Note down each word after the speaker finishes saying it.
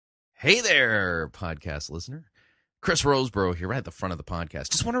Hey there, podcast listener. Chris Roseborough here, right at the front of the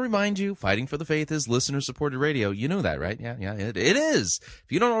podcast. Just want to remind you, Fighting for the Faith is listener-supported radio. You know that, right? Yeah, it is. If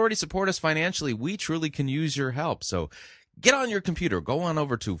you don't already support us financially, we truly can use your help. So get on your computer, go on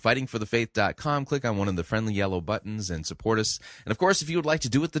over to fightingforthefaith.com, click on one of the friendly yellow buttons and support us. And of course, if you would like to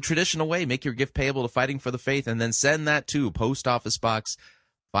do it the traditional way, make your gift payable to Fighting for the Faith and then send that to Post Office Box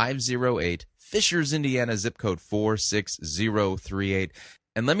 508, Fishers, Indiana, zip code 46038.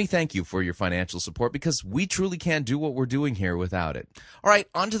 And let me thank you for your financial support because we truly can't do what we're doing here without it. All right,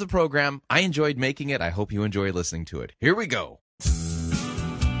 on to the program. I enjoyed making it. I hope you enjoy listening to it. Here we go.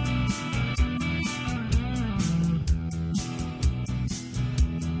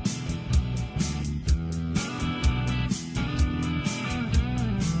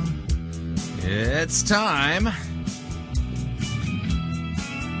 It's time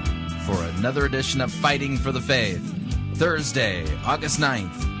for another edition of Fighting for the Faith. Thursday, August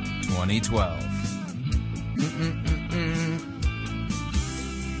 9th, 2012.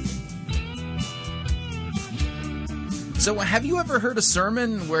 So, have you ever heard a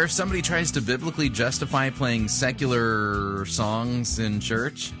sermon where somebody tries to biblically justify playing secular songs in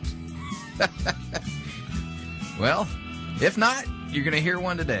church? Well, if not, you're going to hear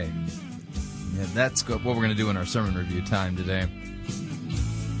one today. And that's what we're going to do in our sermon review time today.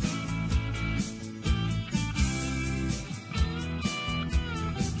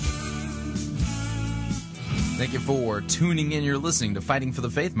 Thank you for tuning in. You're listening to Fighting for the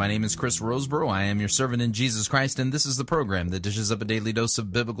Faith. My name is Chris Roseborough. I am your servant in Jesus Christ, and this is the program that dishes up a daily dose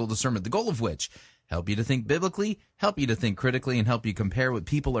of biblical discernment, the goal of which, help you to think biblically, help you to think critically, and help you compare what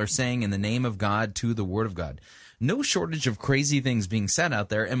people are saying in the name of God to the Word of God. No shortage of crazy things being said out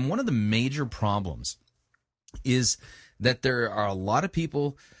there, and one of the major problems is that there are a lot of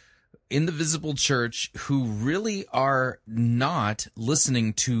people in the visible church who really are not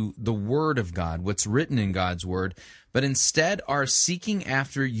listening to the Word of God, what's written in God's Word, but instead are seeking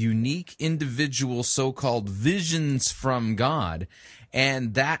after unique individual so-called visions from God,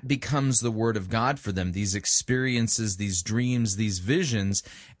 and that becomes the Word of God for them, these experiences, these dreams, these visions.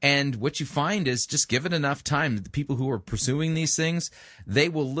 And what you find is, just give it enough time, the people who are pursuing these things, they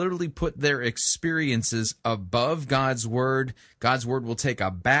will literally put their experiences above God's Word. God's Word will take a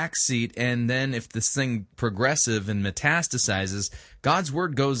back seat, and then if this thing progressive and metastasizes, God's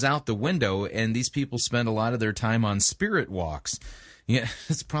Word goes out the window, and these people spend a lot of their time on spirit walks. Yeah,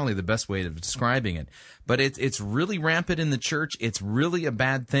 it's probably the best way of describing it. But it's really rampant in the church. It's really a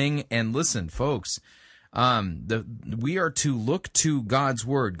bad thing. And listen, folks, we are to look to God's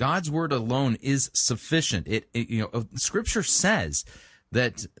Word. God's Word alone is sufficient. Scripture says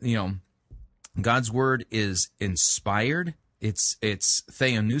that, God's Word is inspired. It's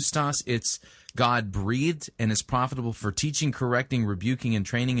theonoustos. It's God-breathed and is profitable for teaching, correcting, rebuking, and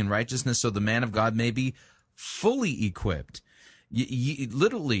training in righteousness, so the man of God may be fully equipped.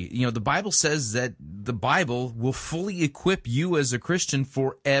 Literally, the Bible says that the Bible will fully equip you as a Christian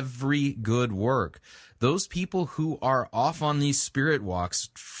for every good work. Those people who are off on these spirit walks,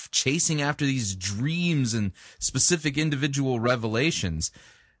 chasing after these dreams and specific individual revelations,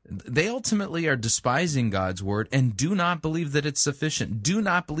 they ultimately are despising God's Word and do not believe that it's sufficient. Do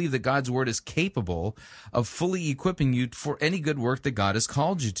not believe that God's Word is capable of fully equipping you for any good work that God has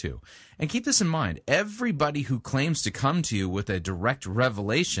called you to. And keep this in mind, everybody who claims to come to you with a direct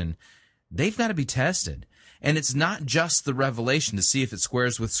revelation, they've got to be tested. And it's not just the revelation to see if it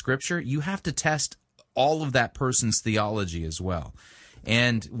squares with Scripture. You have to test all of that person's theology as well.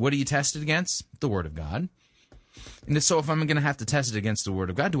 And what do you test it against? The Word of God. And so if I'm going to have to test it against the Word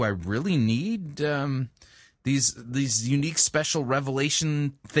of God, do I really need these unique special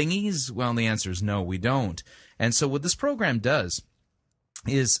revelation thingies? Well, the answer is no, we don't. And so what this program does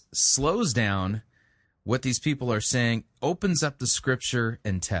is slows down what these people are saying, opens up the Scripture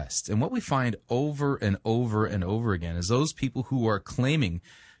and tests. And what we find over and over and over again is those people who are claiming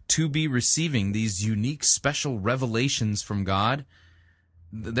to be receiving these unique special revelations from God,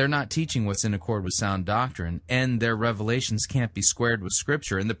 they're not teaching what's in accord with sound doctrine, and their revelations can't be squared with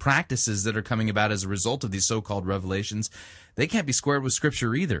Scripture. And the practices that are coming about as a result of these so-called revelations, they can't be squared with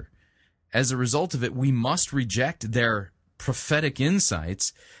Scripture either. As a result of it, we must reject their prophetic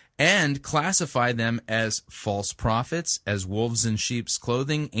insights and classify them as false prophets, as wolves in sheep's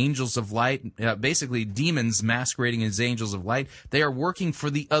clothing, angels of light, basically demons masquerading as angels of light. They are working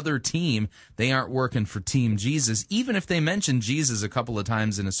for the other team. They aren't working for Team Jesus, even if they mention Jesus a couple of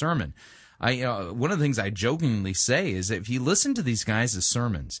times in a sermon. One of the things I jokingly say is that if you listen to these guys'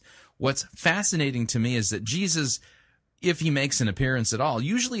 sermons, what's fascinating to me is that Jesus if he makes an appearance at all.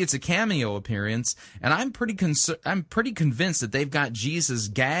 Usually it's a cameo appearance, and I'm pretty convinced that they've got Jesus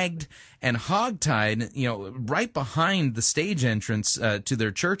gagged and hogtied, right behind the stage entrance to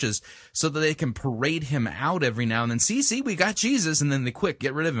their churches, so that they can parade him out every now and then. See, we got Jesus, and then they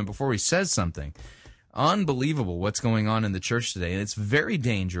get rid of him before he says something. Unbelievable what's going on in the church today, and it's very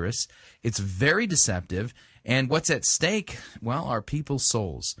dangerous. It's very deceptive, and what's at stake? Well, are people's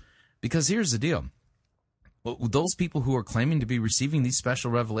souls. Because here's the deal. Those people who are claiming to be receiving these special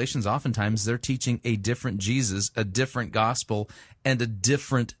revelations, oftentimes they're teaching a different Jesus, a different gospel, and a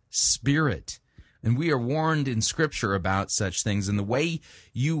different spirit. And we are warned in Scripture about such things. And the way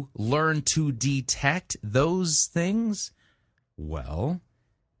you learn to detect those things, well,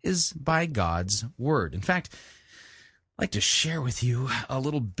 is by God's Word. In fact, I'd like to share with you a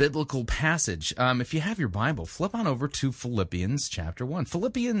little biblical passage. If you have your Bible, flip on over to Philippians chapter 1.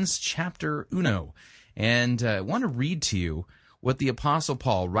 Philippians chapter 1. And I want to read to you what the Apostle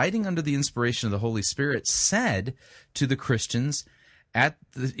Paul, writing under the inspiration of the Holy Spirit, said to the Christians at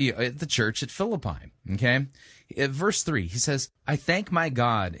the church at Philippi. Okay? At verse 3, he says, I thank my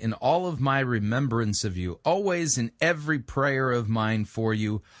God in all of my remembrance of you, always in every prayer of mine for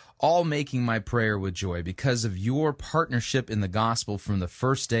you, all making my prayer with joy because of your partnership in the gospel from the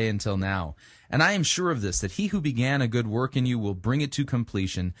first day until now. And I am sure of this, that he who began a good work in you will bring it to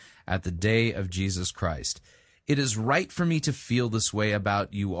completion at the day of Jesus Christ. It is right for me to feel this way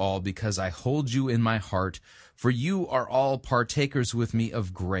about you all because I hold you in my heart, for you are all partakers with me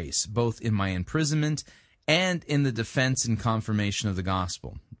of grace, both in my imprisonment and in the defense and confirmation of the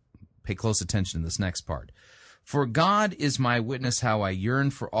gospel. Pay close attention to this next part. For God is my witness how I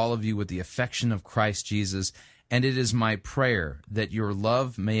yearn for all of you with the affection of Christ Jesus, and it is my prayer that your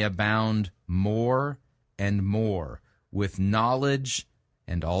love may abound more and more with knowledge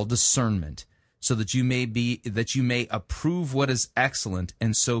and all discernment, so that you may approve what is excellent,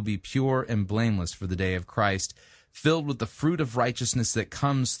 and so be pure and blameless for the day of Christ, filled with the fruit of righteousness that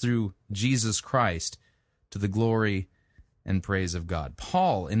comes through Jesus Christ, to the glory and praise of God.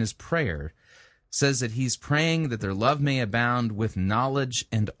 Paul, in his prayer, says that he's praying that their love may abound with knowledge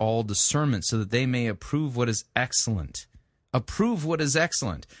and all discernment, so that they may approve what is excellent. Approve what is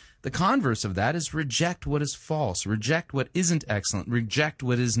excellent. The converse of that is reject what is false, reject what isn't excellent, reject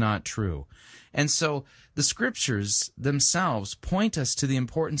what is not true. And so the Scriptures themselves point us to the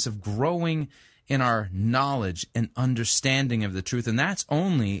importance of growing in our knowledge and understanding of the truth. And that's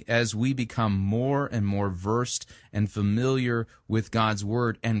only as we become more and more versed and familiar with God's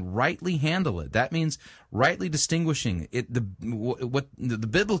Word and rightly handle it. That means rightly distinguishing it, the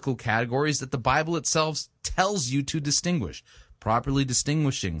biblical categories that the Bible itself tells you to distinguish. Properly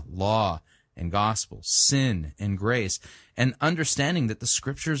distinguishing law and gospel, sin and grace, and understanding that the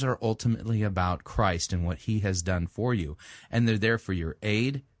Scriptures are ultimately about Christ and what He has done for you. And they're there for your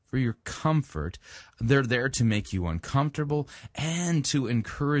aid, for your comfort. They're there to make you uncomfortable and to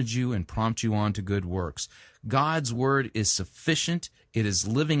encourage you and prompt you on to good works. God's Word is sufficient. It is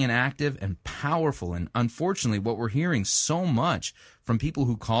living and active and powerful. And unfortunately, what we're hearing so much from people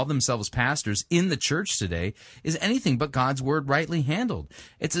who call themselves pastors in the church today is anything but God's Word rightly handled.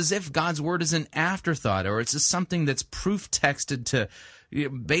 It's as if God's Word is an afterthought, or it's just something that's proof texted to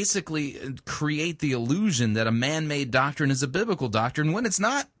basically create the illusion that a man-made doctrine is a biblical doctrine, when it's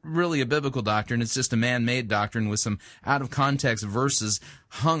not really a biblical doctrine. It's just a man-made doctrine with some out-of-context verses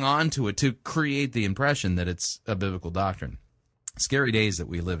hung onto it to create the impression that it's a biblical doctrine. Scary days that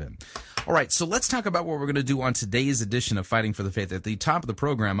we live in. All right, so let's talk about what we're going to do on today's edition of Fighting for the Faith. At the top of the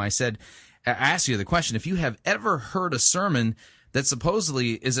program, I asked you the question, if you have ever heard a sermon that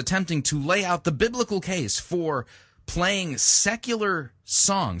supposedly is attempting to lay out the biblical case for playing secular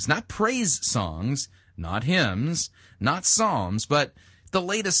songs, not praise songs, not hymns, not psalms, but the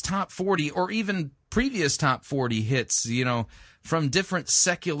latest top 40 or even previous top 40 hits, from different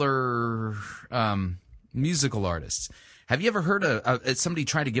secular musical artists. Have you ever heard somebody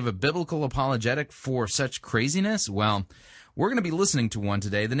try to give a biblical apologetic for such craziness? Well, we're going to be listening to one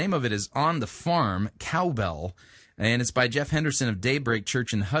today. The name of it is On the Farm, Cowbell, and it's by Jeff Henderson of Daybreak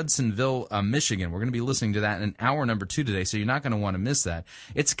Church in Hudsonville, Michigan. We're going to be listening to that in hour number 2 today, so you're not going to want to miss that.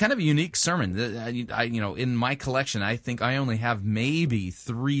 It's kind of a unique sermon. In my collection, I think I only have maybe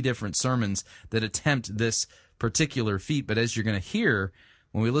 3 different sermons that attempt this particular feat, but as you're going to hear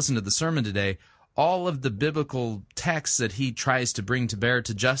when we listen to the sermon today, all of the biblical texts that he tries to bring to bear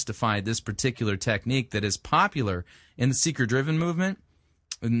to justify this particular technique that is popular in the seeker-driven movement,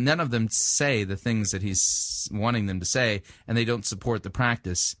 none of them say the things that he's wanting them to say, and they don't support the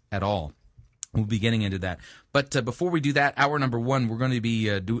practice at all. We'll be getting into that. But before we do that, hour number one, we're going to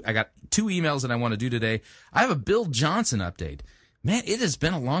be, I got 2 emails that I want to do today. I have a Bill Johnson update. Man, it has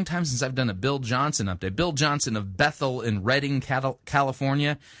been a long time since I've done a Bill Johnson update. Bill Johnson of Bethel in Redding,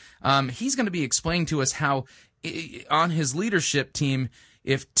 California. He's going to be explaining to us how on his leadership team,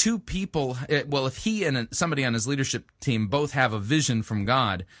 if 2 people, if he and somebody on his leadership team both have a vision from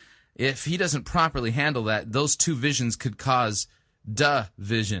God, if he doesn't properly handle that, those 2 visions could cause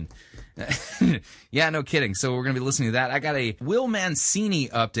vision. Yeah, no kidding. So we're going to be listening to that. I got a Will Mancini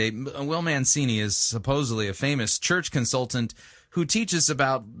update. Will Mancini is supposedly a famous church consultant who teaches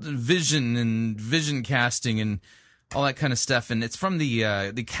about vision and vision casting and all that kind of stuff. And it's from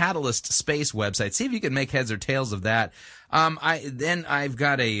the Catalyst Space website. See if you can make heads or tails of that. I've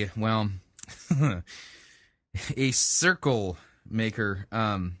got a a circle maker.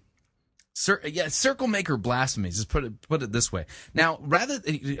 Circle Maker Blasphemies. Just put it this way. Now,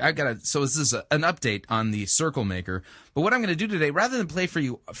 so this is an update on the Circle Maker. But what I'm going to do today, rather than play for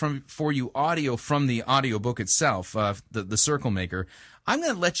you audio from the audiobook itself, the Circle Maker, I'm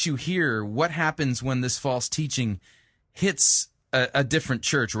going to let you hear what happens when this false teaching hits a different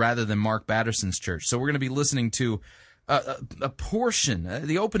church rather than Mark Batterson's church. So we're going to be listening to a portion,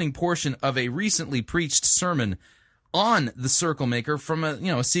 the opening portion of a recently preached sermon on the Circle Maker from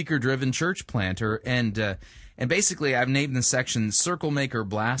a seeker-driven church planter, and basically I've named the section Circle Maker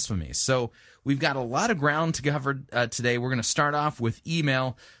Blasphemies. So we've got a lot of ground to cover today. We're going to start off with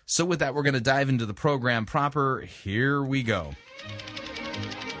email. So with that, we're going to dive into the program proper. Here we go.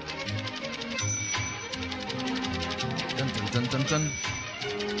 Dun, dun, dun, dun, dun.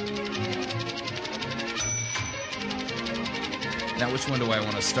 Now, which one do I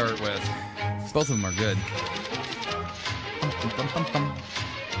want to start with? Both of them are good. Bum, bum, bum.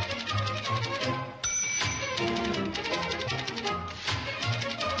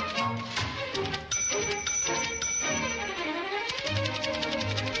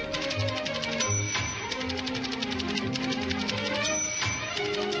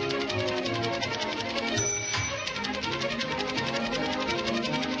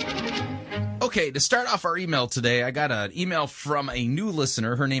 Okay, to start off our email today, I got an email from a new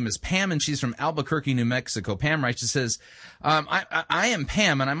listener. Her name is Pam, and she's from Albuquerque, New Mexico. Pam writes, she says, I am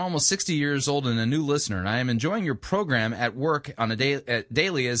Pam, and I'm almost 60 years old and a new listener, and I am enjoying your program at work on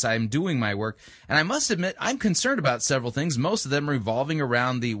daily as I'm doing my work. And I must admit, I'm concerned about several things, most of them revolving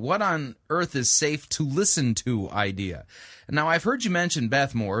around the what on earth is safe to listen to idea. Now, I've heard you mention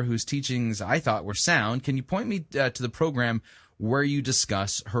Beth Moore, whose teachings I thought were sound. Can you point me to the program where you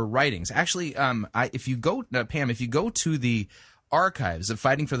discuss her writings? Actually, if you go, Pam, if you go to the archives of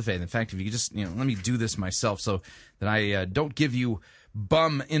Fighting for the Faith, in fact, if you could just, let me do this myself so that I don't give you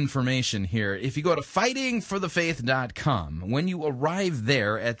bum information here. If you go to fightingforthefaith.com, when you arrive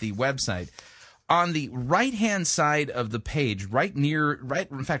there at the website, on the right-hand side of the page, right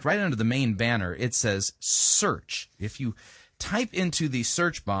under the main banner, it says search. If you type into the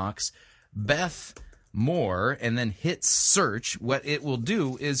search box, Beth Moore, and then hit search, what it will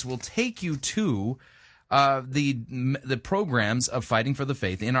do is will take you to the programs of Fighting for the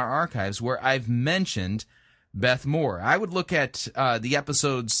Faith in our archives where I've mentioned Beth Moore. I would look at the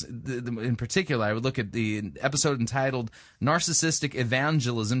episodes, in particular, I would look at the episode entitled Narcissistic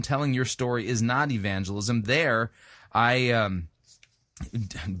Evangelism, Telling Your Story is Not Evangelism. There, I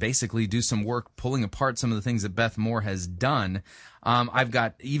basically do some work pulling apart some of the things that Beth Moore has done. I've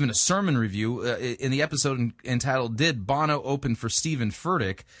got even a sermon review in the episode entitled "Did Bono Open for Stephen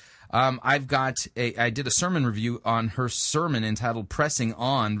Furtick?" I did a sermon review on her sermon entitled "Pressing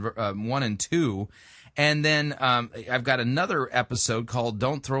On" 1 and 2. And then I've got another episode called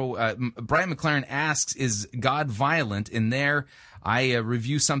 "Don't Throw." Brian McLaren asks, "Is God violent?" In there, I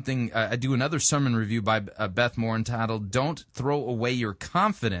review something. I do another sermon review by Beth Moore entitled "Don't Throw Away Your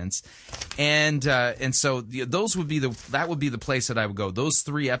Confidence," and so that would be the place that I would go. Those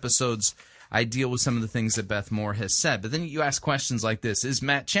 3 episodes, I deal with some of the things that Beth Moore has said. But then you ask questions like this: Is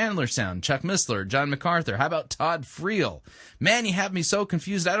Matt Chandler sound? Chuck Missler, John MacArthur? How about Todd Friel? Man, you have me so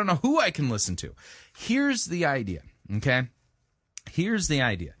confused. I don't know who I can listen to. Here's the idea. Okay, here's the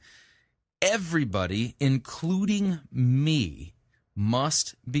idea. Everybody, including me,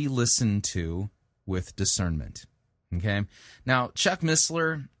 must be listened to with discernment. Okay? Now, Chuck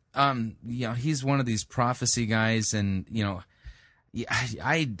Missler, he's one of these prophecy guys, and,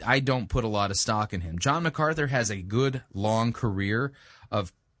 I don't put a lot of stock in him. John MacArthur has a good, long career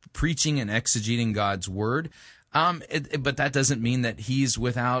of preaching and exegeting God's Word. But that doesn't mean that he's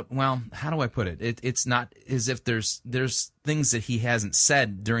without, well, how do I put it? It's not as if there's things that he hasn't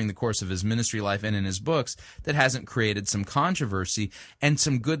said during the course of his ministry life and in his books that hasn't created some controversy, and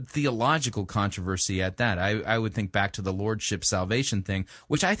some good theological controversy at that. I would think back to the lordship salvation thing,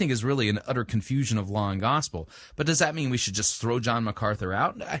 which I think is really an utter confusion of law and gospel. But does that mean we should just throw John MacArthur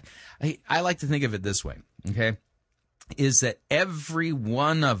out? I like to think of it this way, okay? Is that every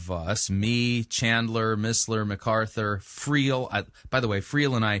one of us, me, Chandler, Missler, MacArthur, Friel, by the way,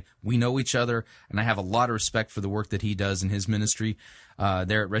 Friel and I, we know each other, and I have a lot of respect for the work that he does in his ministry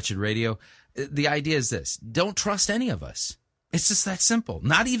there at Wretched Radio. The idea is this: don't trust any of us. It's just that simple.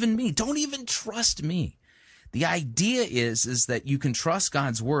 Not even me. Don't even trust me. The idea is that you can trust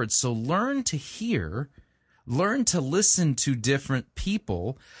God's word, so learn to hear, learn to listen to different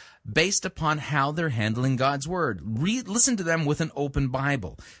people based upon how they're handling God's word. Listen to them with an open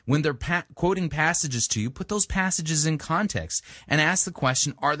Bible. When they're quoting passages to you, put those passages in context and ask the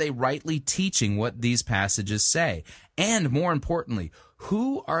question, are they rightly teaching what these passages say? And more importantly,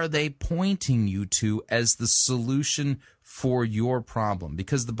 who are they pointing you to as the solution for your problem?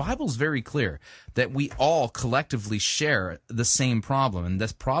 Because the Bible's very clear that we all collectively share the same problem. And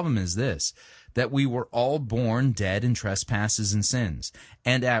this problem is this: that we were all born dead in trespasses and sins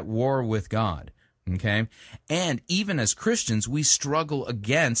and at war with God, okay? And even as Christians, we struggle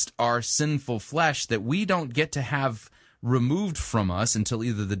against our sinful flesh that we don't get to have removed from us until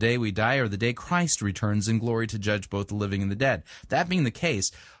either the day we die or the day Christ returns in glory to judge both the living and the dead. That being the case,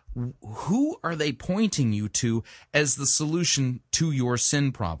 who are they pointing you to as the solution to your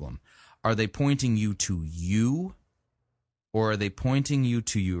sin problem? Are they pointing you to you? Or are they pointing you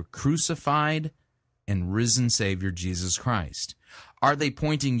to your crucified and risen Savior, Jesus Christ? Are they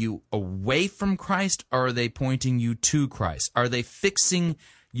pointing you away from Christ, or are they pointing you to Christ? Are they fixing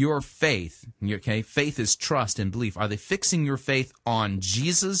your faith? Okay, faith is trust and belief. Are they fixing your faith on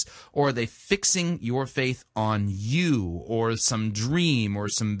Jesus, or are they fixing your faith on you, or some dream, or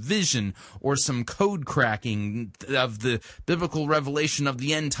some vision, or some code cracking of the biblical revelation of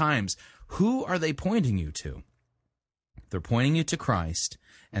the end times? Who are they pointing you to? They're pointing you to Christ,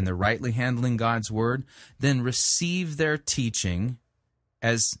 and they're rightly handling God's word, then receive their teaching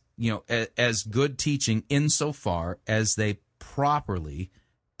as, as good teaching insofar as they properly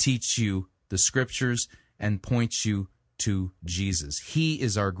teach you the scriptures and point you to Jesus. He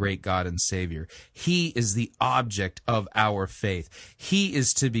is our great God and Savior. He is the object of our faith. He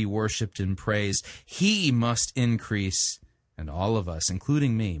is to be worshiped and praised. He must increase, and all of us,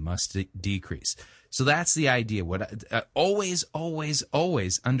 including me, must decrease. So that's the idea. Always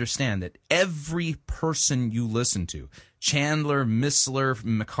understand that every person you listen to, Chandler, Missler,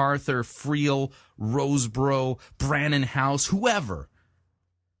 MacArthur, Friel, Roseboro, Brannon House, whoever,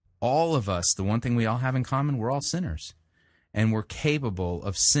 all of us, the one thing we all have in common, we're all sinners. And we're capable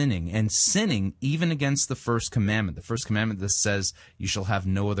of sinning, and sinning even against the first commandment. The first commandment that says, you shall have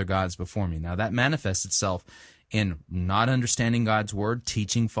no other gods before me. Now that manifests itself in not understanding God's word,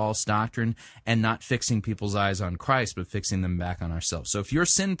 teaching false doctrine, and not fixing people's eyes on Christ, but fixing them back on ourselves. So if your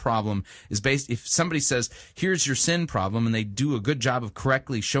sin problem is if somebody says, here's your sin problem, and they do a good job of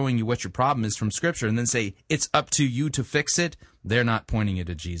correctly showing you what your problem is from Scripture, and then say, it's up to you to fix it, they're not pointing you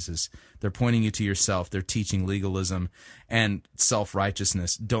to Jesus. They're pointing you to yourself. They're teaching legalism and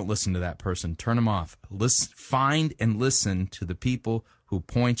self-righteousness. Don't listen to that person. Turn them off. Find and listen to the people who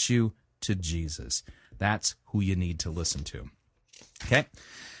point you to Jesus. That's who you need to listen to. Okay?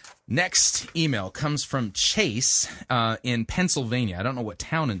 Next email comes from Chase in Pennsylvania. I don't know what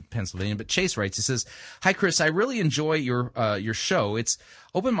town in Pennsylvania, but Chase writes, he says, "Hi, Chris. I really enjoy your show. It's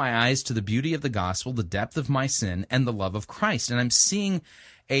opened my eyes to the beauty of the gospel, the depth of my sin, and the love of Christ. And I'm seeing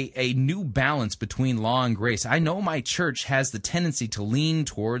a new balance between law and grace. I know my church has the tendency to lean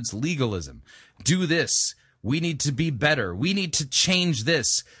towards legalism. Do this. We need to be better. We need to change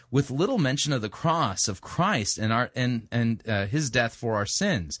this, with little mention of the cross of Christ and his death for our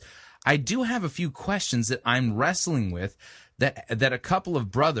sins. I do have a few questions that I'm wrestling with that a couple of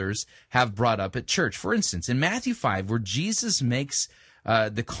brothers have brought up at church. For instance, in Matthew 5, where Jesus makes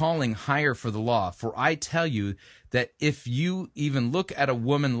the calling higher for the law, for I tell you that if you even look at a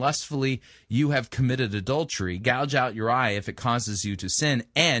woman lustfully, you have committed adultery. Gouge out your eye if it causes you to sin,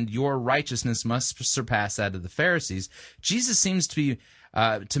 and your righteousness must surpass that of the Pharisees. Jesus seems to be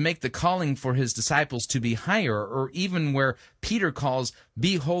to make the calling for his disciples to be higher, or even where Peter calls,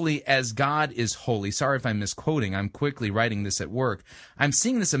 be holy as God is holy. Sorry if I'm misquoting. I'm quickly writing this at work. I'm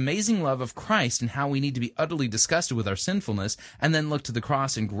seeing this amazing love of Christ and how we need to be utterly disgusted with our sinfulness and then look to the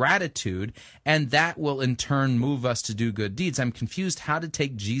cross in gratitude, and that will in turn move us to do good deeds. I'm confused how to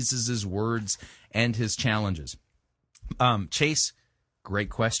take Jesus' words and his challenges. Chase, great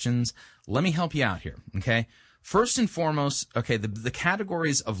questions. Let me help you out here, okay? First and foremost, okay, the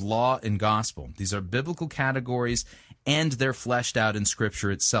categories of law and gospel. These are biblical categories, and they're fleshed out in Scripture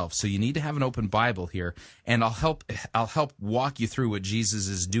itself. So you need to have an open Bible here, and I'll help walk you through what Jesus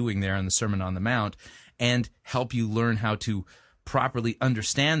is doing there in the Sermon on the Mount, and help you learn how to properly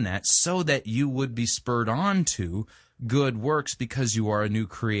understand that, so that you would be spurred on to good works because you are a new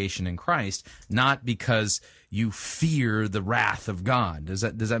creation in Christ, not because you fear the wrath of God. Does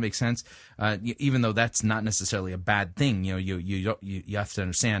that make sense? Even though that's not necessarily a bad thing, you have to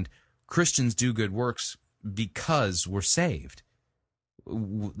understand Christians do good works because we're saved.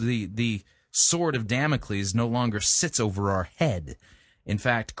 The sword of Damocles no longer sits over our head. In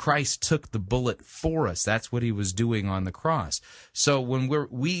fact, Christ took the bullet for us. That's what he was doing on the cross. So when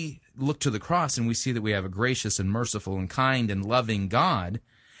we look to the cross and we see that we have a gracious and merciful and kind and loving God,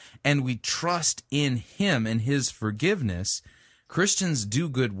 and we trust in him and his forgiveness, Christians do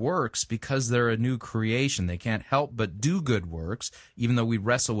good works because they're a new creation. They can't help but do good works, even though we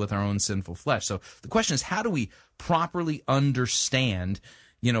wrestle with our own sinful flesh. So the question is, how do we properly understand,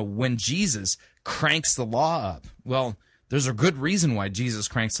 when Jesus cranks the law up? Well, there's a good reason why Jesus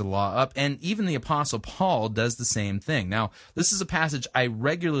cranks the law up, and even the Apostle Paul does the same thing. Now, this is a passage I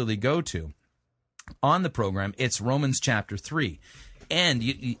regularly go to on the program. It's Romans chapter 3. And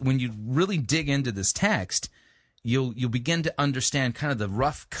when you really dig into this text, you'll begin to understand kind of the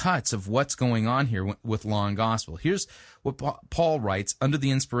rough cuts of what's going on here with law and gospel. Here's what Paul writes under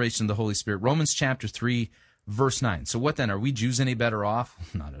the inspiration of the Holy Spirit, Romans chapter 3, verse 9. So what then? Are we Jews any better off?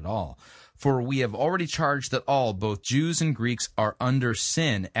 Not at all. For we have already charged that all, both Jews and Greeks, are under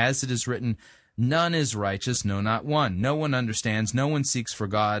sin, as it is written, none is righteous, no, not one. No one understands, no one seeks for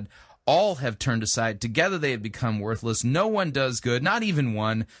God. All have turned aside. Together they have become worthless. No one does good, not even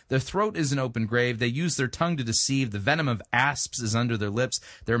one. Their throat is an open grave. They use their tongue to deceive. The venom of asps is under their lips.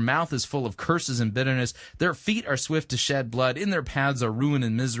 Their mouth is full of curses and bitterness. Their feet are swift to shed blood. In their paths are ruin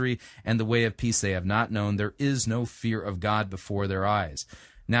and misery, and the way of peace they have not known. There is no fear of God before their eyes.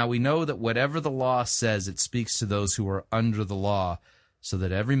 Now we know that whatever the law says, it speaks to those who are under the law, so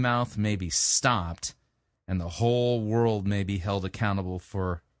that every mouth may be stopped, and the whole world may be held accountable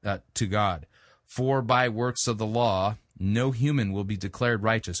to God. For by works of the law, no human will be declared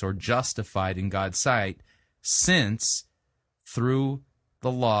righteous or justified in God's sight, since through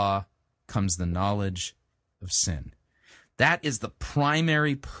the law comes the knowledge of sin. That is the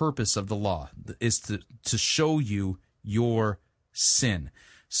primary purpose of the law, is to show you your sin.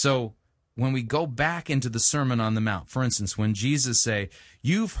 So when we go back into the Sermon on the Mount, for instance, when Jesus say,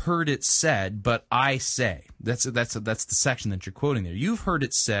 "You've heard it said, but I say," that's the section that you're quoting there. You've heard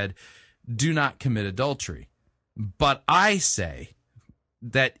it said, "Do not commit adultery." But I say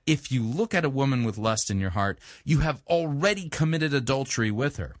that if you look at a woman with lust in your heart, you have already committed adultery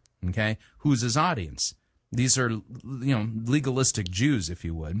with her. Okay, who's his audience? These are legalistic Jews, if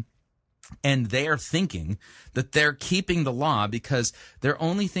you would. And they're thinking that they're keeping the law because they're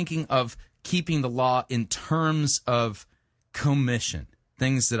only thinking of keeping the law in terms of commission,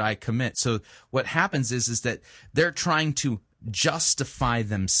 things that I commit. So what happens is that they're trying to justify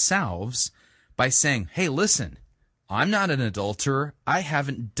themselves by saying, hey, listen, I'm not an adulterer. I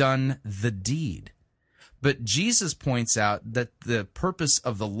haven't done the deed. But Jesus points out that the purpose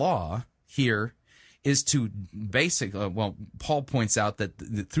of the law here is to Paul points out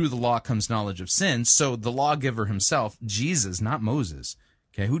that through the law comes knowledge of sin. So the lawgiver himself, Jesus, not Moses.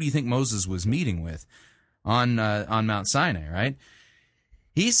 Okay, who do you think Moses was meeting with on Mount Sinai, right?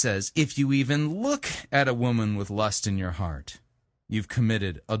 He says, if you even look at a woman with lust in your heart, you've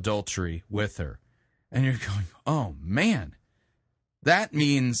committed adultery with her. And you're going, oh man, that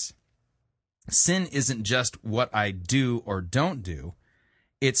means sin isn't just what I do or don't do.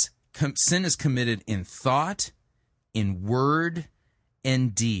 Sin is committed in thought, in word,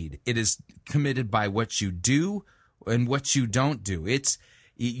 and deed. It is committed by what you do and what you don't do.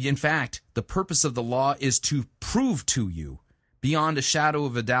 In fact, the purpose of the law is to prove to you, beyond a shadow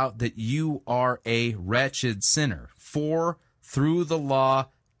of a doubt, that you are a wretched sinner. For through the law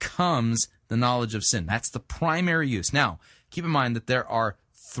comes the knowledge of sin. That's the primary use. Now, keep in mind that there are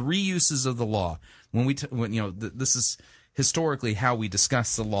three uses of the law. This is historically how we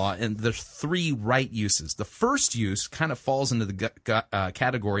discuss the law, and there's three right uses. The first use kind of falls into the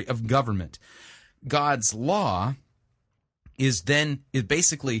category of government. God's law is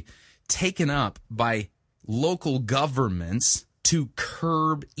basically taken up by local governments to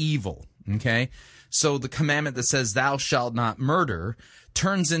curb evil, okay? So the commandment that says, thou shalt not murder,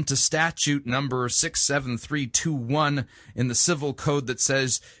 turns into statute number 67321 in the civil code that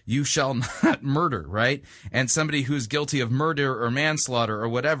says you shall not murder, right? And somebody who's guilty of murder or manslaughter or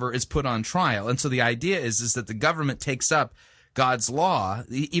whatever is put on trial. And so the idea is that the government takes up God's law,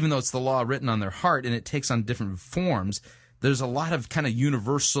 even though it's the law written on their heart, and it takes on different forms. There's a lot of kind of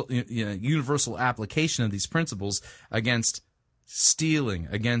universal application of these principles against stealing,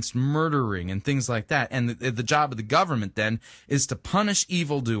 against murdering, and things like that. And the job of the government then is to punish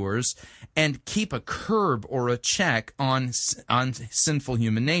evildoers and keep a curb or a check on sinful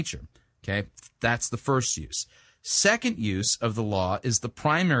human nature. Okay, that's the first use. Second use of the law is the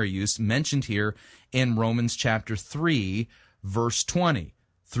primary use mentioned here in Romans chapter 3, verse 20.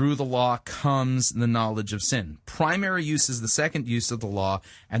 Through the law comes the knowledge of sin. Primary use is the second use of the law,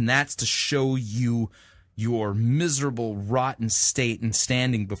 and that's to show you your miserable, rotten state and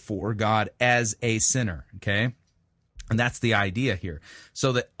standing before God as a sinner, okay? And that's the idea here.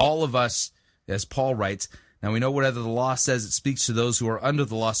 So that all of us, as Paul writes, now we know whatever the law says, it speaks to those who are under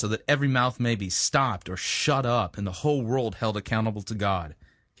the law, so that every mouth may be stopped or shut up, and the whole world held accountable to God,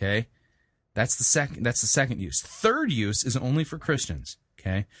 okay? That's the second use. Third use is only for Christians,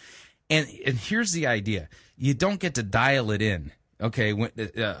 okay? And here's the idea. You don't get to dial it in. Okay,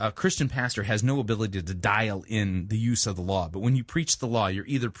 a Christian pastor has no ability to dial in the use of the law. But when you preach the law, you're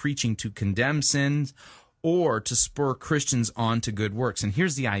either preaching to condemn sins or to spur Christians on to good works. And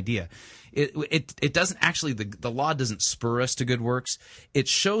here's the idea. It doesn't actually, the law doesn't spur us to good works. It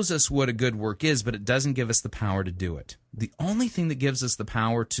shows us what a good work is, but it doesn't give us the power to do it. The only thing that gives us the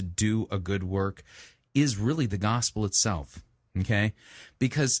power to do a good work is really the gospel itself. Okay?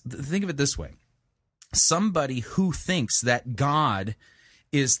 Because think of it this way. Somebody who thinks that God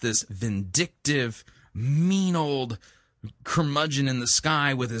is this vindictive, mean old curmudgeon in the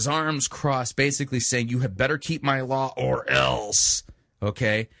sky with his arms crossed, basically saying, you had better keep my law or else,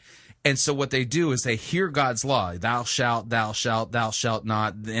 okay? And so what they do is they hear God's law, thou shalt, thou shalt, thou shalt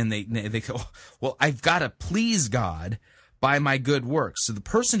not, and they go, well, I've got to please God by my good works. So the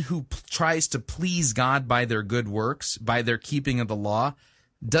person who tries to please God by their good works, by their keeping of the law,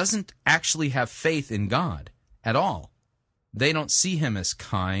 doesn't actually have faith in God at all. They don't see him as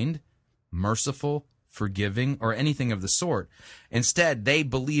kind, merciful, forgiving, or anything of the sort. Instead, they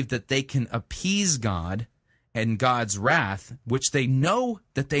believe that they can appease God and God's wrath, which they know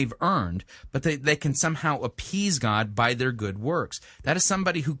that they've earned, but they can somehow appease God by their good works. That is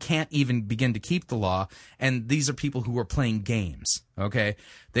somebody who can't even begin to keep the law, and these are people who are playing games, okay?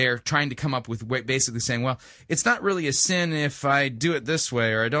 They're trying to come up with basically saying, well, it's not really a sin if I do it this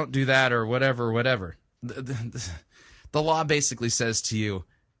way, or I don't do that, or whatever. The law basically says to you,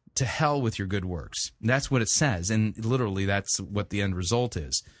 to hell with your good works. That's what it says, and literally that's what the end result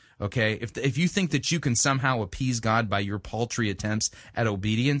is. Okay, if you think that you can somehow appease God by your paltry attempts at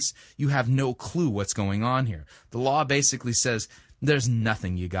obedience, you have no clue what's going on here. The law basically says there's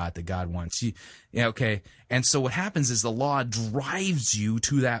nothing you got that God wants. Okay, and so what happens is the law drives you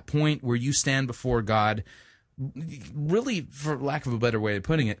to that point where you stand before God, really, for lack of a better way of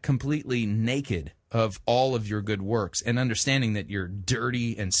putting it, completely naked of all of your good works, and understanding that you're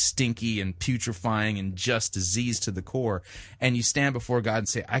dirty and stinky and putrefying and just diseased to the core, and you stand before God and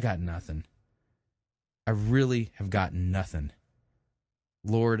say, I got nothing. I really have got nothing.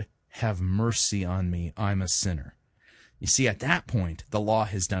 Lord, have mercy on me. I'm a sinner. You see, at that point, the law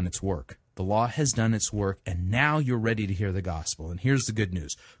has done its work. The law has done its work, and now you're ready to hear the gospel. And here's the good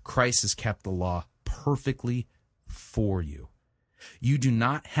news. Christ has kept the law perfectly for you. You do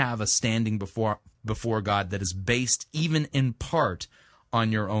not have a standing before God that is based even in part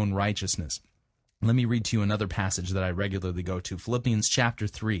on your own righteousness. Let me read to you another passage that I regularly go to, Philippians chapter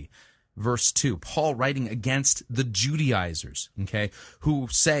 3, verse 2. Paul writing against the Judaizers, okay, who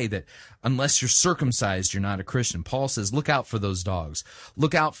say that unless you're circumcised, you're not a Christian. Paul says, look out for those dogs.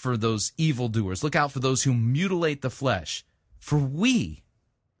 Look out for those evildoers. Look out for those who mutilate the flesh. For we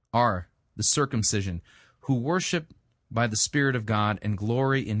are the circumcision who worship by the Spirit of God and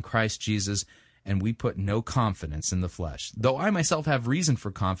glory in Christ Jesus, and we put no confidence in the flesh. Though I myself have reason for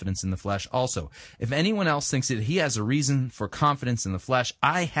confidence in the flesh also. If anyone else thinks that he has a reason for confidence in the flesh,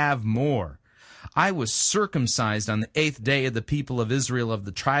 I have more. I was circumcised on the 8th day of the people of Israel, of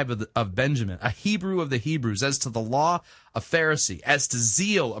the tribe of Benjamin, a Hebrew of the Hebrews, as to the law, a Pharisee, as to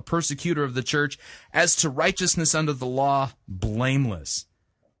zeal, a persecutor of the church, as to righteousness under the law, blameless.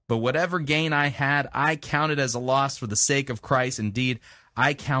 But whatever gain I had, I counted as a loss for the sake of Christ. Indeed,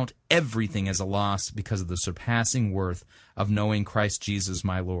 I count everything as a loss because of the surpassing worth of knowing Christ Jesus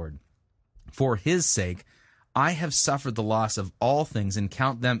my Lord. For his sake, I have suffered the loss of all things and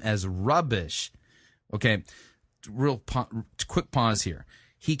count them as rubbish. Okay, quick pause here.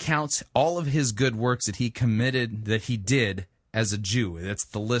 He counts all of his good works that he did as a Jew. That's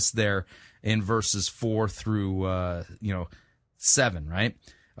the list there in verses 4 through 7, right?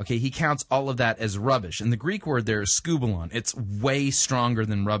 Okay, he counts all of that as rubbish. And the Greek word there is skubalon. It's way stronger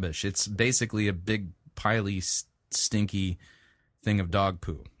than rubbish. It's basically a big, piley, stinky thing of dog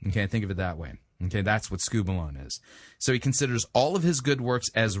poo. Okay, think of it that way. Okay, that's what skubalon is. So he considers all of his good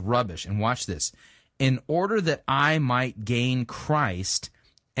works as rubbish. And watch this. In order that I might gain Christ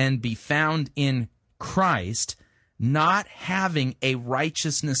and be found in Christ, not having a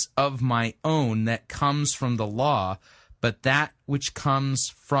righteousness of my own that comes from the law, but that which comes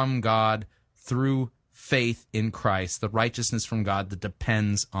from God through faith in Christ, the righteousness from God that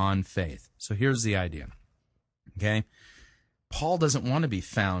depends on faith. So here's the idea, okay? Paul doesn't want to be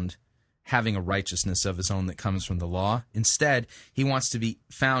found having a righteousness of his own that comes from the law. Instead, he wants to be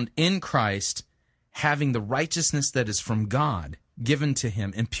found in Christ, having the righteousness that is from God given to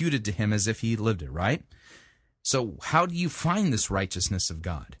him, imputed to him as if he lived it, right? So how do you find this righteousness of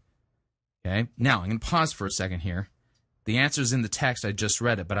God? Okay, now I'm going to pause for a second here. The answer is in the text. I just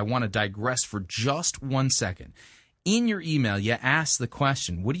read it, but I want to digress for just 1 second. In your email, you ask the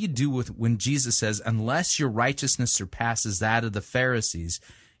question, what do you do when Jesus says, unless your righteousness surpasses that of the Pharisees,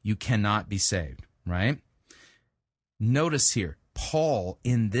 you cannot be saved, right? Notice here, Paul,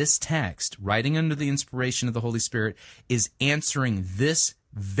 in this text, writing under the inspiration of the Holy Spirit, is answering this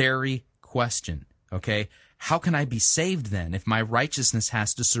very question, okay? How can I be saved then if my righteousness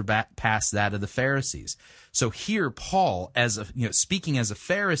has to surpass that of the Pharisees? So here, Paul, speaking as a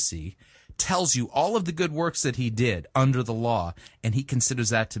Pharisee, tells you all of the good works that he did under the law, and he considers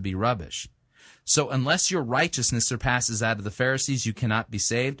that to be rubbish. So unless your righteousness surpasses that of the Pharisees, you cannot be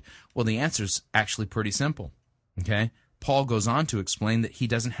saved? Well, the answer is actually pretty simple, okay? Paul goes on to explain that he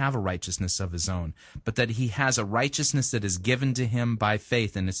doesn't have a righteousness of his own, but that he has a righteousness that is given to him by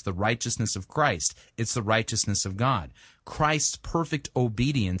faith, and it's the righteousness of Christ. It's the righteousness of God. Christ's perfect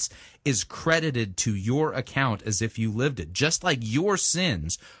obedience is credited to your account as if you lived it. Just like your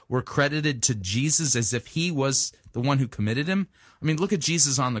sins were credited to Jesus as if he was the one who committed them. I mean, look at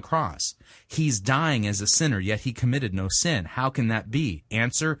Jesus on the cross. He's dying as a sinner, yet he committed no sin. How can that be?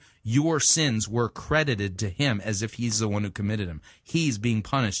 Answer, your sins were credited to him as if he's the one who committed them. He's being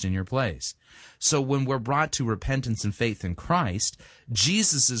punished in your place. So when we're brought to repentance and faith in Christ,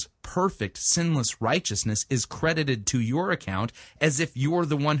 Jesus' perfect, sinless righteousness is credited to your account as if you're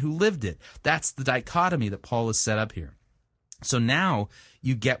the one who lived it. That's the dichotomy that Paul has set up here. So now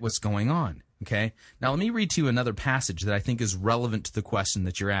you get what's going on. Okay. Now let me read to you another passage that I think is relevant to the question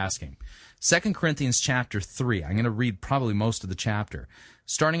that you're asking. 2 Corinthians chapter 3. I'm going to read probably most of the chapter.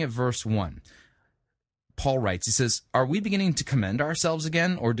 Starting at verse 1. Paul writes, he says, "Are we beginning to commend ourselves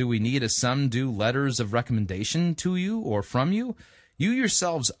again, or do we need, as some do, letters of recommendation to you or from you? You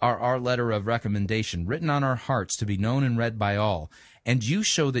yourselves are our letter of recommendation, written on our hearts to be known and read by all. And you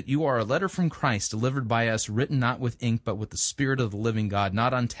show that you are a letter from Christ, delivered by us, written not with ink, but with the Spirit of the living God,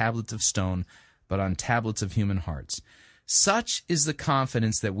 not on tablets of stone, but on tablets of human hearts. Such is the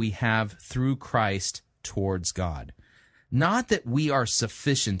confidence that we have through Christ towards God. Not that we are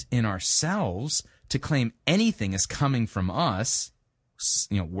sufficient in ourselves to claim anything as coming from us,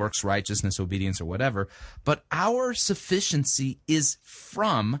 works, righteousness, obedience, or whatever, but our sufficiency is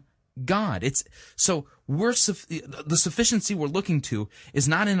from God. The sufficiency we're looking to is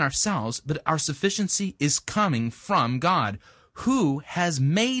not in ourselves, but our sufficiency is coming from God, who has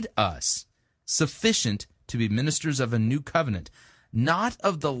made us sufficient to be ministers of a new covenant, not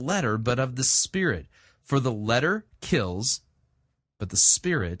of the letter, but of the Spirit. For the letter kills, but the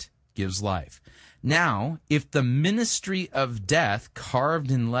Spirit gives life. Now, if the ministry of death carved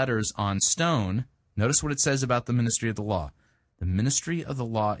in letters on stone, notice what it says about the ministry of the law. The ministry of the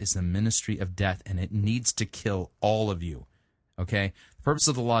law is the ministry of death, and it needs to kill all of you. Okay? The purpose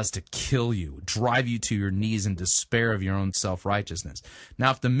of the law is to kill you, drive you to your knees in despair of your own self-righteousness.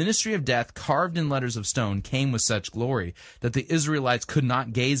 Now, if the ministry of death carved in letters of stone came with such glory that the Israelites could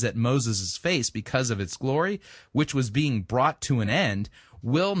not gaze at Moses' face because of its glory, which was being brought to an end,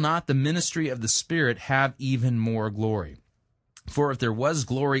 will not the ministry of the Spirit have even more glory? For if there was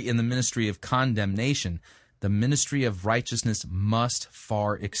glory in the ministry of condemnation, the ministry of righteousness must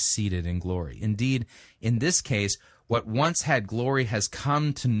far exceed it in glory. Indeed, in this case, what once had glory has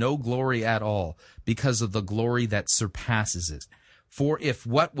come to no glory at all, because of the glory that surpasses it. For if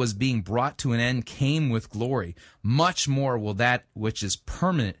what was being brought to an end came with glory, much more will that which is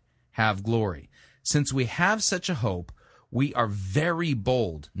permanent have glory. Since we have such a hope, we are very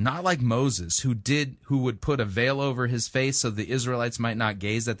bold, not like Moses, who would put a veil over his face so the Israelites might not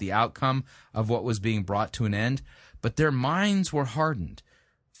gaze at the outcome of what was being brought to an end, but their minds were hardened.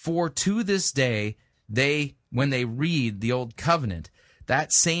 For to this day, when they read the Old Covenant,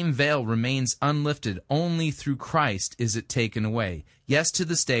 that same veil remains unlifted. Only through Christ is it taken away. Yes, to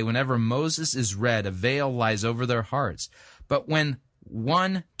this day, whenever Moses is read, a veil lies over their hearts. But when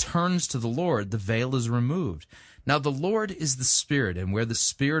one turns to the Lord, the veil is removed. Now the Lord is the Spirit, and where the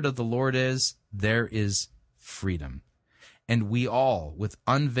Spirit of the Lord is, there is freedom. And we all, with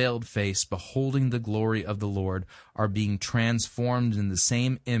unveiled face, beholding the glory of the Lord, are being transformed in the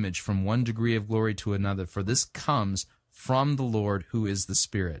same image from one degree of glory to another, for this comes from the Lord who is the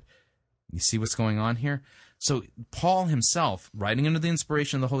Spirit. You see what's going on here? So Paul himself, writing under the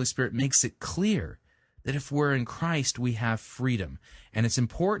inspiration of the Holy Spirit, makes it clear that if we're in Christ, we have freedom. And it's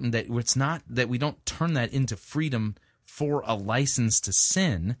important that it's not that we don't turn that into freedom for a license to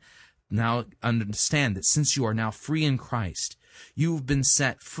sin. Now understand that since you are now free in Christ, you've been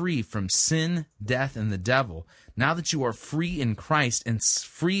set free from sin, death, and the devil. Now that you are free in Christ and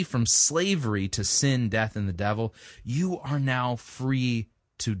free from slavery to sin, death, and the devil, you are now free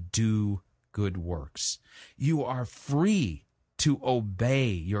to do good works. You are free to obey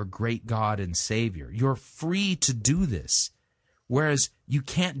your great God and Savior. You're free to do this. Whereas you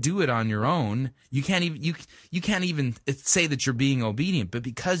can't do it on your own. You can't even say that you're being obedient. But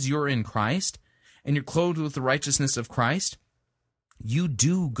because you're in Christ and you're clothed with the righteousness of Christ, you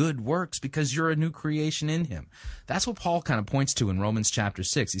do good works because you're a new creation in him. That's what Paul kind of points to in Romans chapter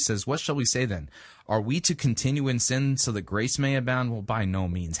 6. He says, what shall we say then? Are we to continue in sin so that grace may abound? Well, by no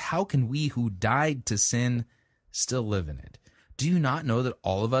means. How can we who died to sin still live in it? Do you not know that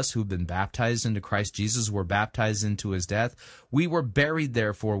all of us who have been baptized into Christ Jesus were baptized into his death? We were buried,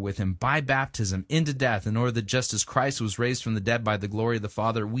 therefore, with him by baptism into death, in order that just as Christ was raised from the dead by the glory of the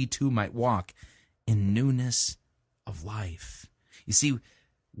Father, we too might walk in newness of life. You see,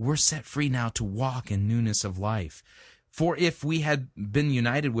 we're set free now to walk in newness of life. For if we had been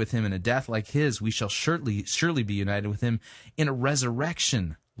united with him in a death like his, we shall surely be united with him in a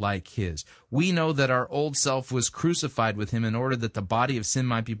resurrection like his. We know that our old self was crucified with him in order that the body of sin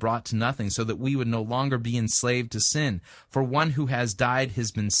might be brought to nothing, so that we would no longer be enslaved to sin. For one who has died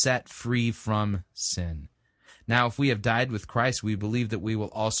has been set free from sin. Now, if we have died with Christ, we believe that we will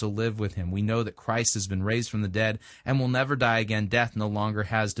also live with him. We know that Christ has been raised from the dead and will never die again. Death no longer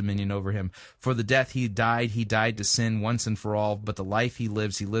has dominion over him. For the death he died to sin once and for all, but the life he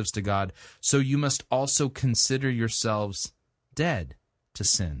lives to God. So you must also consider yourselves dead to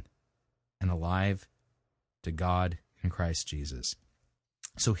sin and alive to God in Christ Jesus.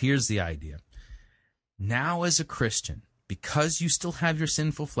 So here's the idea. Now as a Christian, because you still have your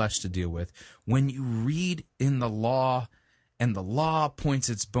sinful flesh to deal with, when you read in the law and the law points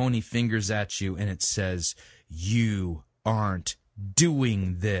its bony fingers at you and it says, you aren't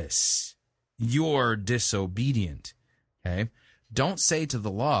doing this, you're disobedient, okay? Don't say to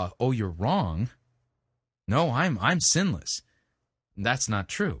the law, oh, you're wrong. No, I'm sinless. That's not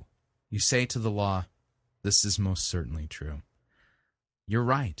true. You say to the law, this is most certainly true. You're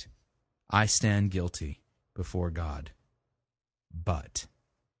right. I stand guilty before God. But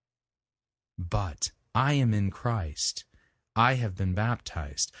I am in Christ. I have been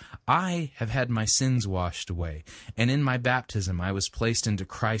baptized. I have had my sins washed away. And in my baptism I was placed into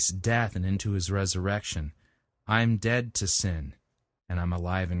Christ's death and into his resurrection. I'm dead to sin, and I'm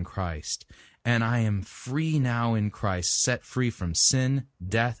alive in Christ. And I am free now in Christ, set free from sin,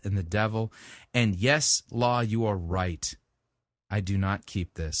 death, and the devil. And yes, law, you are right. I do not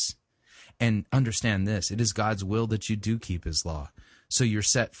keep this. And understand this, it is God's will that you do keep his law. So you're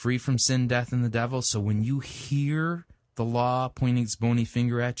set free from sin, death, and the devil. So when you hear the law pointing its bony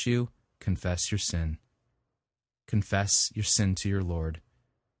finger at you, confess your sin. Confess your sin to your Lord.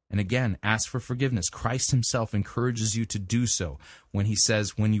 And again, ask for forgiveness. Christ himself encourages you to do so when he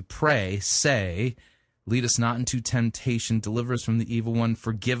says, when you pray, say, lead us not into temptation, deliver us from the evil one,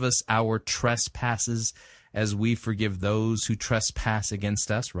 forgive us our trespasses as we forgive those who trespass against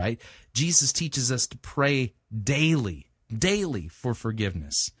us, right? Jesus teaches us to pray daily for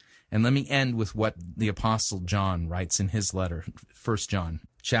forgiveness. And let me end with what the Apostle John writes in his letter, 1 John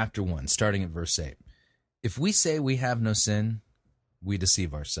chapter 1, starting at verse 8. If we say we have no sin, we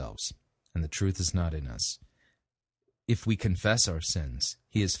deceive ourselves, and the truth is not in us. If we confess our sins,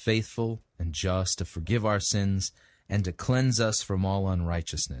 he is faithful and just to forgive our sins and to cleanse us from all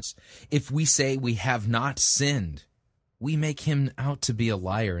unrighteousness. If we say we have not sinned, we make him out to be a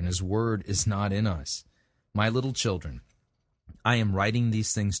liar, and his word is not in us. My little children, I am writing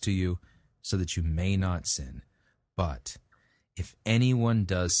these things to you so that you may not sin. But if anyone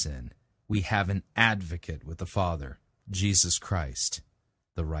does sin, we have an advocate with the Father, Jesus Christ,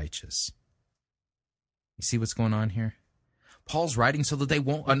 the righteous. You see what's going on here? Paul's writing so that they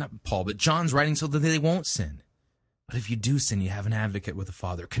won't, not Paul, but John's writing so that they won't sin. But if you do sin, you have an advocate with the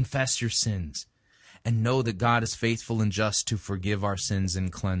Father. Confess your sins and know that God is faithful and just to forgive our sins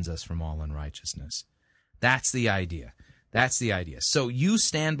and cleanse us from all unrighteousness. That's the idea. That's the idea. So you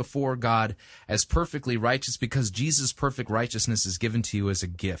stand before God as perfectly righteous because Jesus' perfect righteousness is given to you as a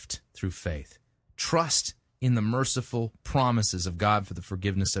gift through faith. Trust in the merciful promises of God for the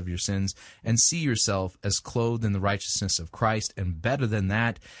forgiveness of your sins, and see yourself as clothed in the righteousness of Christ, and better than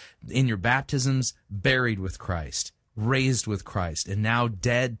that, in your baptisms, buried with Christ, raised with Christ, and now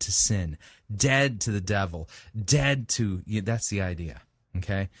dead to sin, dead to the devil, dead to, that's the idea,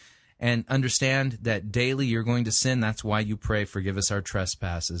 okay? And understand that daily you're going to sin. That's why you pray, forgive us our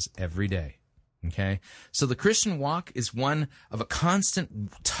trespasses every day. Okay? So the Christian walk is one of a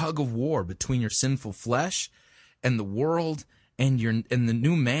constant tug of war between your sinful flesh and the world and the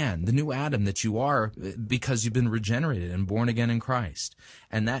new man, the new Adam that you are because you've been regenerated and born again in Christ.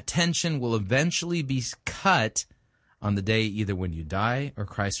 And that tension will eventually be cut on the day either when you die or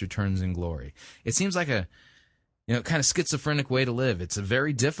Christ returns in glory. It seems like a kind of schizophrenic way to live. It's a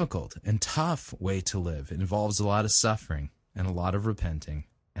very difficult and tough way to live. It involves a lot of suffering and a lot of repenting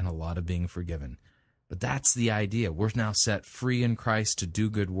and a lot of being forgiven. But that's the idea. We're now set free in Christ to do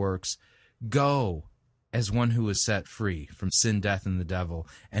good works. Go as one who is set free from sin, death, and the devil,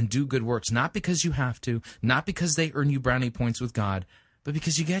 and do good works, not because you have to, not because they earn you brownie points with God, but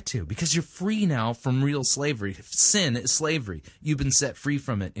because you get to, because you're free now from real slavery. Sin is slavery. You've been set free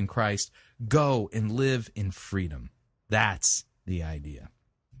from it in Christ. Go and live in freedom. That's the idea.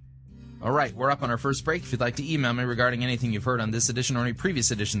 All right, we're up on our first break. If you'd like to email me regarding anything you've heard on this edition or any previous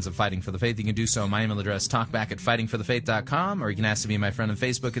editions of Fighting for the Faith, you can do so. My email address, talkback@fightingforthefaith.com, or you can ask to be my friend on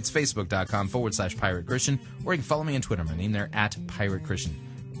Facebook. It's facebook.com/Pirate Christian, or you can follow me on Twitter. My name there, @Pirate Christian.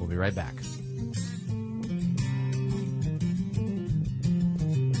 We'll be right back.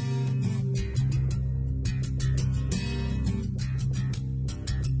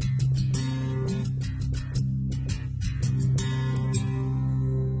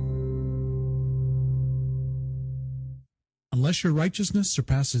 Unless your righteousness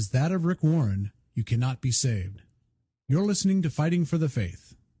surpasses that of Rick Warren, you cannot be saved. You're listening to Fighting for the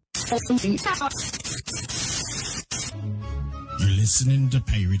Faith. You're listening to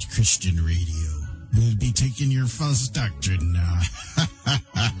Pirate Christian Radio. We'll be taking your false doctrine now.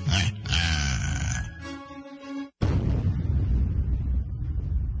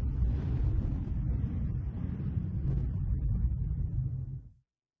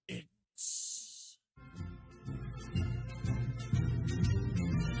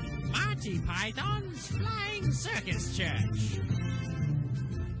 Monty Python's Flying Circus Church.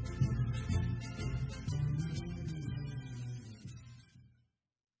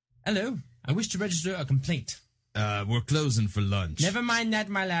 Hello, I wish to register a complaint. We're closing for lunch. Never mind that,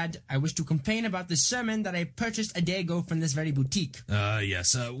 my lad. I wish to complain about the sermon that I purchased a day ago from this very boutique.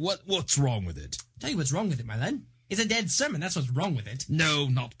 Yes. What's wrong with it? Tell you what's wrong with it, my lad. It's a dead sermon, that's what's wrong with it. No,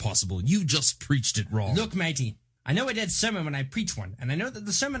 not possible. You just preached it wrong. Look, matey, I know a dead sermon when I preach one, and I know that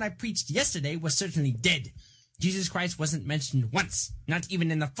the sermon I preached yesterday was certainly dead. Jesus Christ wasn't mentioned once, not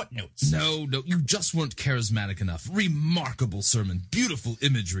even in the footnotes. No, you just weren't charismatic enough. Remarkable sermon. Beautiful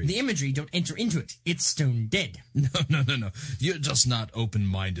imagery. The imagery don't enter into it. It's stone dead. No. You're just not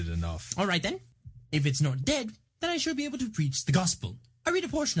open-minded enough. All right, then. If it's not dead, then I should be able to preach the gospel. I read a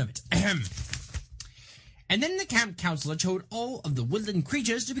portion of it. Ahem. And then the camp counselor told all of the woodland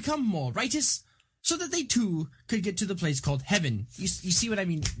creatures to become more righteous, so that they too could get to the place called heaven. You see what I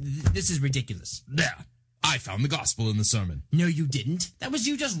mean? This is ridiculous. There. I found the gospel in the sermon. No, you didn't. That was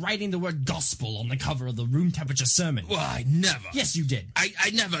you just writing the word gospel on the cover of the room temperature sermon. Well, I never. Yes, you did. I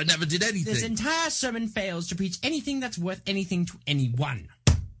never did anything. This entire sermon fails to preach anything that's worth anything to anyone.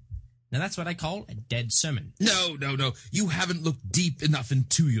 Now that's what I call a dead sermon. No. You haven't looked deep enough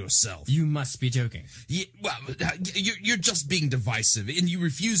into yourself. You must be joking. You're just being divisive, and you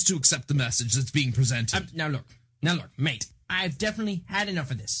refuse to accept the message that's being presented. Now look, mate. I've definitely had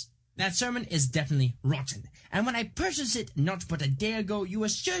enough of this. That sermon is definitely rotten. And when I purchased it not but a day ago, you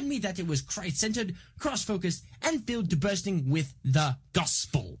assured me that it was Christ-centered, cross-focused, and filled to bursting with the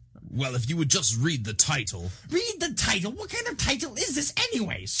gospel. Well, if you would just read the title. Read the title? What kind of title is this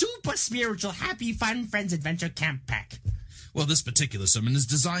anyway? Super Spiritual Happy Fun Friends Adventure Camp Pack. Well, this particular sermon is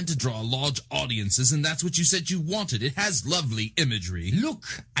designed to draw large audiences, and that's what you said you wanted. It has lovely imagery. Look,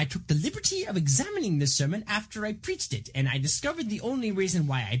 I took the liberty of examining this sermon after I preached it, and I discovered the only reason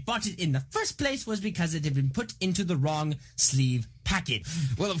why I bought it in the first place was because it had been put into the wrong sleeve package.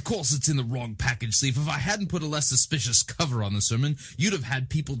 Well, of course it's in the wrong package sleeve. If I hadn't put a less suspicious cover on the sermon, you'd have had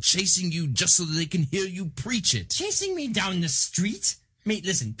people chasing you just so that they can hear you preach it. Chasing me down the street? Mate,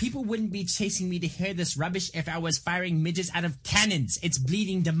 listen, people wouldn't be chasing me to hear this rubbish if I was firing midgets out of cannons. It's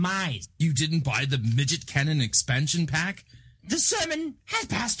bleeding demise. You didn't buy the midget cannon expansion pack? The sermon has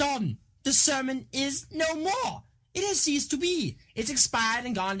passed on. The sermon is no more. It has ceased to be. It's expired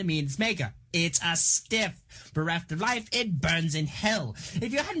and gone to meet its maker. It's a stiff. Bereft of life, it burns in hell.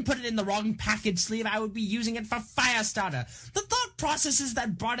 If you hadn't put it in the wrong package sleeve, I would be using it for fire starter. The thought processes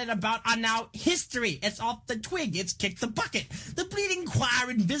that brought it about are now history. It's off the twig. It's kicked the bucket. The bleeding choir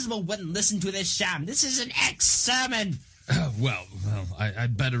invisible wouldn't listen to this sham. This is an ex-sermon. Well,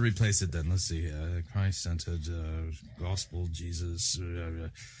 I'd better replace it then. Let's see. Christ-centered, gospel, Jesus.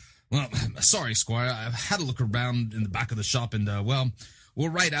 Well, sorry, Squire. I've had a look around in the back of the shop and, we'll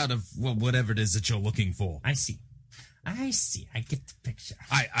write out of whatever it is that you're looking for. I see. I get the picture.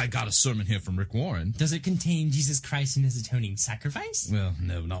 I got a sermon here from Rick Warren. Does it contain Jesus Christ and his atoning sacrifice? Well,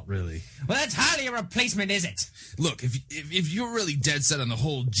 no, not really. Well, that's hardly a replacement, is it? Look, if you're really dead set on the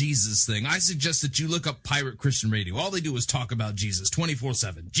whole Jesus thing, I suggest that you look up Pirate Christian Radio. All they do is talk about Jesus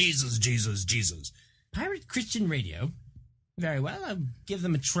 24/7. Jesus, Jesus, Jesus. Pirate Christian Radio? Very well, I'll give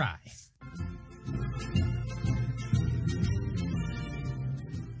them a try.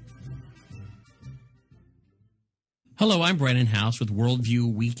 Hello, I'm Brandon House with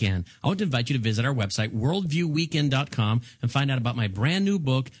Worldview Weekend. I want to invite you to visit our website, worldviewweekend.com, and find out about my brand new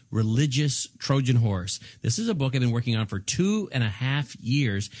book, Religious Trojan Horse. This is a book I've been working on for 2.5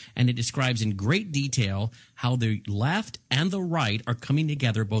 years, and it describes in great detail how the left and the right are coming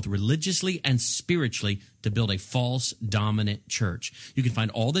together both religiously and spiritually to build a false dominant church. You can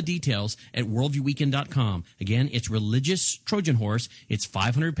find all the details at worldviewweekend.com. Again, it's Religious Trojan Horse. It's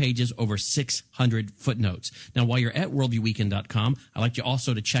 500 pages, over 600 footnotes. Now, while you're at worldviewweekend.com, I'd like you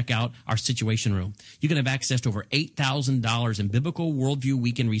also to check out our Situation Room. You can have access to over $8,000 in biblical Worldview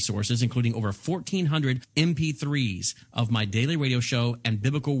Weekend resources, including over 1,400 MP3s of my daily radio show and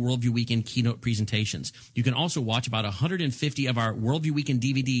biblical Worldview Weekend keynote presentations. You can also watch about 150 of our Worldview Weekend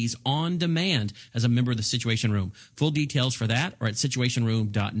DVDs on demand as a member of the Situation Room. Full details for that are at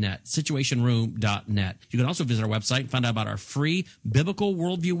situationroom.net. Situationroom.net. You can also visit our website and find out about our free Biblical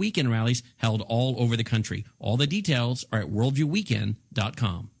Worldview Weekend rallies held all over the country. All the details are at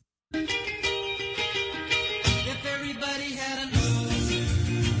worldviewweekend.com. If everybody had a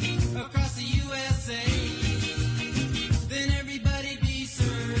nose across the USA, then everybody'd be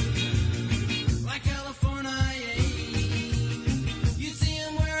served like California. You'd see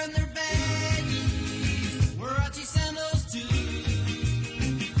them wearing their baggies, Warachi sandals too,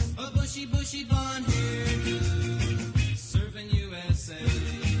 a bushy blonde hairdo, serving USA.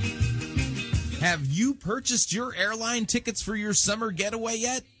 Have you purchased your airline tickets for your summer getaway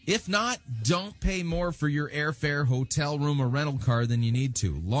yet? If not, don't pay more for your airfare, hotel room, or rental car than you need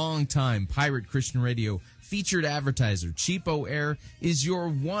to. Long-time Pirate Christian Radio featured advertiser Cheapo Air is your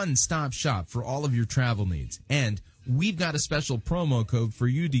one-stop shop for all of your travel needs. And we've got a special promo code for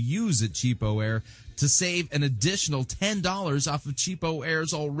you to use at Cheapo Air to save an additional $10 off of Cheapo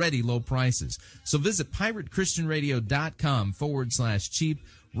Air's already low prices. So visit piratechristianradio.com/cheap.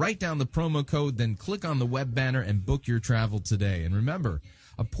 Write down the promo code, then click on the web banner and book your travel today. And remember,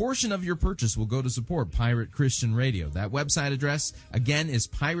 a portion of your purchase will go to support Pirate Christian Radio. That website address, again, is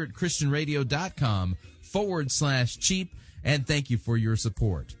piratechristianradio.com/cheap. And thank you for your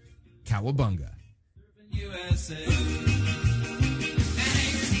support. Cowabunga. USA.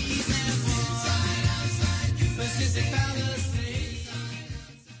 Pacific Palisades.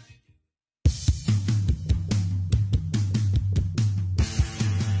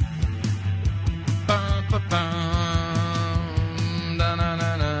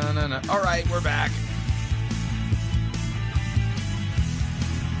 All right, we're back.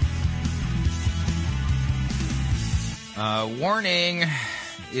 Warning.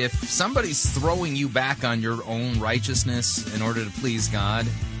 If somebody's throwing you back on your own righteousness in order to please God,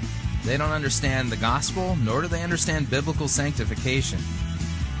 they don't understand the gospel, nor do they understand biblical sanctification.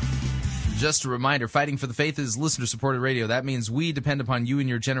 Just a reminder, Fighting for the Faith is listener-supported radio. That means we depend upon you and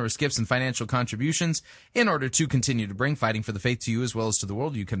your generous gifts and financial contributions in order to continue to bring Fighting for the Faith to you as well as to the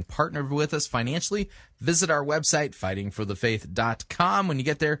world. You can partner with us financially. Visit our website, fightingforthefaith.com. When you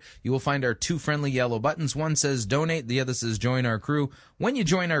get there, you will find our two friendly yellow buttons. One says donate, the other says join our crew. When you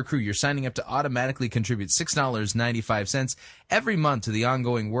join our crew, you're signing up to automatically contribute $6.95 every month to the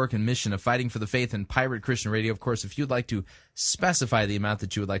ongoing work and mission of Fighting for the Faith and Pirate Christian Radio. Of course, if you'd like to specify the amount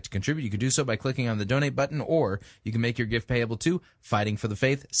that you would like to contribute, you can do so by clicking on the donate button, or you can make your gift payable to Fighting for the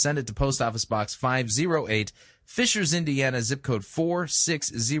Faith. Send it to Post Office Box 508, Fishers, Indiana, zip code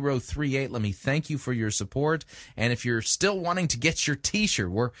 46038. Let me thank you for your support. And if you're still wanting to get your t-shirt,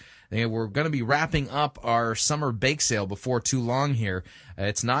 we're going to be wrapping up our summer bake sale before too long here.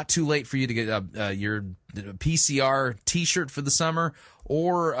 It's not too late for you to get your PCR t-shirt for the summer,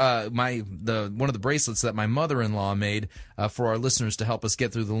 or one of the bracelets that my mother-in-law made for our listeners to help us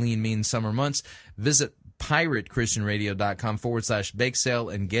get through the lean, mean summer months. Visit piratechristianradio.com/bake sale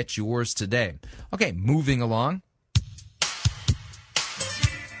and get yours today. Okay, moving along.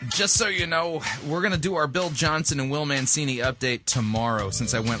 Just so you know, we're going to do our Bill Johnson and Will Mancini update tomorrow,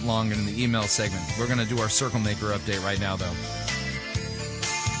 since I went long in the email segment. We're going to do our Circle Maker update right now, though.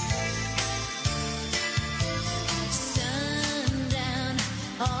 Sundown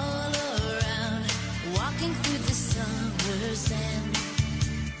all around, walking through the summer sand.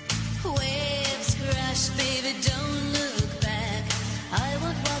 Waves crash, baby, don't look back. I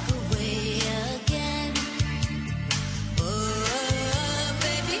won't walk away again. Oh,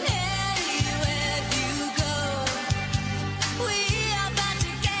 baby, anywhere you go, we are bound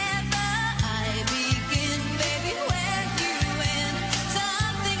together. I begin, baby, where you end.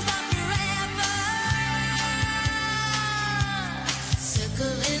 Some things are forever.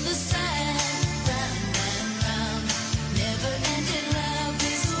 Circle in the sand, round and round. Never-ending love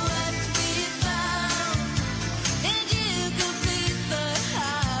is what we found. And you complete the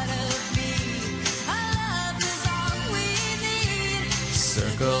heart of me. Our love is all we need.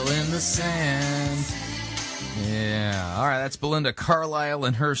 Circle in the sand. Yeah. All right, that's Belinda Carlisle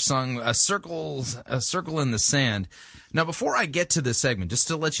and her song, A Circle in the Sand. Now, before I get to this segment, just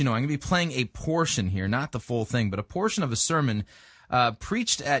to let you know, I'm going to be playing a portion here, not the full thing, but a portion of a sermon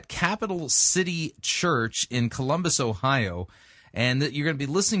preached at Capital City Church in Columbus, Ohio. And you're going to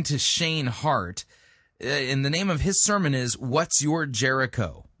be listening to Shane Hart. And the name of his sermon is What's Your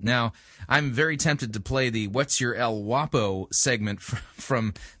Jericho? Now, I'm very tempted to play the What's Your El Guapo segment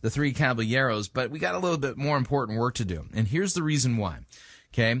from the Three Caballeros, but we got a little bit more important work to do. And here's the reason why.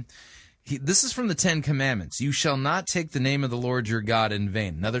 Okay? This is from the Ten Commandments. You shall not take the name of the Lord your God in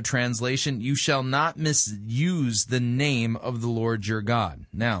vain. Another translation, you shall not misuse the name of the Lord your God.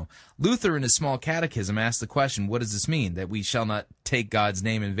 Now, Luther in his small catechism asked the question, what does this mean, that we shall not take God's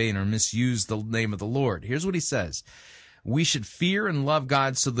name in vain or misuse the name of the Lord? Here's what he says. We should fear and love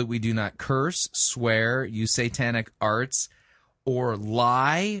God so that we do not curse, swear, use satanic arts, or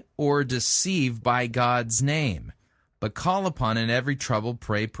lie or deceive by God's name, but call upon in every trouble,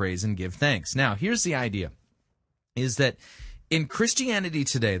 pray, praise, and give thanks. Now, here's the idea, is that in Christianity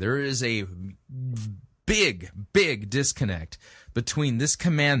today, there is a big disconnect between this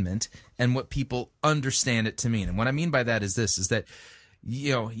commandment and what people understand it to mean. And what I mean by that is this, is that,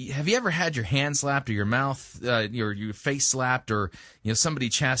 you know, have you ever had your hand slapped or your mouth, your face slapped, or, you know, somebody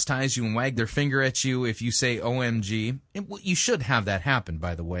chastise you and wag their finger at you if you say OMG? You should have that happen,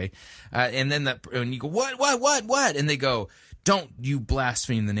 by the way. And then and you go, what? And they go, don't you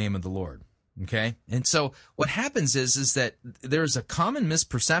blaspheme the name of the Lord. Okay? And so what happens is that there's a common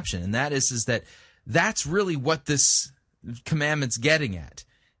misperception, and that is that that's really what this commandment's getting at.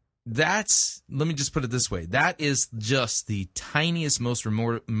 Let me just put it this way, that is just the tiniest, most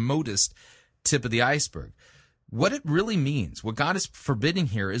remotest tip of the iceberg. What it really means, what God is forbidding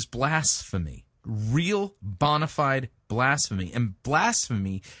here, is blasphemy. Real, bona fide blasphemy. And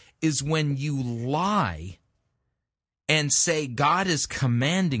blasphemy is when you lie and say God is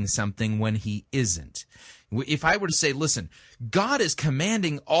commanding something when he isn't. If I were to say, listen, God is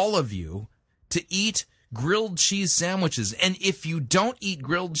commanding all of you to eat grilled cheese sandwiches, and if you don't eat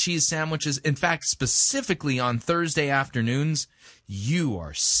grilled cheese sandwiches, in fact, specifically on Thursday afternoons, you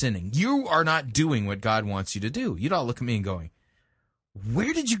are sinning. You are not doing what God wants you to do. You'd all look at me and going,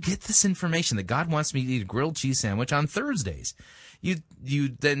 where did you get this information that God wants me to eat a grilled cheese sandwich on Thursdays?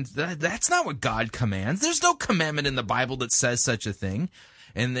 That's not what God commands. There's no commandment in the Bible that says such a thing.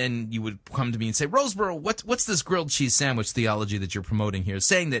 And then you would come to me and say, Roseboro, what's this grilled cheese sandwich theology that you're promoting here?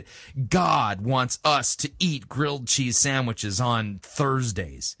 Saying that God wants us to eat grilled cheese sandwiches on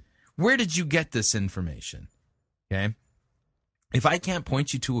Thursdays. Where did you get this information? Okay. If I can't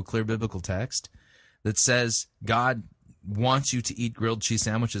point you to a clear biblical text that says God wants you to eat grilled cheese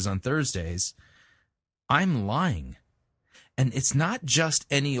sandwiches on Thursdays, I'm lying. And it's not just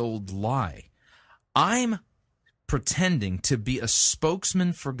any old lie. I'm pretending to be a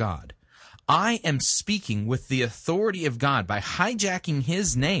spokesman for God. I am speaking with the authority of God by hijacking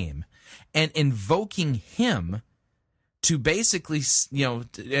his name and invoking him to basically,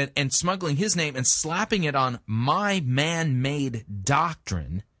 and smuggling his name and slapping it on my man-made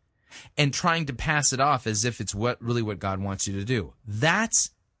doctrine and trying to pass it off as if it's really what God wants you to do.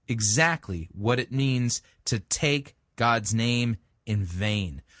 That's exactly what it means to take God's name in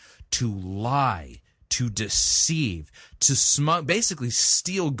vain, to lie, to deceive, to basically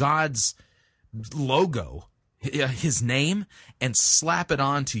steal God's logo, his name, and slap it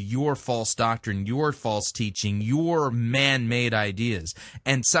onto your false doctrine, your false teaching, your man-made ideas,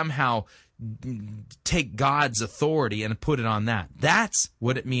 and somehow take God's authority and put it on that. That's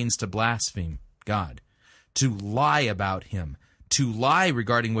what it means to blaspheme God, to lie about him, to lie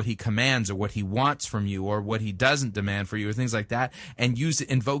regarding what he commands or what he wants from you or what he doesn't demand for you or things like that, and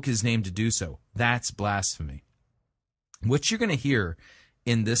invoke his name to do so. That's blasphemy. What you're going to hear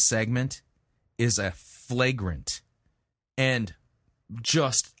in this segment is a flagrant and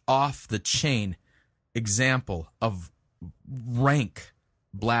just off-the-chain example of rank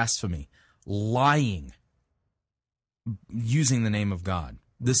blasphemy, lying, using the name of God.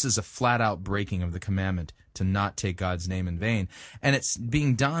 This is a flat-out breaking of the commandment to not take God's name in vain. And it's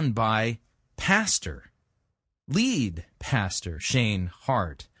being done by lead pastor Shane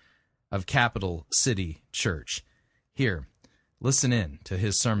Hart of Capital City Church. Here, listen in to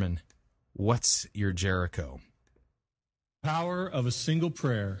his sermon, What's Your Jericho? Power of a single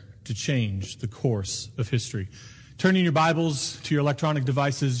prayer to change the course of history. Turning your Bibles to your electronic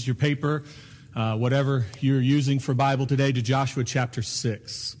devices, your paper, whatever you're using for Bible today, to Joshua chapter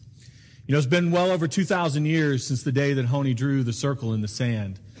 6. You know, it's been well over 2,000 years since the day that Honey drew the circle in the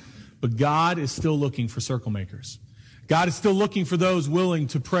sand. But God is still looking for circle makers. God is still looking for those willing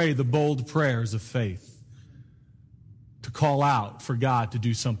to pray the bold prayers of faith, to call out for God to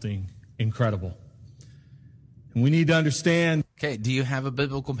do something incredible. And we need to understand. Okay, do you have a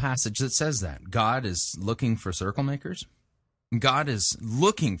biblical passage that says that? God is looking for circle makers? God is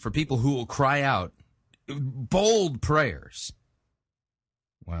looking for people who will cry out bold prayers.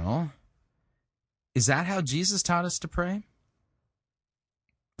 Well, is that how Jesus taught us to pray?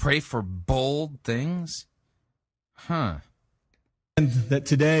 Pray for bold things? That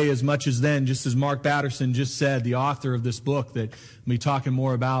today, as much as then, just as Mark Batterson just said, the author of this book that we'll be talking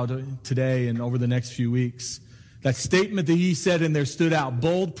more about today and over the next few weeks, that statement that he said in there stood out.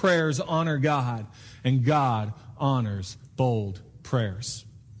 Bold prayers honor God, and God honors bold prayers.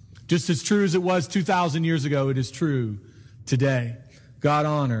 Just as true as it was 2,000 years ago, it is true today. God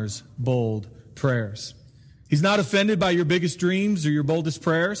honors bold prayers. He's not offended by your biggest dreams or your boldest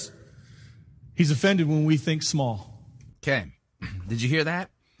prayers. He's offended when we think small. Okay. Did you hear that?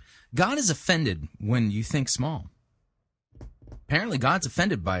 God is offended when you think small. Apparently, God's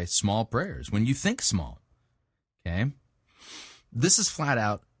offended by small prayers, when you think small. Okay? This is flat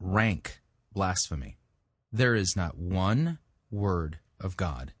out rank blasphemy. There is not one word of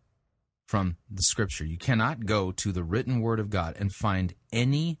God from the Scripture. You cannot go to the written word of God and find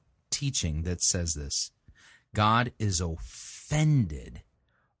any teaching that says this. God is offended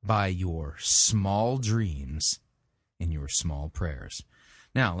by your small dreams and your small prayers.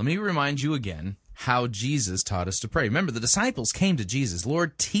 Now, let me remind you again how Jesus taught us to pray. Remember, the disciples came to Jesus,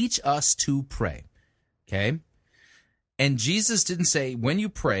 Lord, teach us to pray. Okay? And Jesus didn't say, when you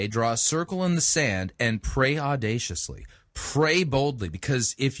pray, draw a circle in the sand and pray audaciously. Pray boldly,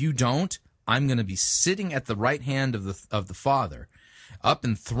 because if you don't, I'm going to be sitting at the right hand of the Father, up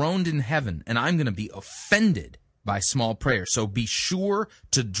enthroned in heaven, and I'm going to be offended by small prayers. So be sure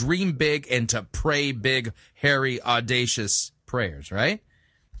to dream big and to pray big, hairy, audacious prayers, right?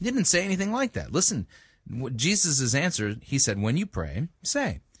 He didn't say anything like that. Listen, Jesus' answer, he said, when you pray,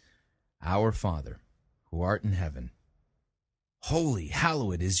 say, Our Father, who art in heaven, holy,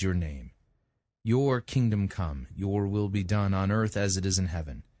 hallowed is your name. Your kingdom come, your will be done on earth as it is in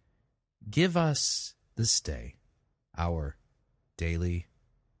heaven. Give us this day our daily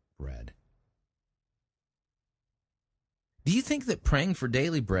bread. Do you think that praying for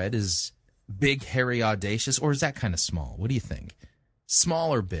daily bread is big, hairy, audacious, or is that kind of small? What do you think?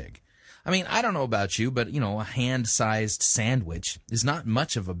 Small or big? I mean, I don't know about you, but, a hand-sized sandwich is not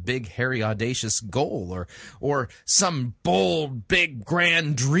much of a big, hairy, audacious goal or some bold, big,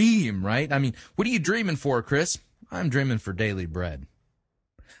 grand dream, right? I mean, what are you dreaming for, Chris? I'm dreaming for daily bread.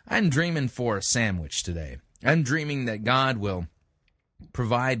 I'm dreaming for a sandwich today. I'm dreaming that God will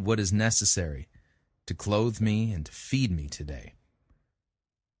provide what is necessary to clothe me and to feed me today.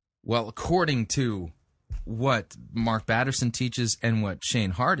 Well, according to what Mark Batterson teaches and what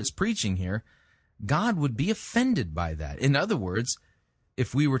Shane Hart is preaching here, God would be offended by that. In other words,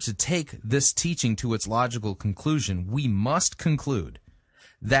 if we were to take this teaching to its logical conclusion, we must conclude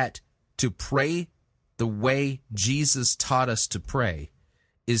that to pray the way Jesus taught us to pray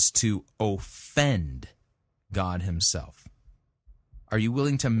is to offend God himself. Are you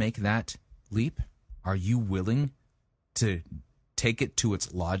willing to make that leap? Are you willing to take it to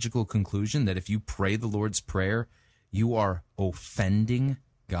its logical conclusion that if you pray the Lord's Prayer, you are offending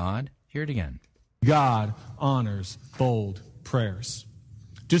God? Hear it again. God honors bold prayers.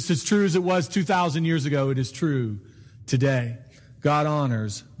 Just as true as it was 2,000 years ago, it is true today. God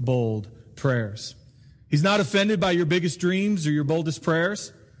honors bold prayers. He's not offended by your biggest dreams or your boldest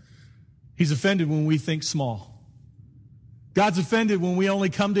prayers. He's offended when we think small. God's offended when we only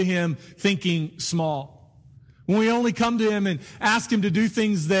come to him thinking small. When we only come to him and ask him to do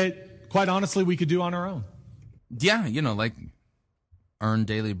things that, quite honestly, we could do on our own. Yeah, like earn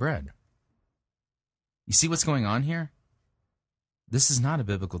daily bread. You see what's going on here? This is not a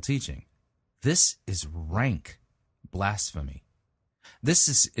biblical teaching. This is rank blasphemy. This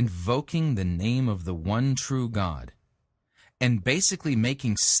is invoking the name of the one true God and basically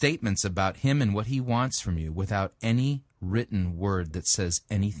making statements about him and what he wants from you without any written word that says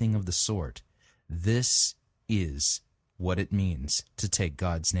anything of the sort. This is what it means to take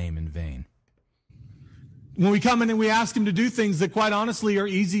God's name in vain. When we come in and we ask him to do things that, quite honestly, are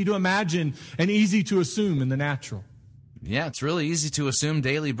easy to imagine and easy to assume in the natural. Yeah, it's really easy to assume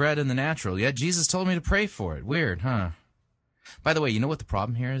daily bread in the natural. Yet Jesus told me to pray for it. Weird, huh? By the way, you know what the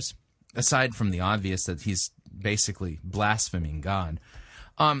problem here is? Aside from the obvious that he's basically blaspheming God,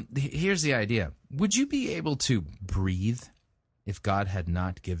 here's the idea. Would you be able to breathe if God had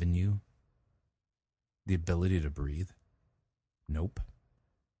not given you the ability to breathe? Nope.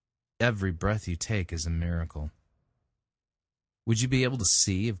 Every breath you take is a miracle. Would you be able to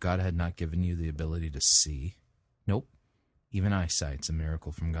see if God had not given you the ability to see? Nope. Even eyesight's a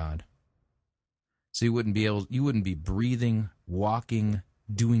miracle from God. So you wouldn't be breathing, walking,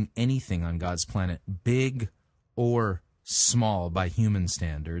 doing anything on God's planet, big or small by human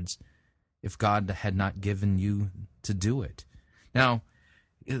standards, if God had not given you to do it. Now,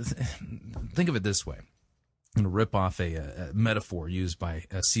 think of it this way. I'm going to rip off a metaphor used by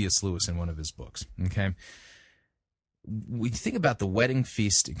C.S. Lewis in one of his books. Okay, we think about the wedding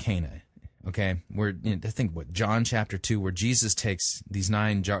feast at Cana. Okay, where I think John chapter 2, where Jesus takes these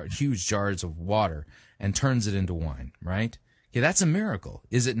 9 huge jars of water and turns it into wine. Right? Okay, that's a miracle,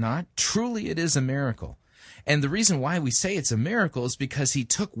 is it not? Truly, it is a miracle. And the reason why we say it's a miracle is because he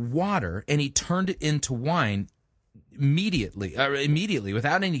took water and he turned it into wine immediately,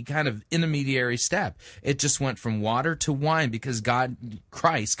 without any kind of intermediary step. It just went from water to wine because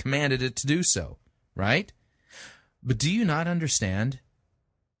Christ commanded it to do so, right? But do you not understand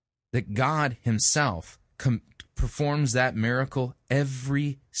that God himself performs that miracle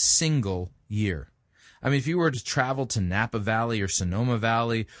every single year? I mean, if you were to travel to Napa Valley or Sonoma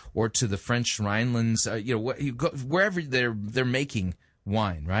Valley or to the French Rhinelands, wherever they're making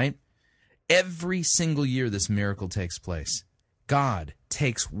wine, right? Every single year this miracle takes place. God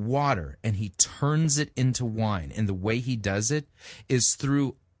takes water and he turns it into wine. And the way he does it is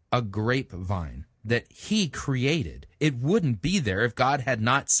through a grapevine that he created. It wouldn't be there if God had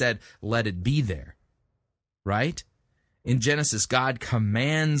not said, let it be there. Right? In Genesis, God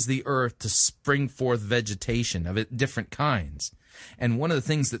commands the earth to spring forth vegetation of different kinds. And one of the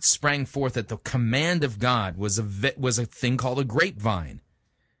things that sprang forth at the command of God was a thing called a grapevine.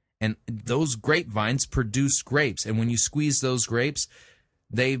 And those grapevines produce grapes. And when you squeeze those grapes,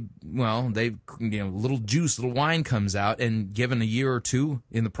 little juice, little wine comes out. And given a year or two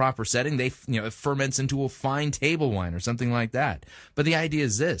in the proper setting, it ferments into a fine table wine or something like that. But the idea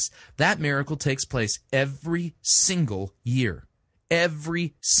is this: that miracle takes place every single year.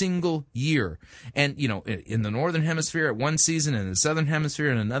 Every single year. And, in the northern hemisphere at one season, and in the southern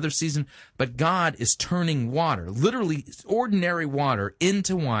hemisphere in another season. But God is turning water, literally ordinary water,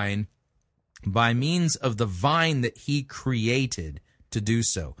 into wine by means of the vine that he created to do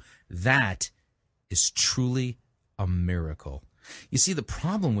so. That is truly a miracle. You see, the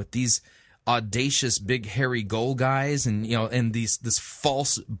problem with these audacious big hairy goal guys and this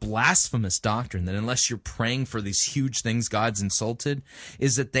false blasphemous doctrine that unless you're praying for these huge things God's insulted,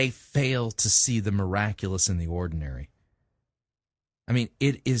 is that they fail to see the miraculous in the ordinary. I mean,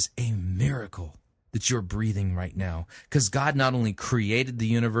 it is a miracle that you're breathing right now, because God not only created the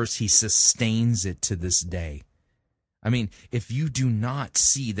universe, he sustains it to this day. I mean, if you do not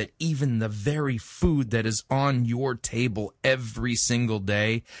see that even the very food that is on your table every single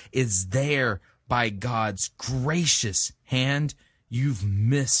day is there by God's gracious hand, you've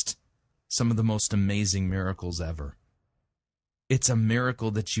missed some of the most amazing miracles ever. It's a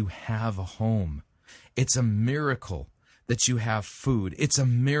miracle that you have a home. It's a miracle that you have food. It's a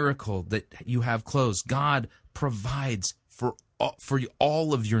miracle that you have clothes. God provides for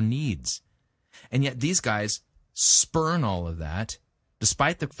all of your needs. And yet these guys spurn all of that,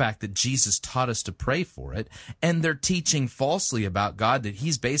 despite the fact that Jesus taught us to pray for it, and they're teaching falsely about God, that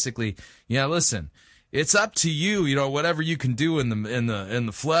he's basically, listen, it's up to you, whatever you can do in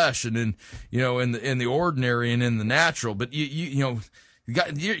the flesh and in the ordinary and in the natural, but you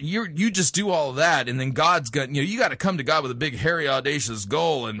just do all of that, and then God's got, you got to come to God with a big, hairy, audacious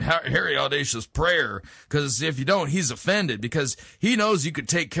goal and hairy, audacious prayer, because if you don't, he's offended, because he knows you could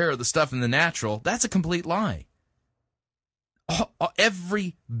take care of the stuff in the natural. That's a complete lie.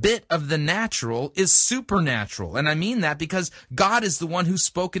 Every bit of the natural is supernatural, and I mean that because God is the one who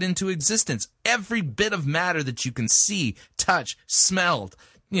spoke it into existence. Every bit of matter that you can see, touch, smell,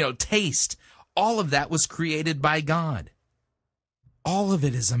 taste, all of that was created by God. All of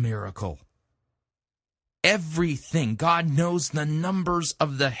it is a miracle. Everything. God knows the numbers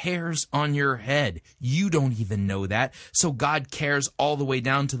of the hairs on your head. You don't even know that. So God cares all the way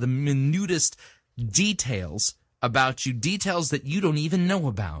down to the minutest details about you, details that you don't even know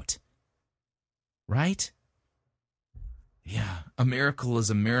about. Right? Yeah, a miracle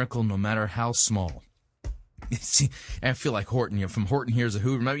is a miracle no matter how small. See, I feel like Horton, from Horton Hears a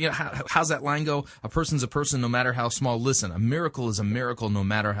Who. Remember, how's that line go? A person's a person no matter how small. Listen, a miracle is a miracle no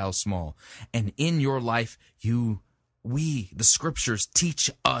matter how small. And in your life, the scriptures teach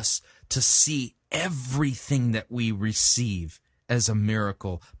us to see everything that we receive as a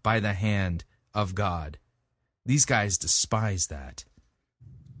miracle by the hand of God. These guys despise that.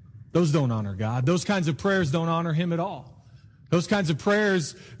 Those don't honor God. Those kinds of prayers don't honor him at all. Those kinds of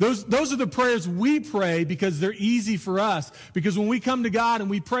prayers, those are the prayers we pray because they're easy for us. Because when we come to God and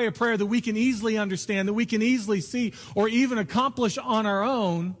we pray a prayer that we can easily understand, that we can easily see, or even accomplish on our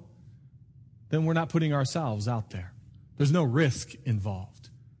own, then we're not putting ourselves out there. There's no risk involved.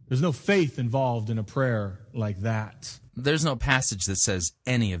 There's no faith involved in a prayer like that. There's no passage that says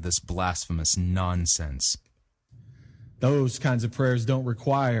any of this blasphemous nonsense. Those kinds of prayers don't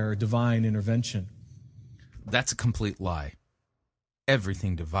require divine intervention. That's a complete lie.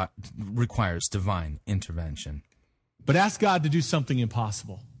 Everything requires divine intervention. But ask God to do something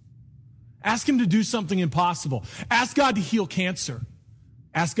impossible. Ask him to do something impossible. Ask God to heal cancer.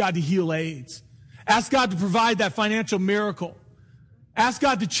 Ask God to heal AIDS. Ask God to provide that financial miracle. Ask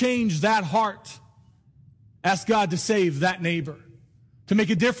God to change that heart. Ask God to save that neighbor, to make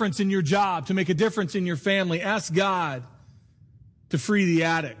a difference in your job, to make a difference in your family. Ask God to free the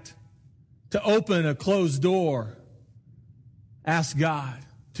addict, to open a closed door. Ask God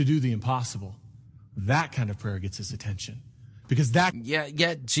to do the impossible. That kind of prayer gets his attention. Because that...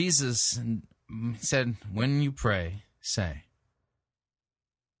 Yet Jesus said, when you pray, say,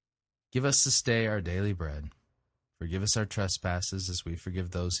 give us this day our daily bread. Forgive us our trespasses as we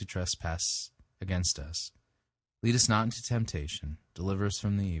forgive those who trespass against us. Lead us not into temptation. Deliver us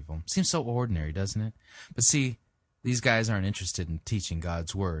from the evil. Seems so ordinary, doesn't it? But see, these guys aren't interested in teaching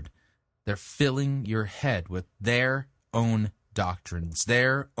God's word. They're filling your head with their own doctrines,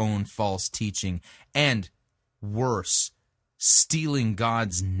 their own false teaching, and worse, stealing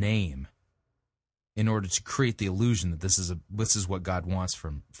God's name in order to create the illusion that this is what God wants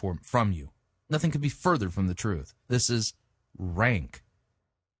from you. Nothing could be further from the truth. This is rank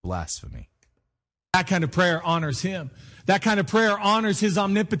blasphemy. That kind of prayer honors him. That kind of prayer honors his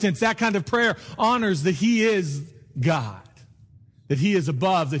omnipotence. That kind of prayer honors that he is God, that he is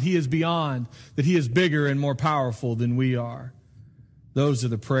above, that he is beyond, that he is bigger and more powerful than we are. Those are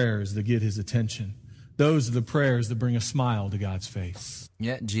the prayers that get his attention. Those are the prayers that bring a smile to God's face.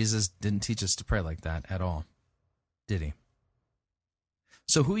 Yet Jesus didn't teach us to pray like that at all, did he?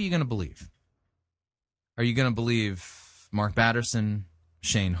 So who are you going to believe? Are you going to believe Mark Batterson,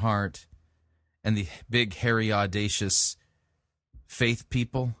 Shane Hart, and the big, hairy, audacious faith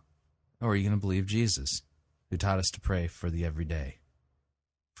people? Or are you going to believe Jesus, who taught us to pray for the everyday,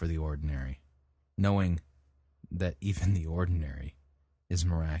 for the ordinary, knowing that even the ordinary is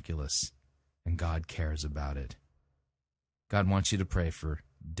miraculous and God cares about it? God wants you to pray for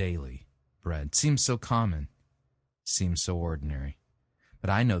daily bread. Seems so common, seems so ordinary. But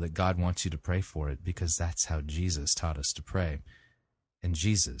I know that God wants you to pray for it because that's how Jesus taught us to pray. And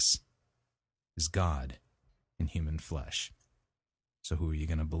Jesus is God in human flesh. So who are you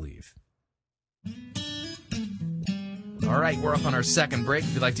going to believe? All right, we're up on our second break.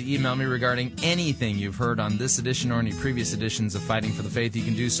 If you'd like to email me regarding anything you've heard on this edition or any previous editions of Fighting for the Faith, you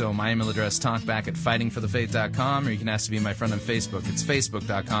can do so. My email address, talkback@fightingforthefaith.com, or you can ask to be my friend on Facebook. It's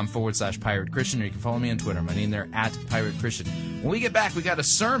facebook.com/Pirate Christian, or you can follow me on Twitter. My name there, @Pirate Christian. When we get back, we got a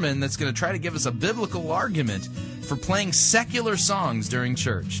sermon that's going to try to give us a biblical argument for playing secular songs during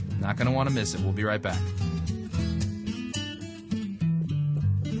church. Not going to want to miss it. We'll be right back.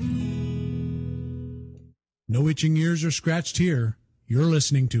 No itching ears are scratched here. You're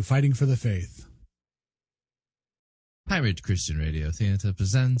listening to Fighting for the Faith. Pirate Christian Radio Theater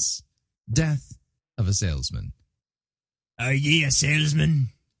presents Death of a Salesman. Are ye a salesman?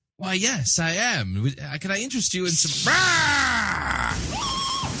 Why, yes, I am. Can I interest you in some...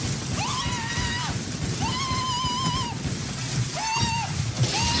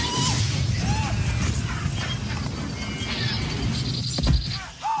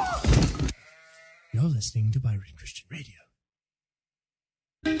 You're listening to Pirate Christian Radio.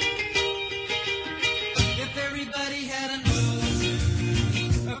 If everybody had a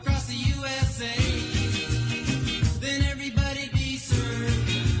nose across the USA, then everybody'd be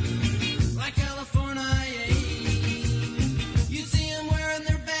served like California. You'd see them wearing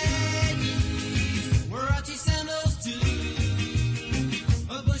their baggies, Warachi sandals too,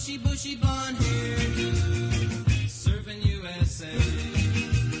 a bushy blonde hairdo, serving USA.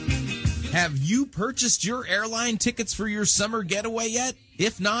 Have you purchased your airline tickets for your summer getaway yet?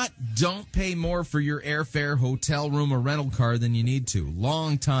 If not, don't pay more for your airfare, hotel room, or rental car than you need to.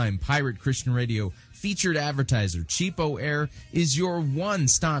 Long-time Pirate Christian Radio featured advertiser Cheapo Air is your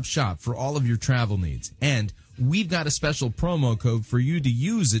one-stop shop for all of your travel needs. And we've got a special promo code for you to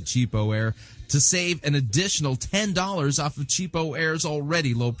use at Cheapo Air to save an additional $10 off of Cheapo Air's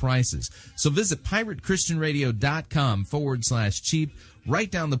already low prices. So visit piratechristianradio.com/cheap.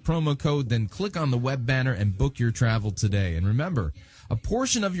 Write down the promo code, then click on the web banner and book your travel today. And remember, a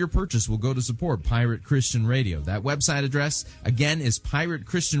portion of your purchase will go to support Pirate Christian Radio. That website address, again, is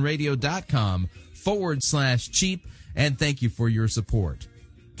piratechristianradio.com/cheap. And thank you for your support.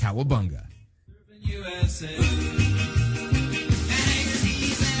 Cowabunga. USA.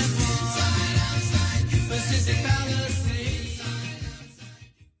 Pacific Palisades.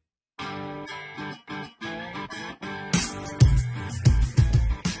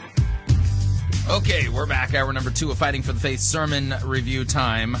 Okay, we're back. Hour number 2 of Fighting for the Faith sermon review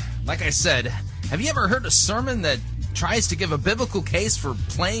time. Like I said, have you ever heard a sermon that tries to give a biblical case for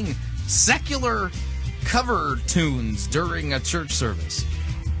playing secular cover tunes during a church service?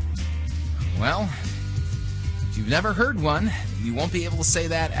 Well, if you've never heard one, you won't be able to say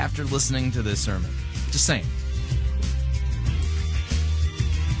that after listening to this sermon. Just saying.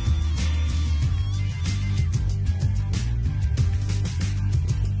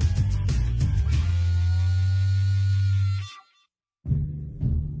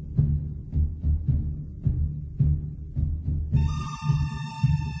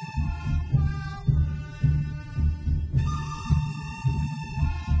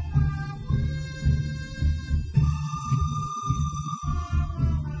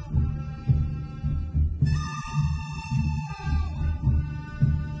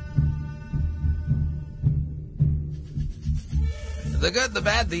 The good, the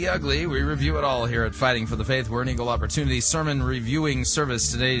bad, the ugly. We review it all here at Fighting for the Faith. We're an Eagle Opportunity sermon reviewing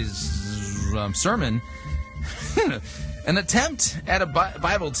service. Today's sermon, an attempt at a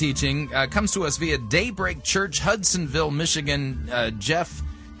Bible teaching, comes to us via Daybreak Church, Hudsonville, Michigan. Jeff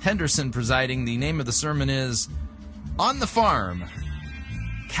Henderson presiding. The name of the sermon is On the Farm,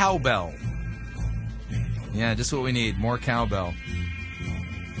 Cowbell. Yeah, just what we need, more cowbell.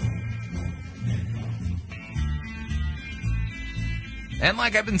 And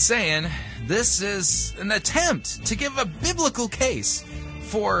like I've been saying, this is an attempt to give a biblical case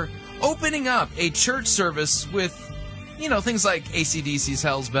for opening up a church service with, things like AC/DC's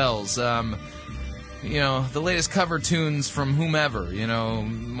Hell's Bells, the latest cover tunes from whomever,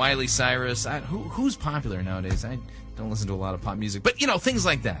 Miley Cyrus. Who's popular nowadays? I don't listen to a lot of pop music, but, things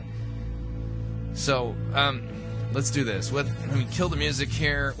like that. So, let's do this. Let me kill the music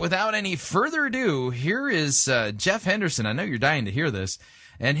here. Without any further ado, here is Jeff Henderson. I know you're dying to hear this.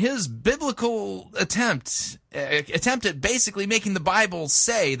 And his biblical attempt at basically making the Bible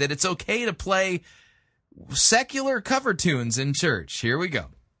say that it's okay to play secular cover tunes in church. Here we go.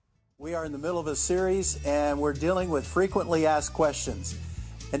 We are in the middle of a series, and we're dealing with frequently asked questions.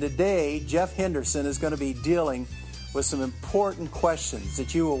 And today, Jeff Henderson is going to be dealing with some important questions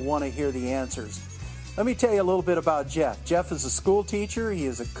that you will want to hear the answers. Let me tell you a little bit about Jeff. Jeff is a school teacher. He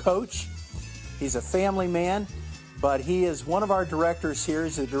is a coach. He's a family man. But he is one of our directors here.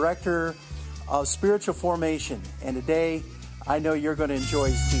 He's a director of spiritual formation. And today, I know you're going to enjoy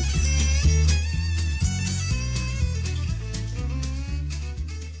his teaching.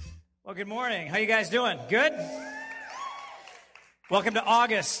 Well, good morning. How you guys doing? Good? Welcome to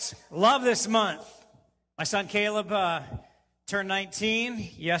August. Love this month. My son Caleb turned 19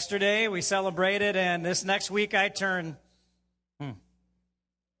 yesterday. We celebrated, and this next week I turn...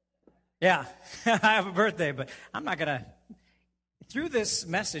 Yeah, I have a birthday, but I'm not going to... Through this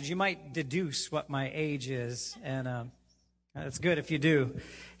message, you might deduce what my age is, and that's good if you do.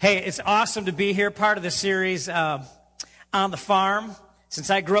 Hey, it's awesome to be here, part of the series on the farm. Since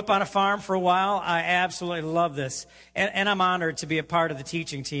I grew up on a farm for a while, I absolutely love this, and I'm honored to be a part of the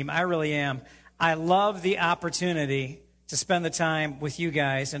teaching team. I really am. I love the opportunity to spend the time with you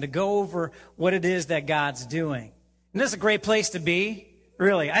guys and to go over what it is that God's doing. And this is a great place to be.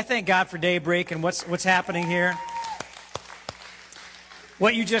 Really, I thank God for Daybreak and what's happening here.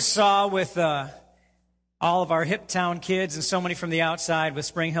 What you just saw with all of our Hip Town kids and so many from the outside with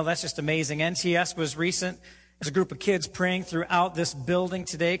Spring Hill, that's just amazing. NTS was recent. There's a group of kids praying throughout this building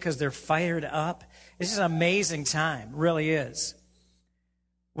today because they're fired up. It's just an amazing time, it really is.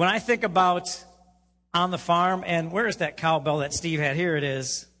 When I think about on the farm, and where is that cowbell that Steve had? Here it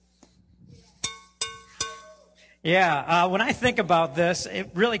is. Yeah, when I think about this, it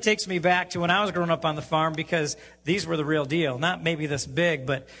really takes me back to when I was growing up on the farm because these were the real deal. Not maybe this big,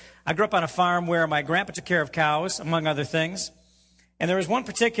 but I grew up on a farm where my grandpa took care of cows, among other things. And there was one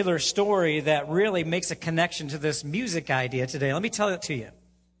particular story that really makes a connection to this music idea today. Let me tell it to you.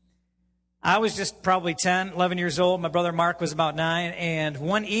 I was just probably 10, 11 years old. My brother Mark was about 9. And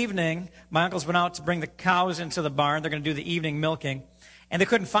one evening, my uncles went out to bring the cows into the barn. They're going to do the evening milking. And they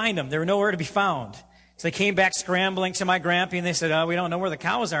couldn't find them. They were nowhere to be found. So they came back scrambling to my grandpa, and they said, "Oh, we don't know where the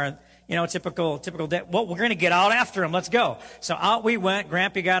cows are." You know, typical day. Well, we're going to get out after them. Let's go. So out we went.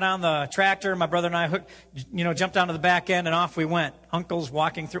 Grandpa got on the tractor. My brother and I jumped onto the back end, and off we went. Uncle's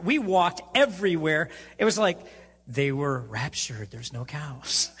walking through. We walked everywhere. It was like they were raptured. There's no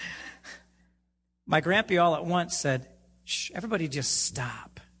cows. My grandpa all at once said, "Shh, everybody just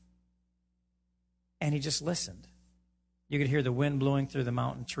stop." And he just listened. You could hear the wind blowing through the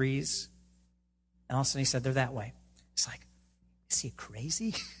mountain trees. And all of a sudden he said, "They're that way." It's like, is he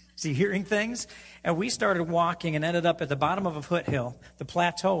crazy? Is he hearing things? And we started walking and ended up at the bottom of a foothill. The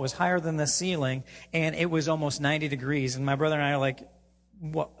plateau was higher than the ceiling, and it was almost 90 degrees. And my brother and I are like,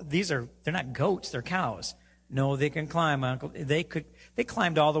 "What? They're not goats, they're cows." "No, they can climb, Uncle." They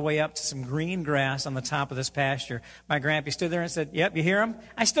climbed all the way up to some green grass on the top of this pasture. My grandpa stood there and said, "Yep, you hear them?"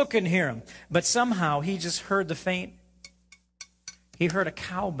 I still couldn't hear him. But somehow he just heard he heard a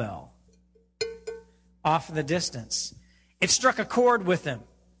cowbell off in the distance. It struck a chord with him,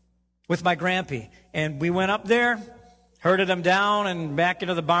 with my grandpa. And we went up there, herded them down, and back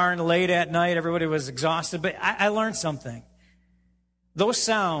into the barn late at night. Everybody was exhausted. But I learned something. Those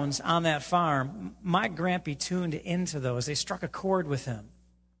sounds on that farm, my grandpa tuned into those. They struck a chord with him.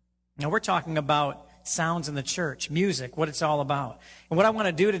 Now, we're talking about sounds in the church, music, what it's all about. And what I want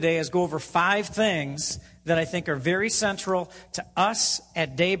to do today is go over 5 things that I think are very central to us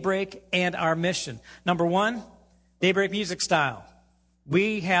at Daybreak and our mission. Number 1, Daybreak music style.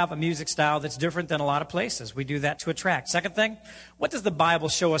 We have a music style that's different than a lot of places. We do that to attract. Second thing, what does the Bible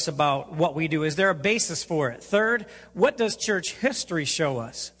show us about what we do? Is there a basis for it? Third, what does church history show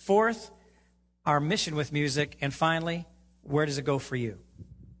us? Fourth, our mission with music. And finally, where does it go for you?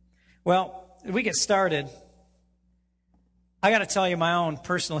 Well, if we get started, I got to tell you my own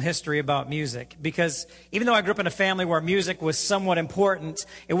personal history about music, because even though I grew up in a family where music was somewhat important,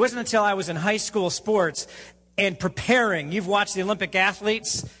 it wasn't until I was in high school sports and preparing. You've watched the Olympic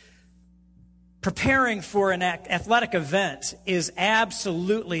athletes. Preparing for an athletic event is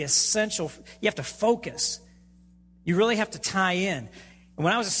absolutely essential. You have to focus. You really have to tie in. And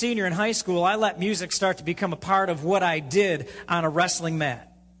when I was a senior in high school, I let music start to become a part of what I did on a wrestling mat.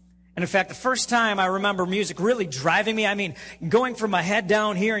 And in fact, the first time I remember music really driving me, I mean, going from my head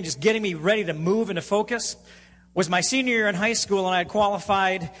down here and just getting me ready to move and to focus, was my senior year in high school, and I had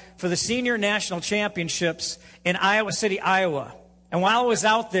qualified for the senior national championships in Iowa City, Iowa. And while I was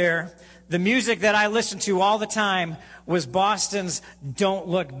out there, the music that I listened to all the time was Boston's "Don't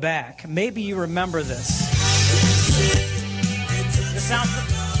Look Back." Maybe you remember this. The sound.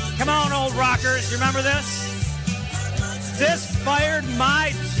 Come on, old rockers, you remember this? This fired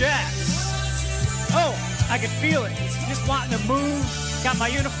my jets. Oh, I could feel it. Just wanting to move. Got my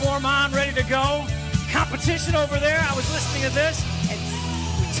uniform on, ready to go. Competition over there. I was listening to this and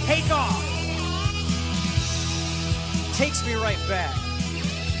take off. Takes me right back.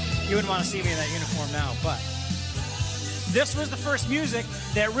 You wouldn't want to see me in that uniform now, but This was the first music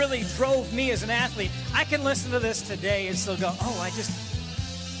that really drove me as an athlete. I can listen to this today and still go, wow,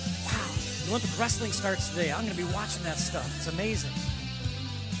 the Olympic wrestling starts today. I'm going to be watching that stuff. It's amazing.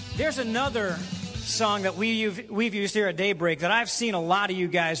 There's another song that we've used here at Daybreak that I've seen a lot of you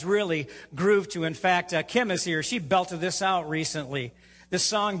guys really groove to. In fact, Kim is here. She belted this out recently. This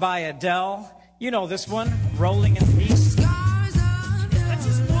song by Adele. You know this one, Rolling in Peace. Let's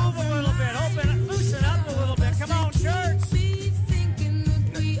just move a little bit. Loosen up a little bit. Come on, church.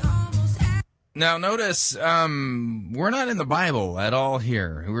 Now, notice, we're not in the Bible at all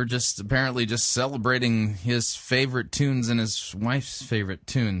here. We're just apparently just celebrating his favorite tunes and his wife's favorite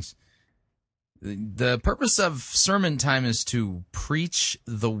tunes. The purpose of sermon time is to preach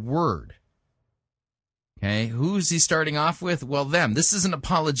the word. Okay, who's he starting off with? Well, them. This isn't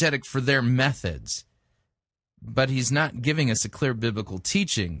apologetic for their methods. But he's not giving us a clear biblical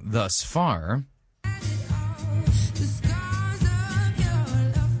teaching thus far.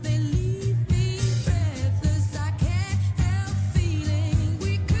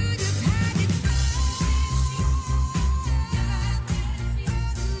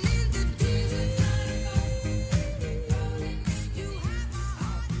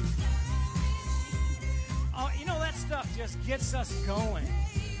 Just gets us going.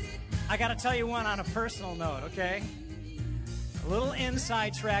 I got to tell you one on a personal note, okay? A little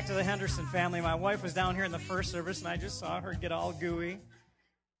inside track to the Henderson family. My wife was down here in the first service, and I just saw her get all gooey.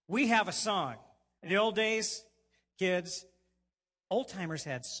 We have a song. In the old days, kids, old-timers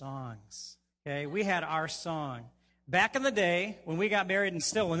had songs, okay? We had our song. Back in the day, when we got married, and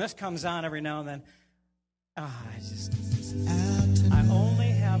still, when this comes on every now and then, I only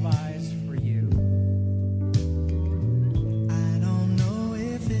have eyes for you.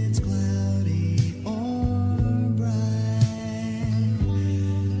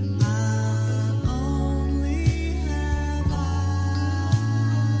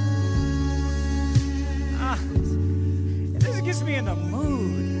 Gets me in the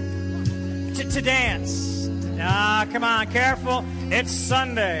mood to dance. Come on, careful. It's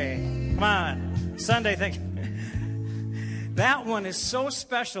Sunday. Come on. Sunday thing. That one is so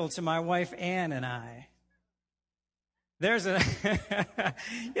special to my wife Ann and I. There's a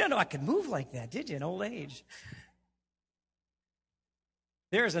you don't know I could move like that, did you, in old age?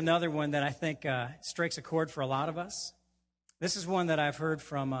 There's another one that I think strikes a chord for a lot of us. This is one that I've heard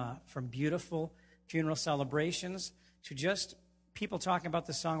from beautiful funeral celebrations to just people talking about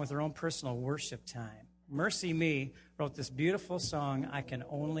the song with their own personal worship time. Mercy Me wrote this beautiful song, I Can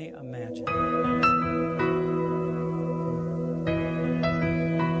Only Imagine.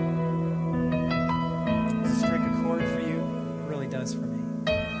 Does it strike a chord for you? It really does for me.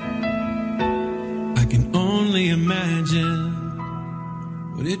 I can only imagine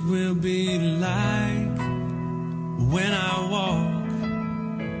what it will be like when I walk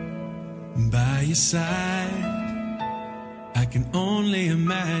by your side. I can only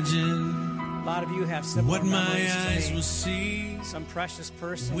imagine a lot of you have similar what my eyes today. will see. Some precious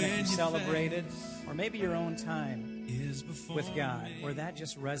person that you celebrated, or maybe your own time with God, where that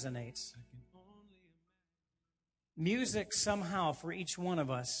just resonates. Music somehow for each one of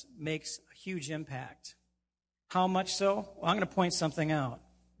us makes a huge impact. How much so? Well, I'm going to point something out.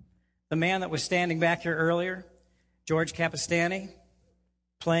 The man that was standing back here earlier, George Capistani,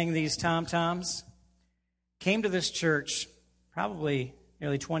 playing these tom-toms, came to this church probably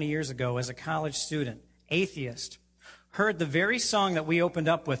nearly 20 years ago as a college student, atheist, heard the very song that we opened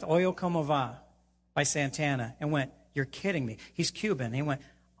up with, Oyo Como Va by Santana, and went, you're kidding me. He's Cuban. And he went,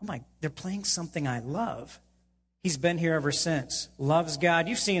 oh my, they're playing something I love. He's been here ever since. Loves God.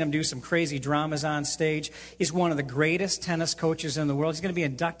 You've seen him do some crazy dramas on stage. He's one of the greatest tennis coaches in the world. He's going to be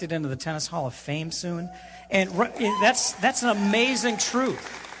inducted into the Tennis Hall of Fame soon. And that's an amazing truth.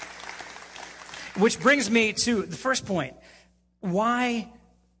 Which brings me to the first point. Why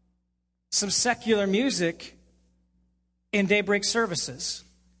some secular music in daybreak services?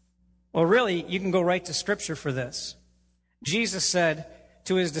 Well, really, you can go right to Scripture for this. Jesus said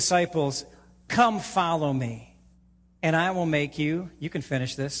to his disciples, come follow me, and I will make you can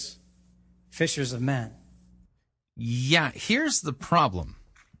finish this, fishers of men. Yeah, here's the problem,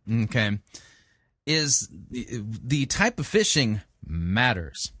 okay, is the type of fishing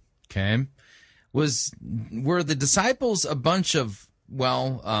matters, okay? Were the disciples a bunch of,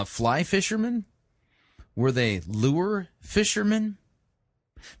 fly fishermen? Were they lure fishermen?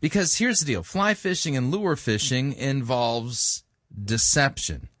 Because here's the deal. Fly fishing and lure fishing involves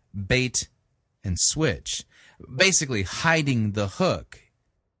deception, bait and switch. Basically hiding the hook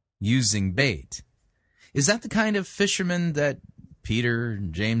using bait. Is that the kind of fishermen that Peter,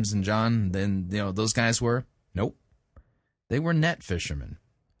 James, and John, those guys were? Nope. They were net fishermen.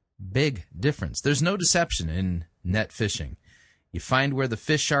 Big difference. There's no deception in net fishing. You find where the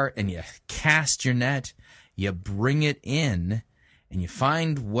fish are and you cast your net, you bring it in, and you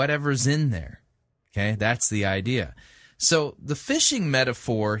find whatever's in there. Okay, that's the idea. So the fishing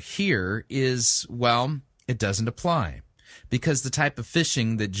metaphor here is, well, it doesn't apply, because the type of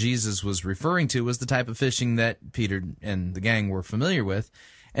fishing that Jesus was referring to was the type of fishing that Peter and the gang were familiar with,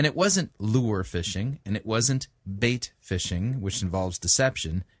 and it wasn't lure fishing, and it wasn't bait fishing, which involves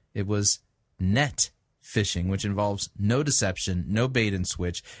deception. It was net fishing, which involves no deception, no bait and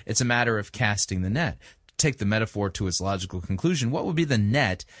switch. It's a matter of casting the net. Take the metaphor to its logical conclusion. What would be the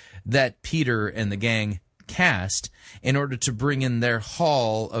net that Peter and the gang cast in order to bring in their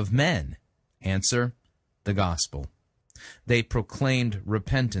haul of men? Answer: the gospel. They proclaimed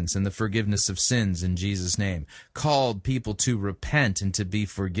repentance and the forgiveness of sins in Jesus' name, called people to repent and to be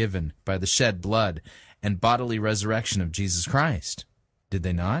forgiven by the shed blood and bodily resurrection of Jesus Christ. Did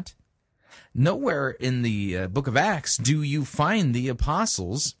they not? Nowhere in the book of Acts do you find the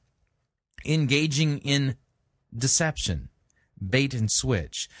apostles engaging in deception, bait and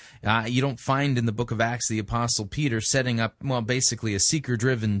switch. You don't find in the book of Acts the apostle Peter setting up, well, basically a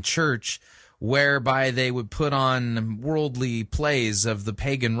seeker-driven church whereby they would put on worldly plays of the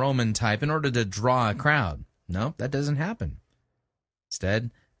pagan Roman type in order to draw a crowd. No, that doesn't happen.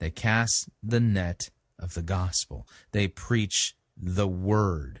 Instead, they cast the net of the gospel. They preach the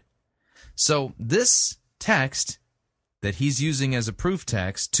word. So this text that he's using as a proof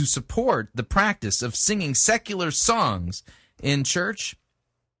text to support the practice of singing secular songs in church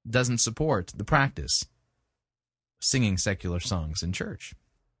doesn't support the practice of singing secular songs in church.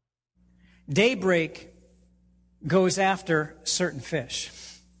 Daybreak goes after certain fish.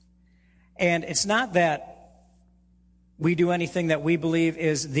 And it's not that we do anything that we believe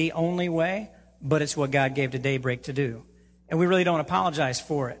is the only way, but it's what God gave to Daybreak to do. And we really don't apologize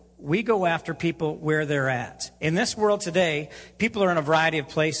for it. We go after people where they're at. In this world today, people are in a variety of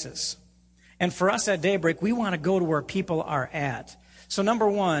places. And for us at Daybreak, we want to go to where people are at. So number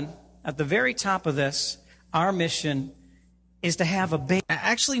one, at the very top of this, our mission is to have a base.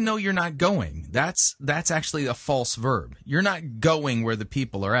 Actually, no, you're not going. That's actually a false verb. You're not going where the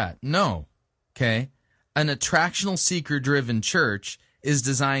people are at. No. Okay? An attractional seeker-driven church is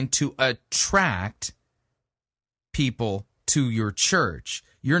designed to attract people to your church.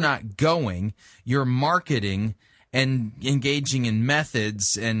 You're not going. You're marketing and engaging in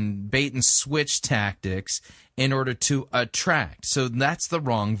methods and bait and switch tactics in order to attract. So that's the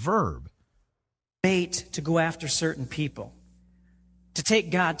wrong verb. Bait to go after certain people, to take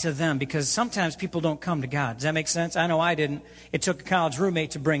God to them, because sometimes people don't come to God. Does that make sense? I know I didn't. It took a college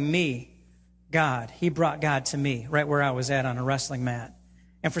roommate to bring me God. He brought God to me right where I was at on a wrestling mat.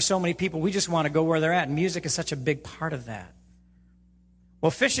 And for so many people, we just want to go where they're at, and music is such a big part of that. Well,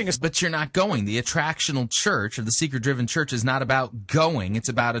 fishing is... But you're not going. The attractional church, or the seeker-driven church, is not about going. It's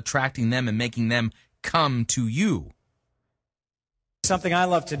about attracting them and making them come to you. Something I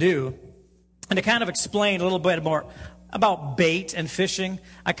love to do. And to kind of explain a little bit more about bait and fishing,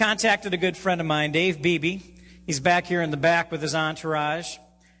 I contacted a good friend of mine, Dave Beebe. He's back here in the back with his entourage.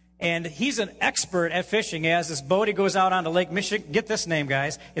 And he's an expert at fishing. He has this boat. He goes out onto Lake Michigan. Get this name,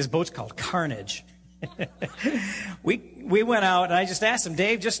 guys. His boat's called Carnage. We went out, and I just asked him,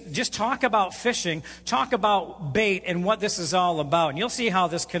 Dave, just talk about fishing, talk about bait and what this is all about. And you'll see how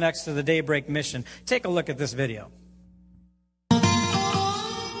this connects to the Daybreak mission. Take a look at this video.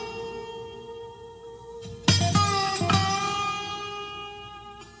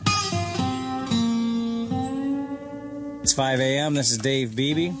 It's 5 a.m. This is Dave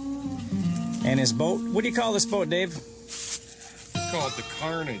Beebe and his boat. What do you call this boat, Dave? Call it the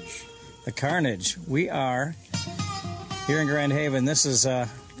Carnage. The Carnage. We are here in Grand Haven. This is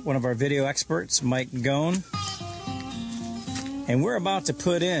one of our video experts, Mike Gone. And we're about to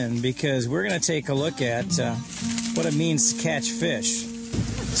put in, because we're going to take a look at what it means to catch fish.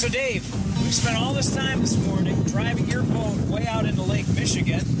 So, Dave, we've spent all this time this morning driving your boat way out into Lake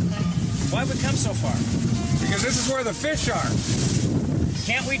Michigan. Why have we come so far? Because this is where the fish are.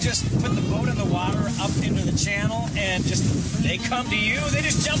 Can't we just put the boat in the water up into the channel and they come to you? They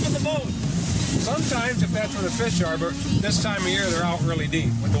just jump in the boat. Sometimes, if that's where the fish are, but this time of year they're out really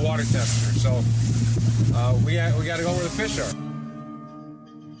deep with the water temperature. So we got to go where the fish are.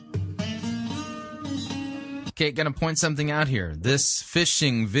 Okay, gonna point something out here. This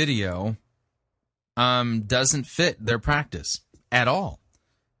fishing video doesn't fit their practice at all.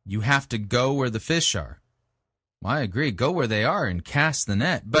 You have to go where the fish are. Well, I agree. Go where they are and cast the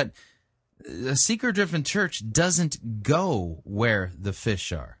net. But a seeker-driven church doesn't go where the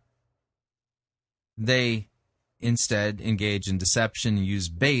fish are. They instead engage in deception and use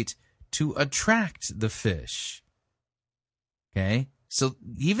bait to attract the fish. Okay? So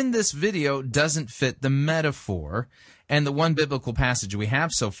even this video doesn't fit the metaphor, and the one biblical passage we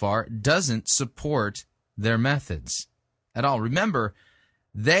have so far doesn't support their methods at all. Remember,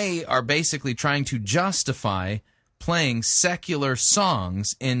 they are basically trying to justify playing secular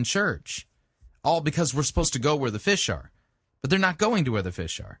songs in church, all because we're supposed to go where the fish are. But they're not going to where the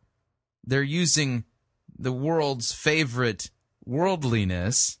fish are. They're using the world's favorite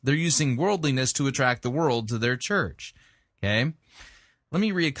worldliness. They're using worldliness to attract the world to their church. Okay? Let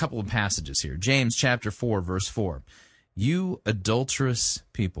me read a couple of passages here. James chapter 4, verse 4. You adulterous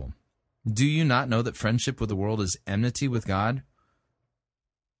people, do you not know that friendship with the world is enmity with God?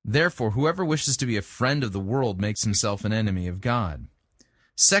 Therefore, whoever wishes to be a friend of the world makes himself an enemy of God.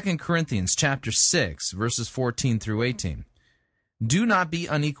 2 Corinthians chapter 6, verses 14 through 18. Do not be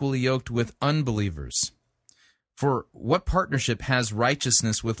unequally yoked with unbelievers. For what partnership has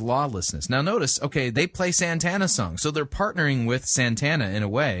righteousness with lawlessness? Now notice, okay, they play Santana songs, so they're partnering with Santana in a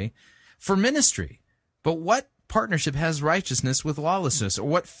way for ministry. But what partnership has righteousness with lawlessness? Or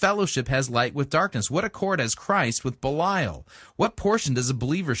what fellowship has light with darkness? What accord has Christ with Belial? What portion does a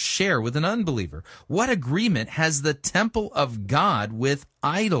believer share with an unbeliever? What agreement has the temple of God with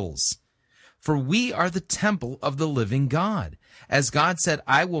idols? For we are the temple of the living God. As God said,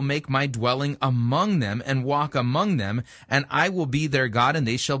 I will make my dwelling among them and walk among them, and I will be their God, and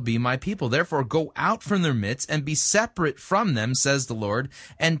they shall be my people. Therefore go out from their midst and be separate from them, says the Lord,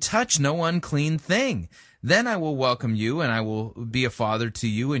 and touch no unclean thing. Then I will welcome you, and I will be a father to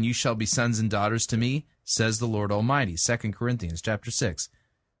you, and you shall be sons and daughters to me, says the Lord Almighty. 2 Corinthians chapter 6,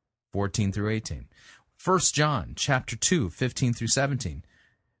 14 through 18. 1 John chapter 2, 15 through 17.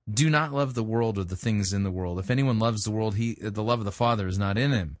 Do not love the world or the things in the world. If anyone loves the world, the love of the Father is not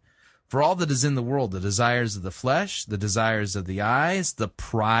in him. For all that is in the world, the desires of the flesh, the desires of the eyes, the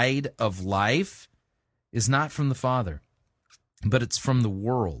pride of life, is not from the Father, but it's from the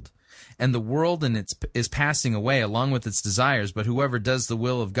world. And the world is passing away along with its desires, but whoever does the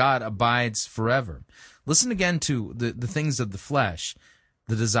will of God abides forever. Listen again to the things of the flesh,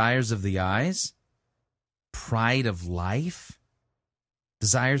 the desires of the eyes, pride of life,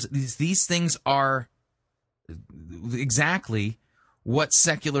 desires. These things are exactly what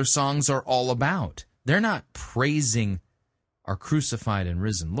secular songs are all about. They're not praising our crucified and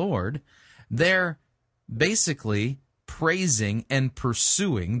risen Lord. They're basically praising and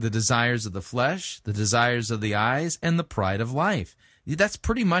pursuing the desires of the flesh, the desires of the eyes, and the pride of life. That's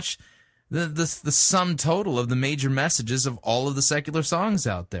pretty much the sum total of the major messages of all of the secular songs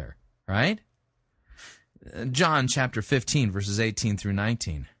out there, right? John chapter 15, verses 18 through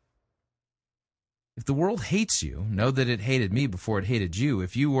 19. If the world hates you, know that it hated me before it hated you.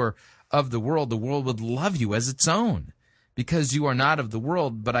 If you were of the world would love you as its own. Because you are not of the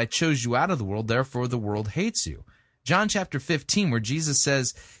world, but I chose you out of the world, therefore the world hates you. John chapter 15, where Jesus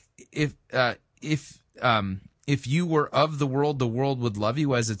says, if you were of the world would love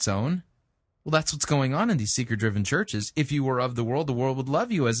you as its own. Well, that's what's going on in these seeker-driven churches. If you were of the world would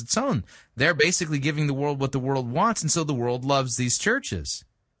love you as its own. They're basically giving the world what the world wants, and so the world loves these churches.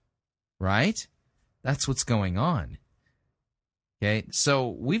 Right? That's what's going on. Okay, so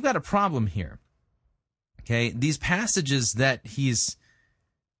we've got a problem here. Okay, these passages that he's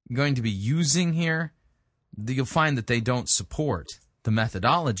going to be using here, you'll find that they don't support the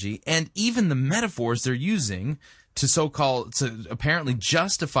methodology, and even the metaphors they're using to apparently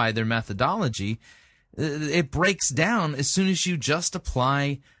justify their methodology, it breaks down as soon as you just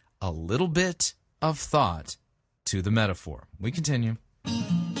apply a little bit of thought to the metaphor. We continue.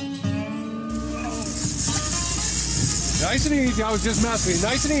 Nice and easy. I was just messing with you.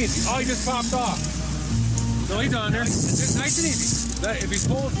 Nice and easy. Oh, he just popped off. No, he's on there. Just nice and easy. If he's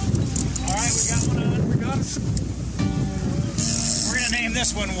pulling. All right, we got one on. We got it. We're going to name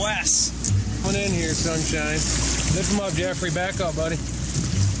this one Wes. Come on in here, sunshine. Lift him up, Jeffrey. Back up, buddy.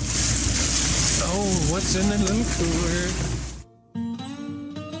 Oh, what's in the little cooler?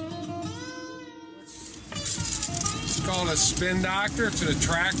 It's called a spin doctor. It's an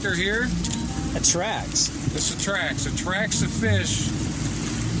attractor here. Attracts? This attracts. Attracts the fish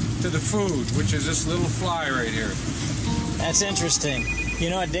to the food, which is this little fly right here. That's interesting. You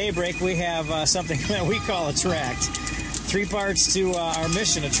know, at Daybreak, we have something that we call Attract. 3 parts to our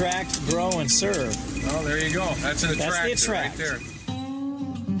mission: attract, grow, and serve. Oh, there you go. That's an attractor. That's the attract. Right there.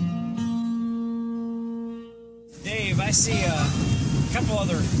 Dave, I see a couple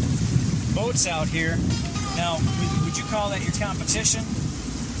other boats out here. Now, would you call that your competition?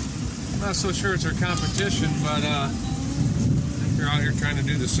 I'm not so sure it's our competition, but They're out here trying to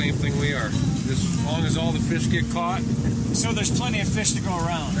do the same thing we are. Just as long as all the fish get caught. So there's plenty of fish to go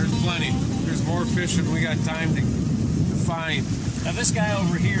around. There's plenty. There's more fish than we got time to find. Now this guy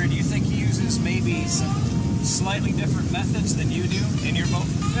over here, do you think he uses maybe some slightly different methods than you do in your boat?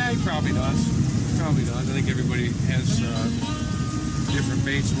 Yeah, he probably does. Probably does. I think everybody has different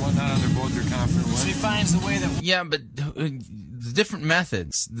baits and whatnot on their boat they're confident with. So he finds the way that... Yeah, but the different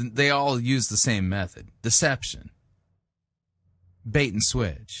methods, they all use the same method. Deception. Bait and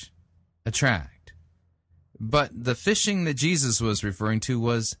switch. Attract. But the fishing that Jesus was referring to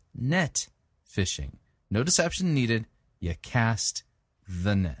was net fishing. No deception needed. You cast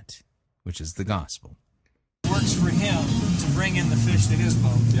the net, which is the gospel. Works for him to bring in the fish to his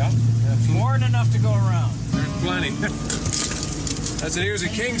boat. Yeah. More than enough to go around. There's plenty. That's it. Here's a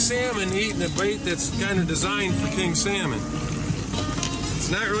king salmon eating a bait that's kind of designed for king salmon. It's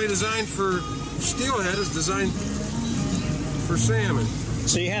not really designed for steelhead. It's designed for salmon.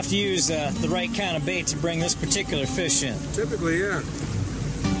 So you have to use the right kind of bait to bring this particular fish in. Typically, yeah.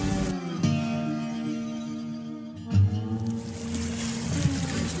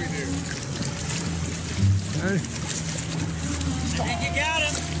 Yes, we do. I think you got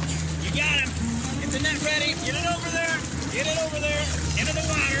him. You got him. Get the net ready. Get it over there. Get it over there. Into the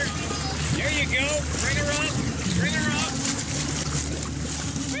water. There you go. Bring her up. Bring her up.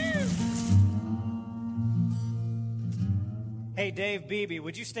 Hey, Dave Beebe,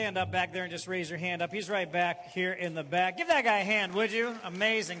 would you stand up back there and just raise your hand up? He's right back here in the back. Give that guy a hand, would you?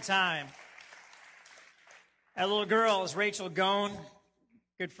 Amazing time. That little girl is Rachel Gone,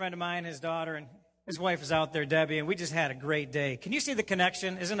 good friend of mine, his daughter, and his wife is out there, Debbie, and we just had a great day. Can you see the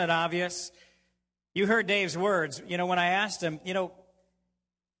connection? Isn't it obvious? You heard Dave's words. You know, when I asked him,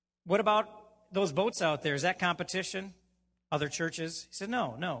 what about those boats out there? Is that competition? Other churches? He said,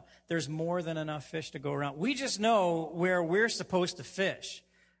 no. There's more than enough fish to go around. We just know where we're supposed to fish.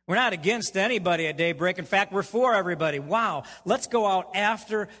 We're not against anybody at Daybreak. In fact, we're for everybody. Wow. Let's go out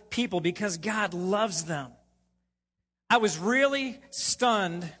after people because God loves them. I was really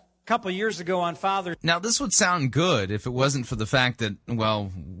stunned a couple of years ago on Father's Day. Now, this would sound good if it wasn't for the fact that,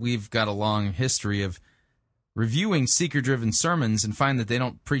 well, we've got a long history of reviewing seeker-driven sermons and find that they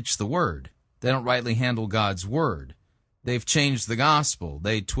don't preach the Word. They don't rightly handle God's Word. They've changed the gospel.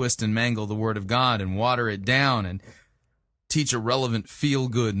 They twist and mangle the Word of God and water it down and teach a relevant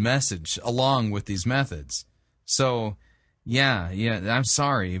feel-good message along with these methods. So, yeah, I'm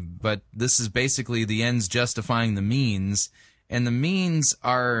sorry, but this is basically the ends justifying the means, and the means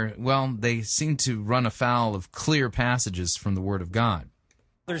are, well, they seem to run afoul of clear passages from the Word of God.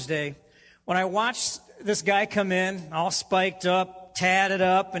 Father's Day, when I watched this guy come in, all spiked up, tatted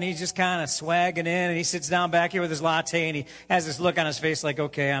up, and he's just kind of swagging in, and he sits down back here with his latte, and he has this look on his face like,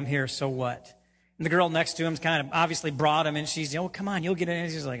 okay, I'm here, so what? And the girl next to him's kind of obviously brought him, and she's, come on, you'll get in. And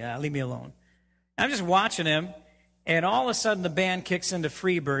he's like, leave me alone. And I'm just watching him, and all of a sudden the band kicks into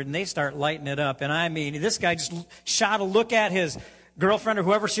Freebird, and they start lighting it up. And I mean, this guy just shot a look at his girlfriend or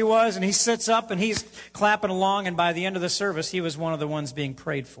whoever she was, and he sits up, and he's clapping along, and by the end of the service, he was one of the ones being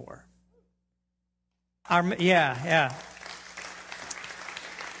prayed for. Yeah.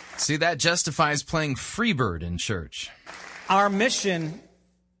 See, that justifies playing Freebird in church. Our mission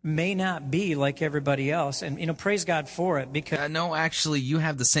may not be like everybody else, and praise God for it. Because no, actually, you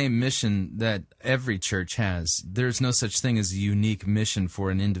have the same mission that every church has. There's no such thing as a unique mission for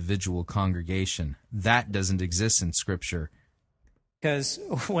an individual congregation. That doesn't exist in Scripture. Because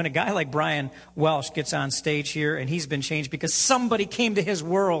when a guy like Brian Welsh gets on stage here, and he's been changed because somebody came to his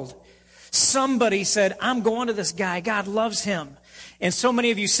world. Somebody said, I'm going to this guy. God loves him. And so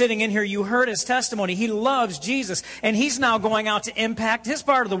many of you sitting in here, you heard his testimony. He loves Jesus, and he's now going out to impact his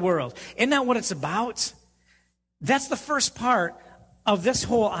part of the world. Isn't that what it's about? That's the first part of this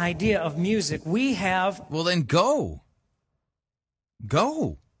whole idea of music. We have... Well, then go.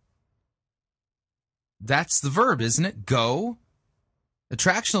 Go. That's the verb, isn't it? Go.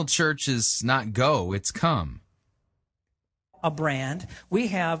 Attractional church is not go, it's come. A brand. We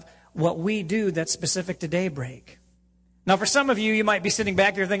have what we do that's specific to Daybreak. Now, for some of you, you might be sitting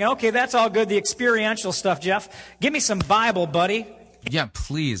back there thinking, okay, that's all good, the experiential stuff, Jeff. Give me some Bible, buddy. Yeah,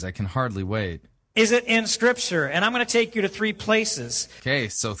 please, I can hardly wait. Is it in Scripture? And I'm going to take you to 3 places. Okay,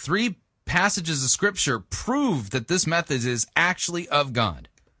 so 3 passages of Scripture prove that this method is actually of God.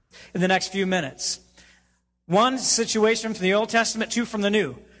 In the next few minutes. 1 situation from the Old Testament, 2 from the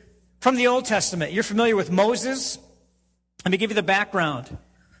New. From the Old Testament, you're familiar with Moses? Let me give you the background.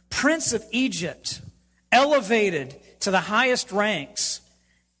 Prince of Egypt, elevated to the highest ranks.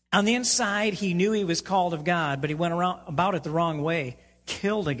 On the inside, he knew he was called of God, but he went about it the wrong way.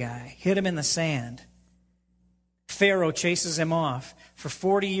 Killed a guy, hit him in the sand. Pharaoh chases him off. For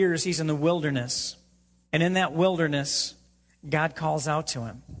 40 years, he's in the wilderness. And in that wilderness, God calls out to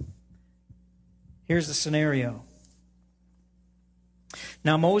him. Here's the scenario.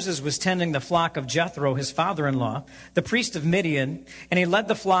 Now Moses was tending the flock of Jethro, his father-in-law, the priest of Midian, and he led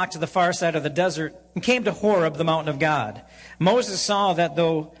the flock to the far side of the desert and came to Horeb, the mountain of God. Moses saw that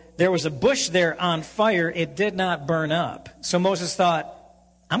though there was a bush there on fire, it did not burn up. So Moses thought,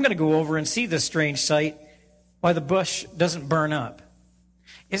 I'm going to go over and see this strange sight, why the bush doesn't burn up.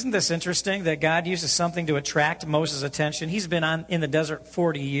 Isn't this interesting that God uses something to attract Moses' attention? He's been in the desert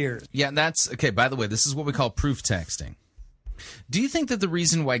 40 years. Yeah, that's okay. By the way, this is what we call proof texting. Do you think that the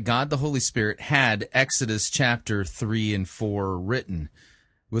reason why God the Holy Spirit had Exodus chapter 3 and 4 written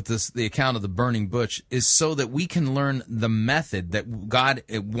with the account of the burning bush is so that we can learn the method that God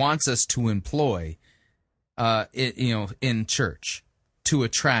wants us to employ in church to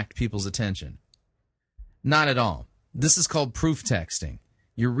attract people's attention? Not at all. This is called proof texting.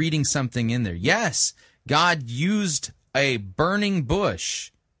 You're reading something in there. Yes, God used a burning bush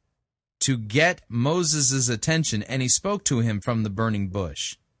to get Moses' attention, and he spoke to him from the burning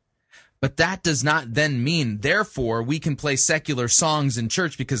bush. But that does not then mean, therefore, we can play secular songs in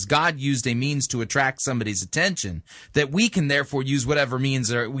church because God used a means to attract somebody's attention, that we can therefore use whatever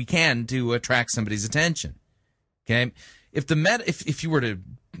means we can to attract somebody's attention. Okay? If you were to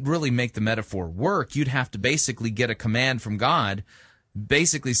really make the metaphor work, you'd have to basically get a command from God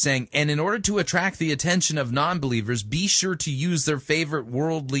basically saying, and in order to attract the attention of non-believers, be sure to use their favorite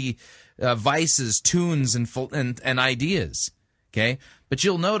worldly vices, tunes, and ideas. Okay? But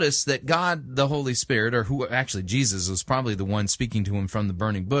you'll notice that God, the Holy Spirit, or who actually Jesus was probably the one speaking to him from the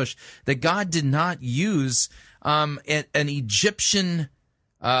burning bush, that God did not use an Egyptian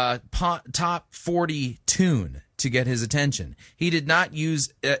top 40 tune to get his attention. He did not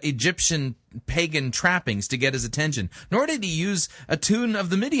use Egyptian pagan trappings to get his attention, nor did he use a tune of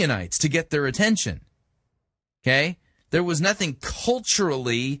the Midianites to get their attention. Okay? There was nothing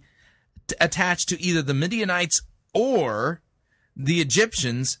culturally attached to either the Midianites or the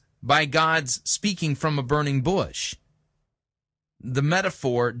Egyptians by God's speaking from a burning bush. The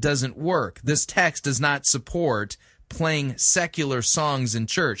metaphor doesn't work. This text does not support playing secular songs in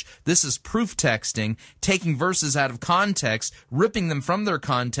church. This is proof texting, taking verses out of context, ripping them from their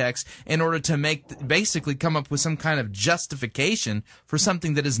context in order to basically come up with some kind of justification for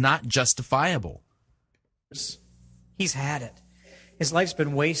something that is not justifiable. He's had it. His life's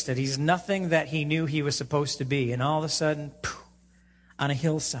been wasted. He's nothing that he knew he was supposed to be. And all of a sudden, on a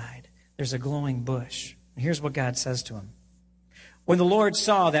hillside, there's a glowing bush. And here's what God says to him. When the Lord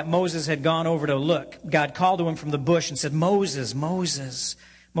saw that Moses had gone over to look, God called to him from the bush and said, Moses, Moses.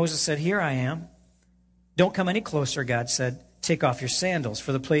 Moses said, here I am. Don't come any closer, God said. Take off your sandals,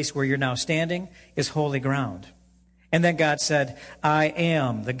 for the place where you're now standing is holy ground. And then God said, I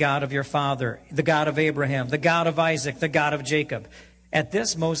am the God of your father, the God of Abraham, the God of Isaac, the God of Jacob. At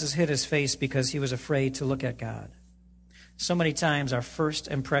this, Moses hid his face because he was afraid to look at God. So many times our first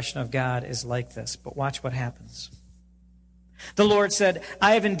impression of God is like this, but watch what happens. The Lord said,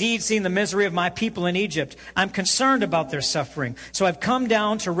 I have indeed seen the misery of my people in Egypt. I'm concerned about their suffering, so I've come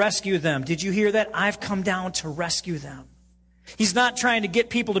down to rescue them. Did you hear that? I've come down to rescue them. He's not trying to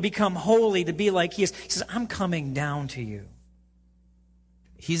get people to become holy, to be like he is. He says, I'm coming down to you.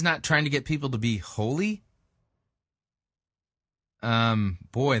 He's not trying to get people to be holy?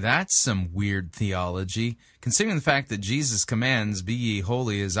 Boy, that's some weird theology. Considering the fact that Jesus commands, be ye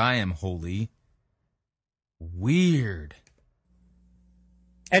holy as I am holy. Weird.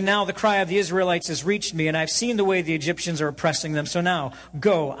 And now the cry of the Israelites has reached me, and I've seen the way the Egyptians are oppressing them. So now,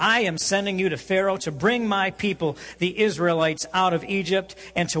 go. I am sending you to Pharaoh to bring my people, the Israelites, out of Egypt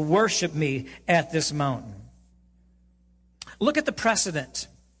and to worship me at this mountain. Look at the precedent.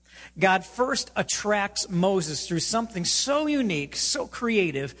 God first attracts Moses through something so unique, so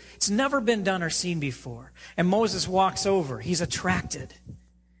creative. It's never been done or seen before. And Moses walks over. He's attracted.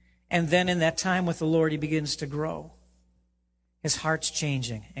 And then in that time with the Lord, he begins to grow. His heart's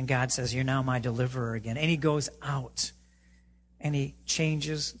changing, and God says, you're now my deliverer again. And he goes out, and he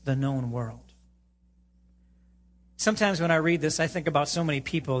changes the known world. Sometimes when I read this, I think about so many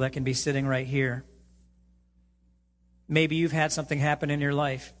people that can be sitting right here. Maybe you've had something happen in your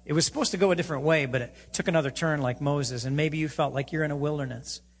life. It was supposed to go a different way, but it took another turn like Moses, and maybe you felt like you're in a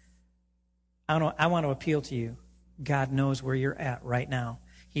wilderness. I want to appeal to you. God knows where you're at right now.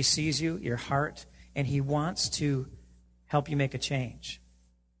 He sees you, your heart, and he wants to help you make a change.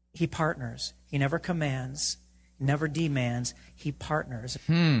 He partners. He never commands, never demands. He partners.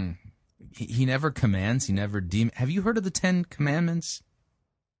 He never commands, he never demands. Have you heard of the 10 Commandments?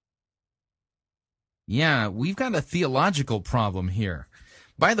 Yeah, we've got a theological problem here.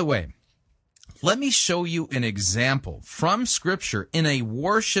 By the way, let me show you an example from Scripture in a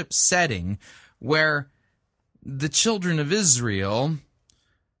worship setting where the children of Israel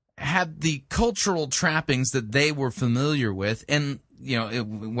had the cultural trappings that they were familiar with, and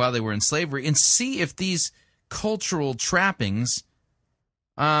while they were in slavery, and see if these cultural trappings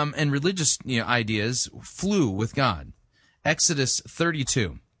and religious ideas flew with God. Exodus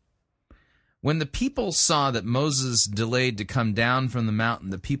 32. When the people saw that Moses delayed to come down from the mountain,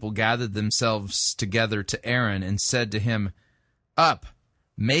 the people gathered themselves together to Aaron and said to him, "Up,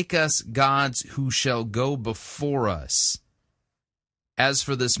 make us gods who shall go before us. As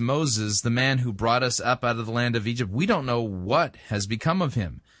for this Moses, the man who brought us up out of the land of Egypt, we don't know what has become of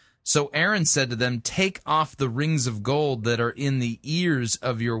him." So Aaron said to them, "Take off the rings of gold that are in the ears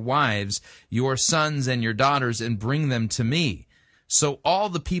of your wives, your sons and your daughters, and bring them to me." So all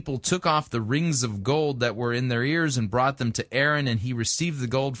the people took off the rings of gold that were in their ears and brought them to Aaron, and he received the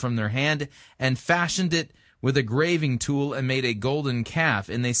gold from their hand and fashioned it with a graving tool and made a golden calf.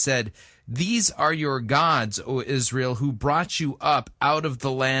 And they said, "These are your gods, O Israel, who brought you up out of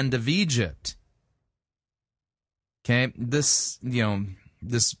the land of Egypt." Okay, this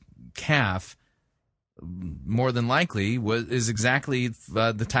calf, more than likely, is exactly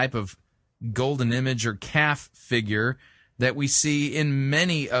the type of golden image or calf figure that we see in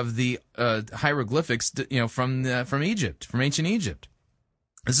many of the hieroglyphics, from Egypt, from ancient Egypt.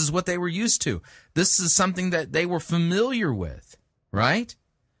 This is what they were used to. This is something that they were familiar with, right?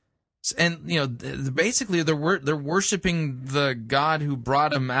 And basically, they're worshiping the God who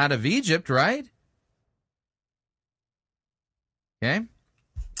brought them out of Egypt, right? Okay.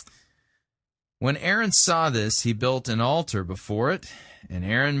 When Aaron saw this, he built an altar before it, and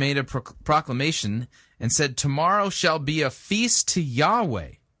Aaron made a proclamation and said, "Tomorrow shall be a feast to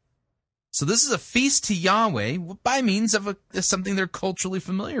Yahweh." So this is a feast to Yahweh by means of something they're culturally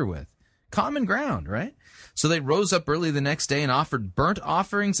familiar with. Common ground, right? So they rose up early the next day and offered burnt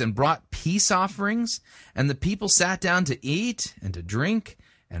offerings and brought peace offerings, and the people sat down to eat and to drink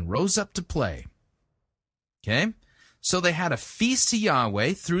and rose up to play. Okay? So they had a feast to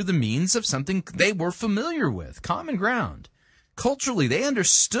Yahweh through the means of something they were familiar with, common ground. Culturally, they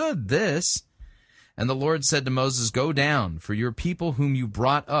understood this. And the Lord said to Moses, "Go down, for your people whom you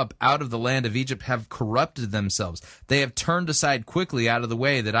brought up out of the land of Egypt have corrupted themselves. They have turned aside quickly out of the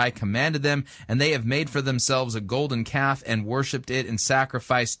way that I commanded them, and they have made for themselves a golden calf and worshipped it and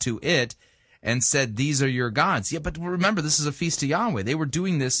sacrificed to it and said, 'These are your gods.'" Yeah, but remember, this is a feast to Yahweh. They were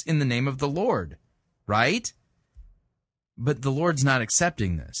doing this in the name of the Lord, right? But the Lord's not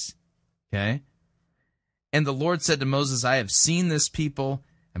accepting this, okay? And the Lord said to Moses, "I have seen this people,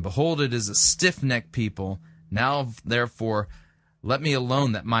 and behold, it is a stiff-necked people. Now, therefore, let me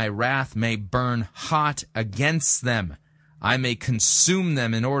alone, that my wrath may burn hot against them. I may consume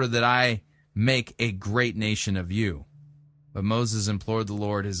them in order that I make a great nation of you." But Moses implored the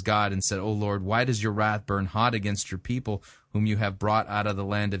Lord his God and said, "O Lord, why does your wrath burn hot against your people, whom you have brought out of the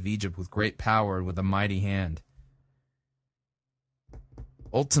land of Egypt with great power and with a mighty hand?"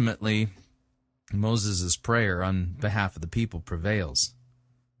 Ultimately, Moses' prayer on behalf of the people prevails.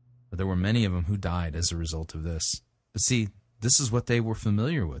 But there were many of them who died as a result of this. But see, this is what they were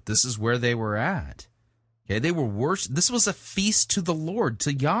familiar with. This is where they were at. Okay, they were this was a feast to the Lord,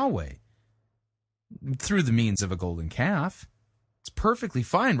 to Yahweh, through the means of a golden calf. It's perfectly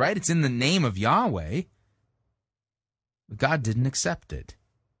fine, right? It's in the name of Yahweh. But God didn't accept it.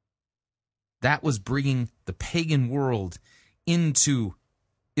 That was bringing the pagan world into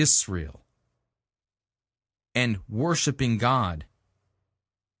Israel and worshiping God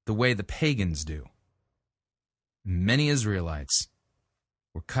the way the pagans do. Many Israelites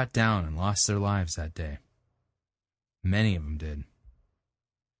were cut down and lost their lives that day. Many of them did.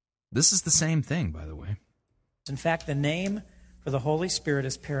 This is the same thing, by the way. In fact, the name for the Holy Spirit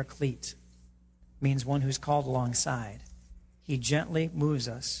is Paraclete, means one who's called alongside. He gently moves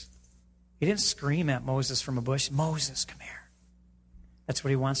us. He didn't scream at Moses from a bush, "Moses, come here." That's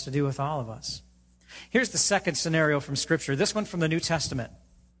what he wants to do with all of us. Here's the second scenario from Scripture, this one from the New Testament.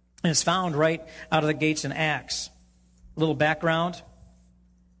 And it's found right out of the gates in Acts. A little background.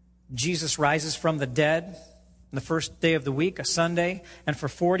 Jesus rises from the dead on the first day of the week, a Sunday, and for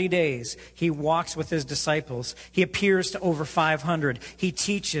 40 days he walks with his disciples. He appears to over 500. He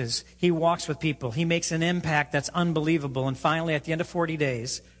teaches. He walks with people. He makes an impact that's unbelievable. And finally, at the end of 40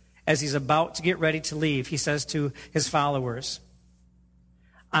 days, as he's about to get ready to leave, he says to his followers,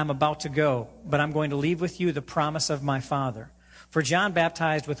 "I'm about to go, but I'm going to leave with you the promise of my Father. For John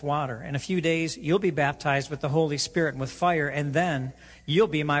baptized with water. In a few days, you'll be baptized with the Holy Spirit and with fire, and then you'll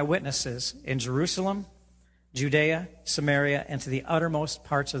be my witnesses in Jerusalem, Judea, Samaria, and to the uttermost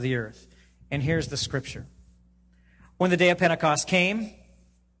parts of the earth. And here's the scripture. When the day of Pentecost came,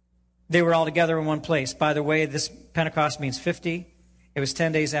 they were all together in one place. By the way, this Pentecost means 50. It was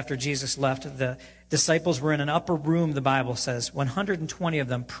 10 days after Jesus left. The disciples were in an upper room, the Bible says, 120 of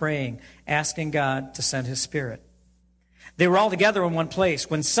them praying, asking God to send his Spirit. They were all together in one place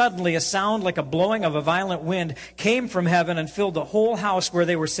when suddenly a sound like a blowing of a violent wind came from heaven and filled the whole house where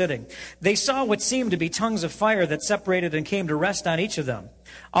they were sitting. They saw what seemed to be tongues of fire that separated and came to rest on each of them.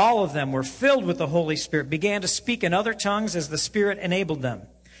 All of them were filled with the Holy Spirit, began to speak in other tongues as the Spirit enabled them.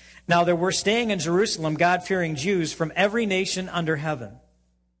 Now there were staying in Jerusalem God-fearing Jews from every nation under heaven.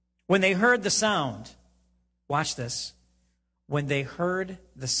 When they heard the sound, watch this, when they heard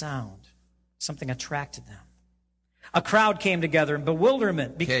the sound, something attracted them. A crowd came together in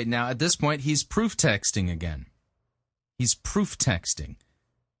bewilderment. Okay, now at this point, he's proof texting again. He's proof texting.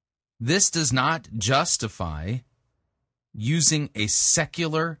 This does not justify using a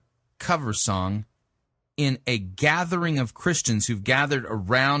secular cover song in a gathering of Christians who've gathered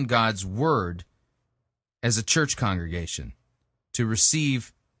around God's Word as a church congregation to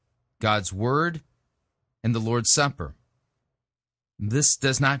receive God's Word and the Lord's Supper. This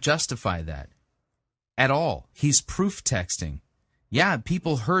does not justify that at all. He's proof texting. Yeah,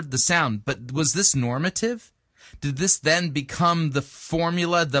 people heard the sound, but was this normative? Did this then become the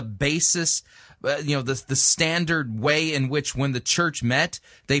formula, the basis, the standard way in which when the church met,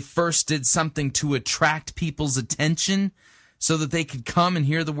 they first did something to attract people's attention so that they could come and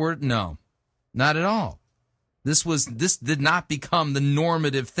hear the word? No, not at all. This did not become the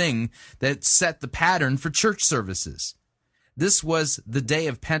normative thing that set the pattern for church services. This was the day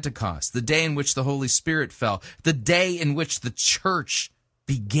of Pentecost, the day in which the Holy Spirit fell, the day in which the church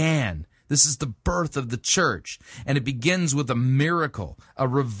began. This is the birth of the church, and it begins with a miracle, a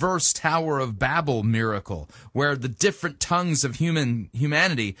reverse Tower of Babel miracle, where the different tongues of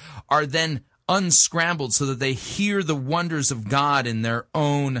humanity are then unscrambled so that they hear the wonders of God in their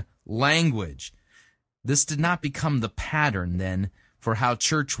own language. This did not become the pattern then for how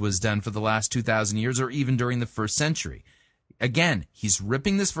church was done for the last 2,000 years or even during the first century. Again, he's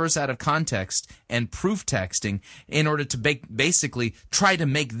ripping this verse out of context and proof texting in order to basically try to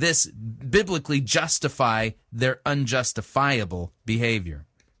make this biblically justify their unjustifiable behavior.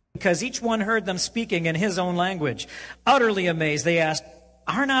 Because each one heard them speaking in his own language. Utterly amazed, they asked,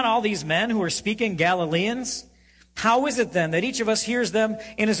 "Are not all these men who are speaking Galileans? How is it then that each of us hears them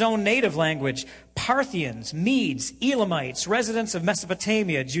in his own native language? Parthians, Medes, Elamites, residents of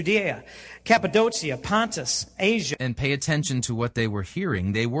Mesopotamia, Judea, Cappadocia, Pontus, Asia." And pay attention to what they were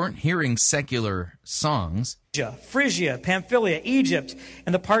hearing. They weren't hearing secular songs. Phrygia, Pamphylia, Egypt,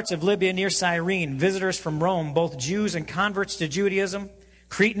 and the parts of Libya near Cyrene, visitors from Rome, both Jews and converts to Judaism,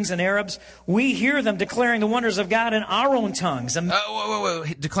 Cretans and Arabs. We hear them declaring the wonders of God in our own tongues.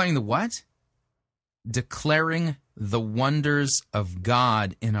 Declaring the what? Declaring the wonders of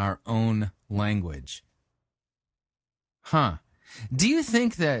God in our own language. Huh. Do you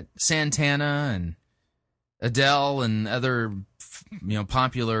think that Santana and Adele and other,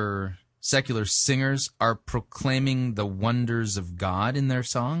 popular secular singers are proclaiming the wonders of God in their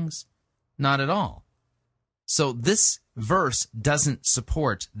songs? Not at all. So this verse doesn't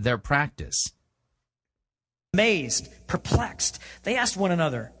support their practice. Amazed, perplexed, they asked one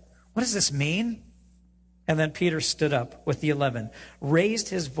another, "What does this mean?" And then Peter stood up with the 11, raised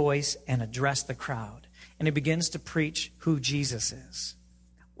his voice, and addressed the crowd. And he begins to preach who Jesus is.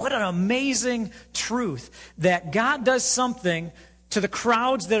 What an amazing truth that God does something to the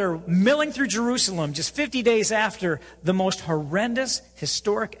crowds that are milling through Jerusalem just 50 days after the most horrendous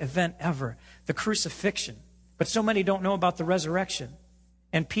historic event ever, the crucifixion. But so many don't know about the resurrection.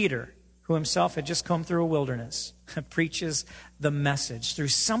 And Peter, who himself had just come through a wilderness, preaches the message through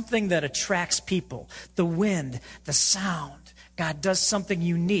something that attracts people, the wind, the sound. God does something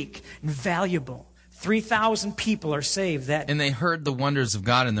unique and valuable. 3,000 people are saved that. And they heard the wonders of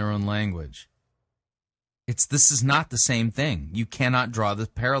God in their own language. This is not the same thing. You cannot draw the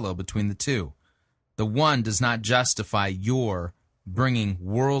parallel between the two. The one does not justify your bringing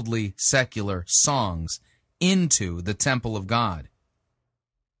worldly, secular songs into the temple of God.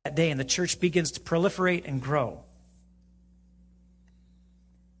 That day, and the church begins to proliferate and grow.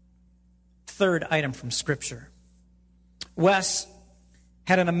 Third item from Scripture. Wes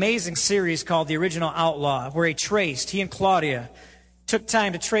had an amazing series called The Original Outlaw, where he and Claudia took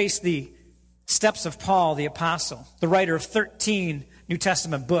time to trace the steps of Paul the Apostle, the writer of 13 New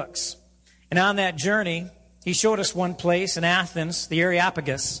Testament books. And on that journey, he showed us one place in Athens, the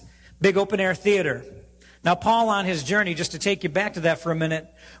Areopagus, big open-air theater. Now, Paul, on his journey, just to take you back to that for a minute,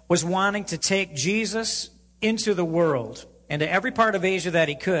 was wanting to take Jesus into the world, into every part of Asia that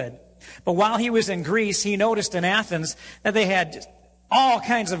he could. But while he was in Greece, he noticed in Athens that they had all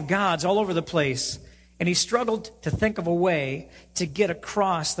kinds of gods all over the place. And he struggled to think of a way to get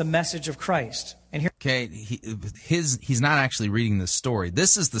across the message of Christ. And here, okay, he's not actually reading this story.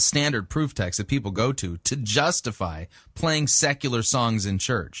 This is the standard proof text that people go to justify playing secular songs in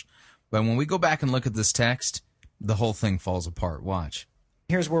church. But when we go back and look at this text, the whole thing falls apart. Watch.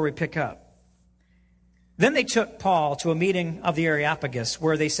 Here's where we pick up. Then they took Paul to a meeting of the Areopagus,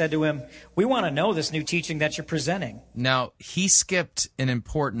 where they said to him, "We want to know this new teaching that you're presenting." Now, he skipped an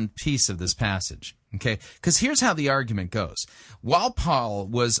important piece of this passage, okay? Because here's how the argument goes. While Paul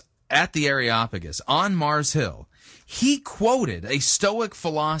was at the Areopagus on Mars Hill, he quoted a Stoic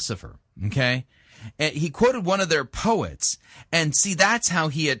philosopher, okay? And he quoted one of their poets, and see, that's how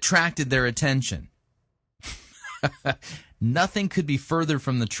he attracted their attention. Nothing could be further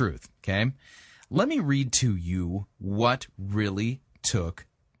from the truth, okay? Let me read to you what really took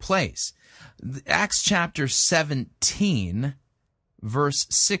place. Acts chapter 17, verse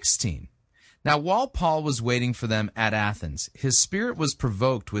 16. Now, while Paul was waiting for them at Athens, his spirit was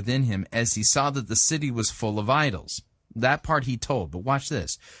provoked within him as he saw that the city was full of idols. That part he told, but watch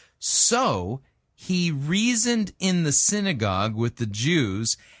this. So he reasoned in the synagogue with the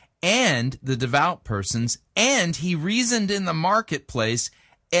Jews and the devout persons, and he reasoned in the marketplace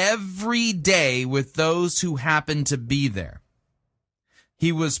every day with those who happened to be there.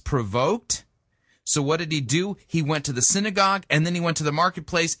 He was provoked. So what did he do? He went to the synagogue, and then he went to the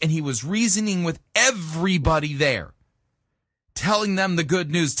marketplace, and he was reasoning with everybody there, telling them the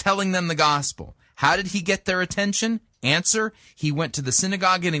good news, telling them the gospel. How did he get their attention? Answer, he went to the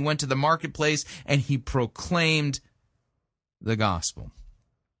synagogue, and he went to the marketplace, and he proclaimed the gospel.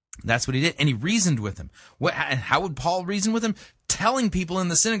 That's what he did, and he reasoned with them. How would Paul reason with them? Telling people in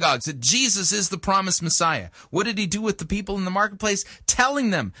the synagogues that Jesus is the promised Messiah. What did he do with the people in the marketplace?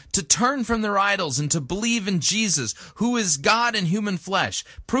 Telling them to turn from their idols and to believe in Jesus, who is God in human flesh.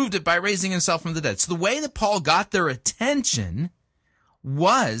 Proved it by raising himself from the dead. So the way that Paul got their attention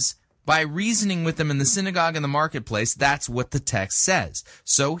was by reasoning with them in the synagogue and the marketplace. That's what the text says.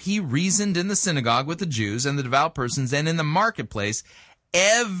 So he reasoned in the synagogue with the Jews and the devout persons, and in the marketplace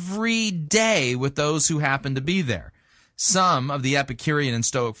every day with those who happened to be there. Some of the Epicurean and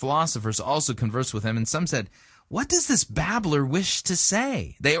Stoic philosophers also conversed with him, and some said, "What does this babbler wish to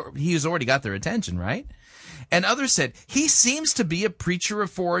say?" He has already got their attention, right? And others said, "He seems to be a preacher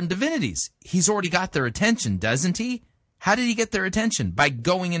of foreign divinities." He's already got their attention, doesn't he? How did he get their attention? By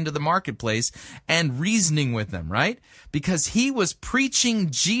going into the marketplace and reasoning with them, right? Because he was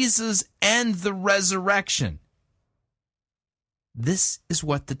preaching Jesus and the resurrection. This is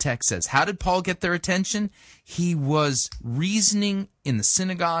what the text says. How did Paul get their attention? He was reasoning in the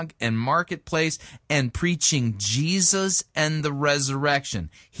synagogue and marketplace and preaching Jesus and the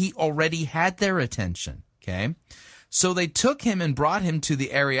resurrection. He already had their attention, okay? So they took him and brought him to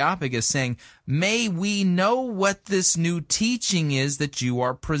the Areopagus, saying, "May we know what this new teaching is that you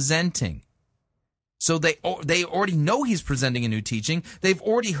are presenting?" So they already know he's presenting a new teaching. They've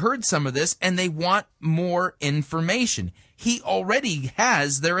already heard some of this, and they want more information. He already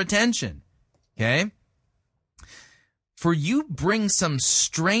has their attention. Okay? "For you bring some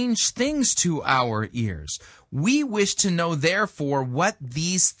strange things to our ears. We wish to know, therefore, what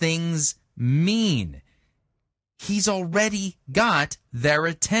these things mean." He's already got their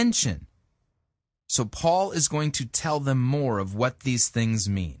attention. So Paul is going to tell them more of what these things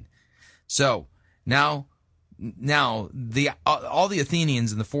mean. So now all the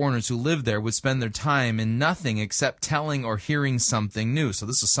Athenians and the foreigners who lived there would spend their time in nothing except telling or hearing something new. So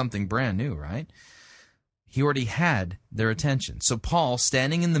this is something brand new, right? He already had their attention. So Paul,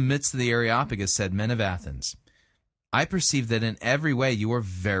 standing in the midst of the Areopagus, said, "Men of Athens, I perceive that in every way you are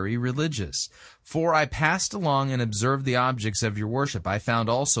very religious. For I passed along and observed the objects of your worship. I found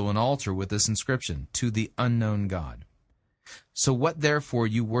also an altar with this inscription, 'To the unknown God.' So what therefore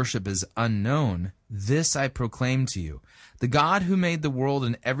you worship as unknown, this I proclaim to you. The God who made the world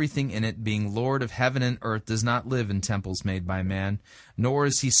and everything in it, being Lord of heaven and earth, does not live in temples made by man, nor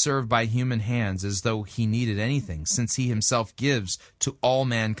is he served by human hands as though he needed anything, since he himself gives to all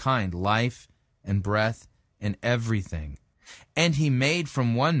mankind life and breath and everything. And he made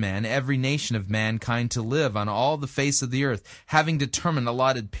from one man every nation of mankind to live on all the face of the earth, having determined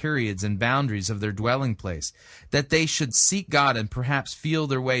allotted periods and boundaries of their dwelling place, that they should seek God and perhaps feel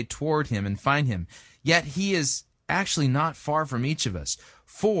their way toward him and find him. Yet he is actually not far from each of us.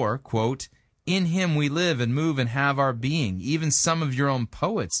 For, quote, In him we live and move and have our being. Even some of your own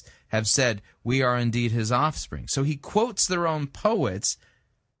poets have said we are indeed his offspring. So he quotes their own poets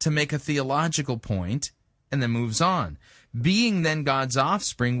to make a theological point and then moves on. Being then God's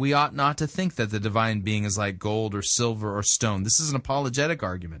offspring, we ought not to think that the divine being is like gold or silver or stone. This is an apologetic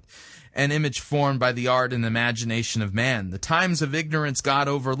argument, an image formed by the art and imagination of man. The times of ignorance God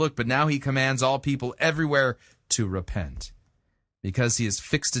overlooked, but now he commands all people everywhere to repent, because he has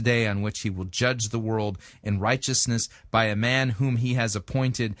fixed a day on which he will judge the world in righteousness by a man whom he has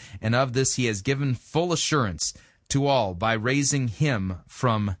appointed, and of this he has given full assurance to all by raising him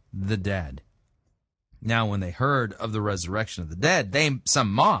from the dead. Now when they heard of the resurrection of the dead,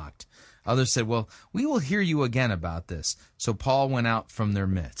 some mocked. Others said, well, we will hear you again about this. So Paul went out from their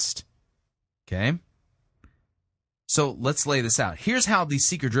midst. Okay? So let's lay this out. Here's how these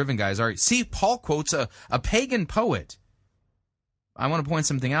seeker-driven guys are. See, Paul quotes a pagan poet. I want to point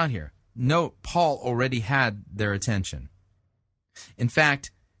something out here. Note, Paul already had their attention. In fact,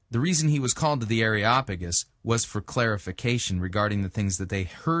 the reason he was called to the Areopagus was for clarification regarding the things that they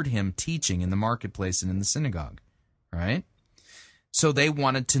heard him teaching in the marketplace and in the synagogue, right? So they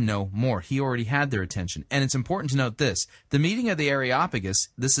wanted to know more. He already had their attention. And it's important to note this. The meeting of the Areopagus,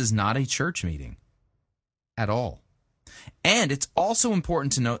 this is not a church meeting at all. And it's also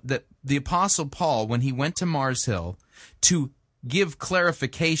important to note that the Apostle Paul, when he went to Mars Hill to give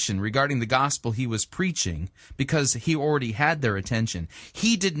clarification regarding the gospel he was preaching, because he already had their attention,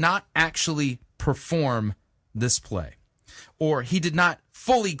 he did not actually perform this play, or he did not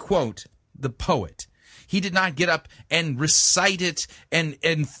fully quote the poet. He did not get up and recite it and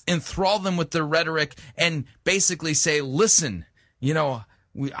enthrall them with the rhetoric and basically say, listen,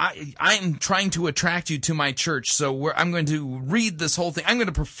 I'm trying to attract you to my church, so I'm going to read this whole thing. I'm going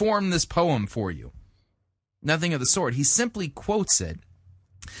to perform this poem for you. Nothing of the sort. He simply quotes it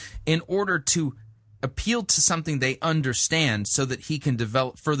in order to appeal to something they understand so that he can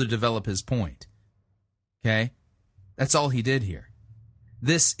further develop his point. Okay? That's all he did here.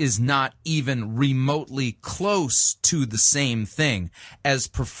 This is not even remotely close to the same thing as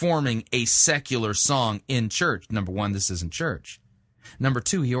performing a secular song in church. Number one, this isn't church. Number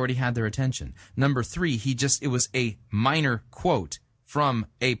two, he already had their attention. Number three, it was a minor quote from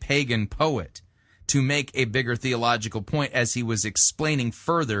a pagan poet to make a bigger theological point as he was explaining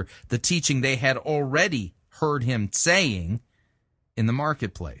further the teaching they had already heard him saying in the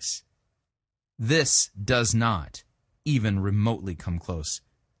marketplace. This does not even remotely come close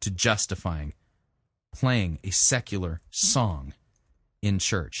to justifying playing a secular song in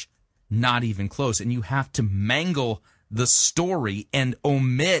church. Not even close. And you have to mangle the story and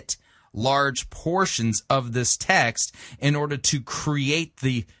omit large portions of this text in order to create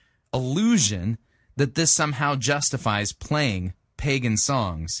the illusion that this somehow justifies playing pagan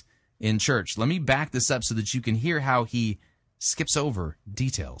songs in church. Let me back this up so that you can hear how he skips over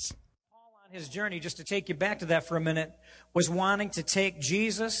details. Paul, on his journey, just to take you back to that for a minute, was wanting to take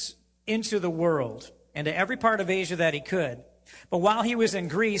Jesus into the world and to every part of Asia that he could. But while he was in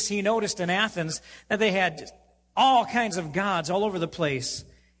Greece, he noticed in Athens that they had all kinds of gods all over the place,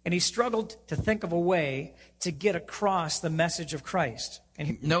 and he struggled to think of a way to get across the message of Christ.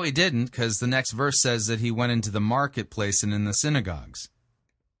 No, he didn't, because the next verse says that he went into the marketplace and in the synagogues.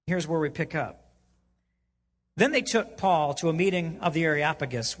 Here's where we pick up. Then they took Paul to a meeting of the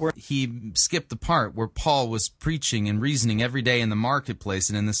Areopagus, where he skipped the part where Paul was preaching and reasoning every day in the marketplace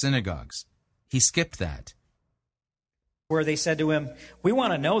and in the synagogues. He skipped that. Where they said to him, we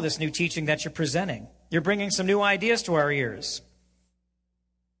want to know this new teaching that you're presenting. You're bringing some new ideas to our ears.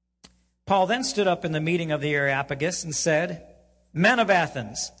 Paul then stood up in the meeting of the Areopagus and said, Men of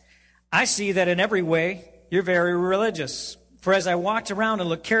Athens, I see that in every way you're very religious. For as I walked around and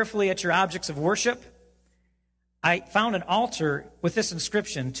looked carefully at your objects of worship, I found an altar with this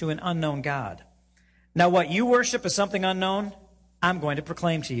inscription, to an unknown God. Now what you worship is something unknown, I'm going to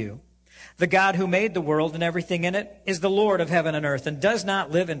proclaim to you. The God who made the world and everything in it is the Lord of heaven and earth, and does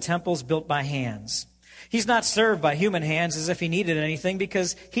not live in temples built by hands. He's not served by human hands as if he needed anything,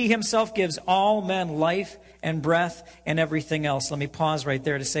 because he himself gives all men life and breath and everything else. Let me pause right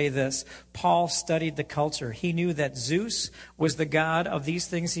there to say this. Paul studied the culture. He knew that Zeus was the god of these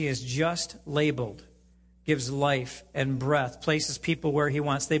things he has just labeled. Gives life and breath, places people where he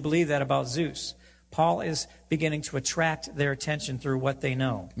wants. They believe that about Zeus. Paul is beginning to attract their attention through what they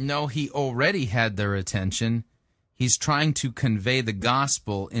know. No, he already had their attention. He's trying to convey the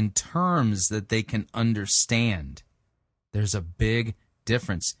gospel in terms that they can understand. There's a big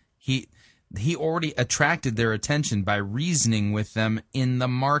difference. He already attracted their attention by reasoning with them in the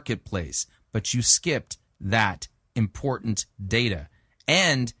marketplace, but you skipped that important data.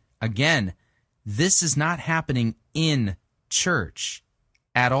 And, again, This is not happening in church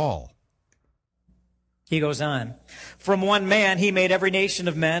at all. He goes on, from one man he made every nation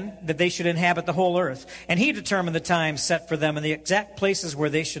of men, that they should inhabit the whole earth. And he determined the times set for them and the exact places where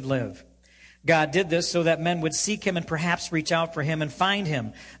they should live. God did this so that men would seek him and perhaps reach out for him and find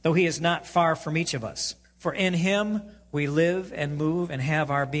him, though he is not far from each of us. For in him we live and move and have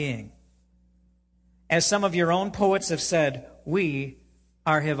our being. As some of your own poets have said, we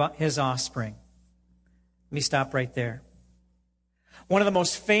are his offspring. Let me stop right there. One of the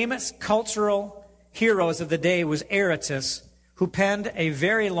most famous cultural heroes of the day was Aratus, who penned a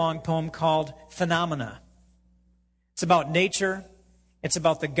very long poem called Phenomena. It's about nature. It's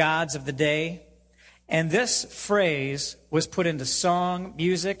about the gods of the day. And this phrase was put into song,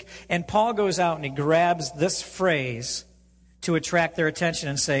 music, and Paul goes out and he grabs this phrase to attract their attention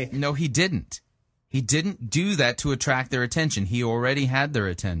and say, No, he didn't. He didn't do that to attract their attention. He already had their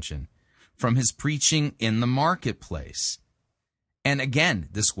attention from his preaching in the marketplace. And again,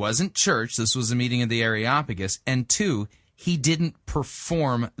 this wasn't church. This was a meeting of the Areopagus. And two, he didn't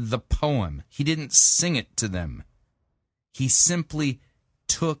perform the poem. He didn't sing it to them. He simply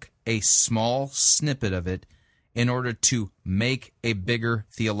took a small snippet of it in order to make a bigger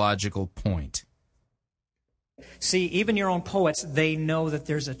theological point. See, even your own poets, they know that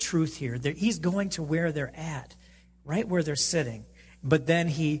there's a truth here. He's going to where they're at, right where they're sitting. But then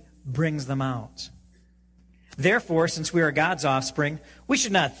he brings them out. Therefore, since we are God's offspring, we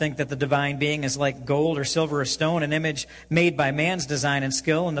should not think that the divine being is like gold or silver or stone, an image made by man's design and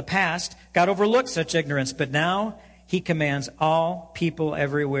skill. In the past, God overlooked such ignorance, but now he commands all people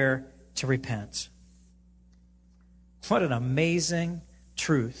everywhere to repent. What an amazing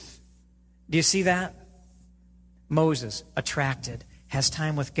truth. Do you see that? Moses, attracted, has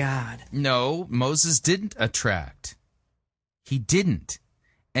time with God. No, Moses didn't attract. He didn't.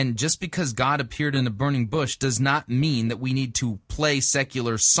 And just because God appeared in a burning bush does not mean that we need to play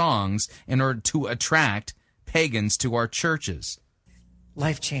secular songs in order to attract pagans to our churches.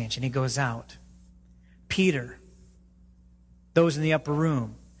 Life change, and he goes out. Peter, those in the upper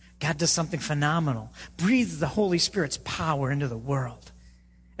room, God does something phenomenal. Breathes the Holy Spirit's power into the world.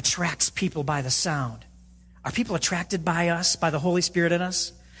 Attracts people by the sound. Are people attracted by us, by the Holy Spirit in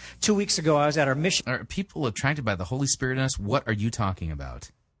us? 2 weeks ago, I was at our Are people attracted by the Holy Spirit in us? What are you talking about?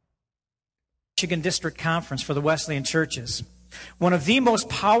 Michigan District Conference for the Wesleyan churches. One of the most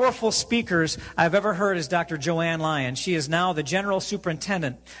powerful speakers I've ever heard is Dr. Joanne Lyon. She is now the general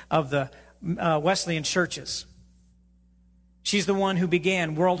superintendent of the Wesleyan churches. She's the one who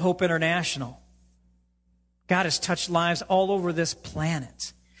began World Hope International. God has touched lives all over this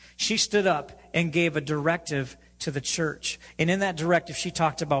planet. She stood up and gave a directive to the church. And in that directive, she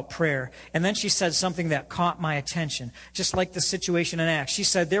talked about prayer. And then she said something that caught my attention, just like the situation in Acts. She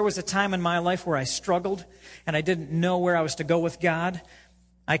said, there was a time in my life where I struggled and I didn't know where I was to go with God.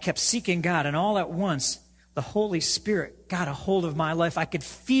 I kept seeking God, and all at once, the Holy Spirit got a hold of my life. I could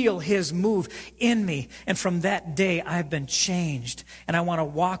feel his move in me. And from that day, I've been changed. And I want to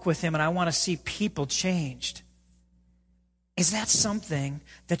walk with him, and I want to see people changed. Is that something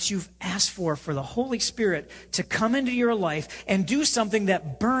that you've asked for the Holy Spirit to come into your life and do something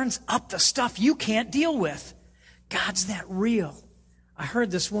that burns up the stuff you can't deal with? God's that real. I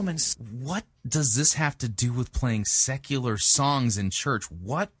heard this woman say, what does this have to do with playing secular songs in church?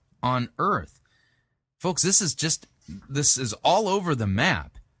 What on earth? Folks, this is all over the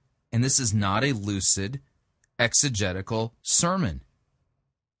map. And this is not a lucid, exegetical sermon.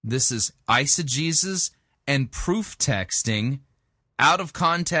 This is eisegesis and proof texting out of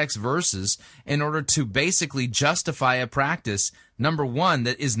context verses in order to basically justify a practice, number one,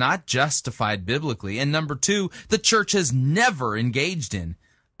 that is not justified biblically, and number two, the church has never engaged in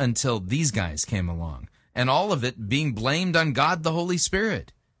until these guys came along, and all of it being blamed on God the Holy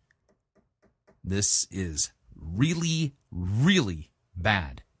Spirit. This is really, really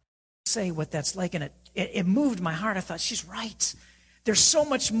bad. Say what that's like, and it moved my heart. I thought, she's right. There's so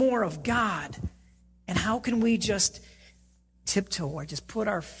much more of God. And how can we just tiptoe or just put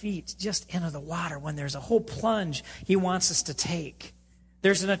our feet just into the water when there's a whole plunge he wants us to take?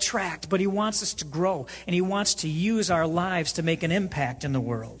 There's an attract, but he wants us to grow, and he wants to use our lives to make an impact in the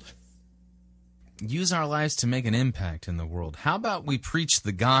world. Use our lives to make an impact in the world. How about we preach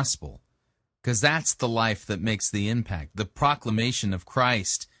the gospel? Because that's the life that makes the impact. The proclamation of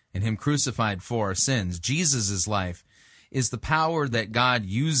Christ and him crucified for our sins. Jesus' life is the power that God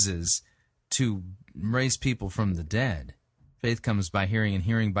uses to raise people from the dead. Faith comes by hearing, and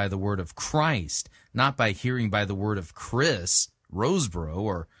hearing by the word of Christ, not by hearing by the word of Chris Roseborough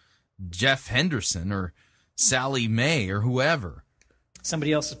or Jeff Henderson or Sally Mae or whoever.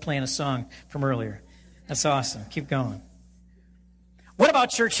 Somebody else is playing a song from earlier. That's awesome. Keep going. What about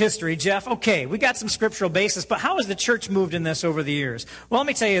church history, Jeff? Okay, we got some scriptural basis, but how has the church moved in this over the years? Well, let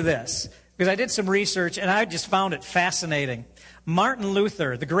me tell you this, because I did some research and I just found it fascinating. Martin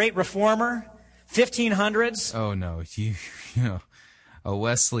Luther, the great reformer, 1500s. Oh, no. You know, a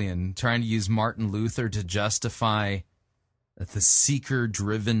Wesleyan trying to use Martin Luther to justify the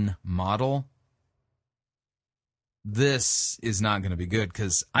seeker-driven model. This is not going to be good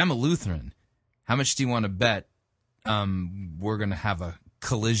because I'm a Lutheran. How much do you want to bet we're going to have a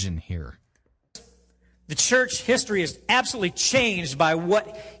collision here? The church history is absolutely changed by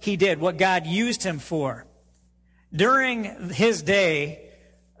what he did, what God used him for. During his day,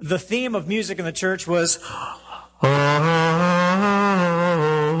 the theme of music in the church was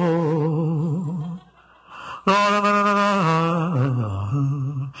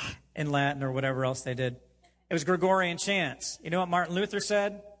in Latin or whatever else they did. It was Gregorian chants. You know what Martin Luther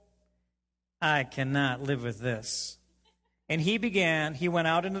said? I cannot live with this. And he went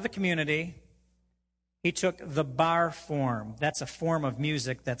out into the community. He took the bar form. That's a form of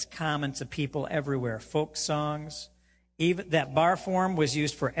music that's common to people everywhere. Folk songs. Even that bar form was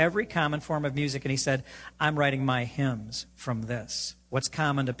used for every common form of music. And he said, I'm writing my hymns from this. What's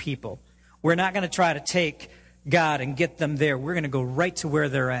common to people. We're not going to try to take God and get them there. We're going to go right to where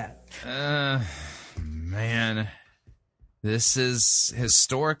they're at. Man, this is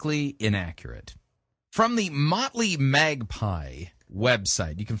historically inaccurate. From the Motley Magpie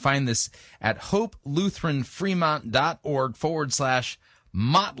website, you can find this at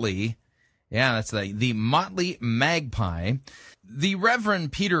hopelutheranfremont.org/Motley. Yeah, that's the Motley Magpie. The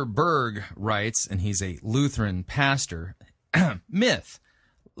Reverend Peter Berg writes, and he's a Lutheran pastor, myth.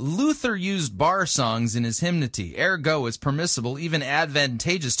 Luther used bar songs in his hymnody. Ergo, it's permissible, even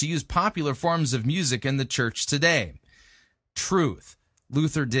advantageous, to use popular forms of music in the church today. Truth.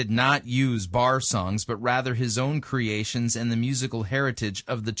 Luther did not use bar songs, but rather his own creations and the musical heritage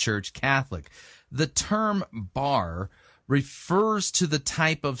of the Church Catholic. The term bar refers to the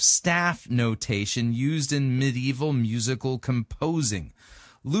type of staff notation used in medieval musical composing.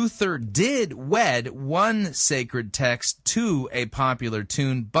 Luther did wed one sacred text to a popular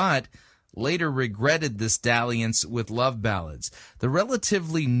tune, but later regretted this dalliance with love ballads. The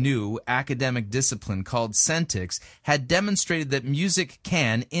relatively new academic discipline called centics had demonstrated that music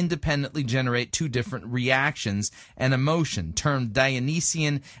can independently generate two different reactions and emotion, termed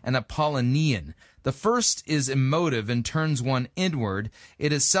Dionysian and Apollonian. The first is emotive and turns one inward.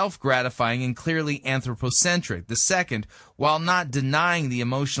 It is self-gratifying and clearly anthropocentric. The second, while not denying the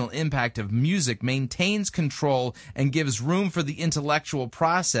emotional impact of music, maintains control and gives room for the intellectual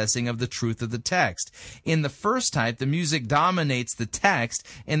processing of the truth of the text. In the first type, the music dominates the text.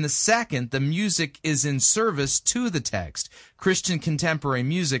 In the second, the music is in service to the text. Christian contemporary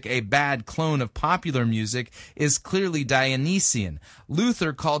music, a bad clone of popular music, is clearly Dionysian.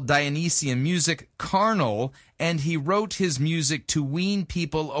 Luther called Dionysian music carnal, and he wrote his music to wean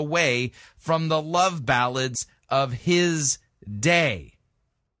people away from the love ballads of his day.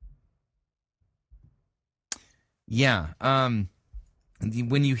 Yeah,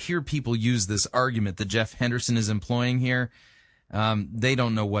 when you hear people use this argument that Jeff Henderson is employing here, they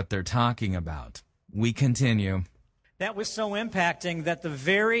don't know what they're talking about. We continue. That was so impacting that the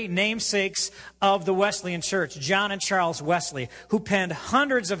very namesakes of the Wesleyan Church, John and Charles Wesley, who penned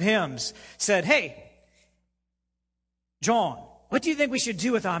hundreds of hymns, said, hey, John, what do you think we should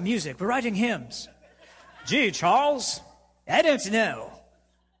do with our music? We're writing hymns. Gee, Charles, I don't know.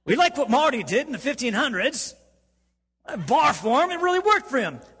 We like what Marty did in the 1500s. Bar form, it really worked for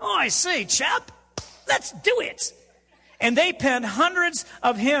him. Oh, I say, chap, let's do it. And they penned hundreds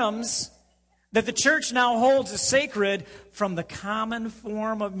of hymns that the church now holds as sacred from the common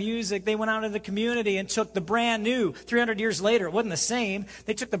form of music. They went out into the community and took the brand new, 300 years later, it wasn't the same.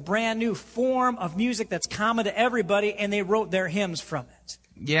 They took the brand new form of music that's common to everybody, and they wrote their hymns from it.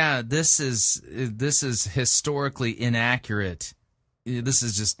 Yeah, this is historically inaccurate. This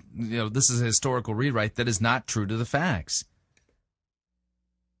is just, this is a historical rewrite that is not true to the facts.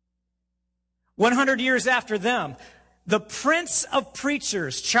 100 years after them, the Prince of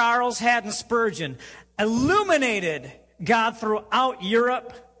Preachers, Charles Haddon Spurgeon, illuminated God throughout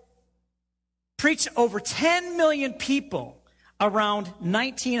Europe, preached over 10 million people around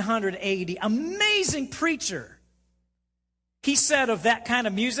 1900 AD. Amazing preacher. He said of that kind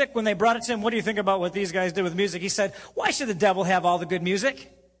of music, when they brought it to him, what do you think about what these guys did with music? He said, why should the devil have all the good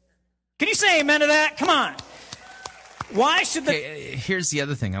music? Can you say amen to that? Come on. Why should the... Okay, here's the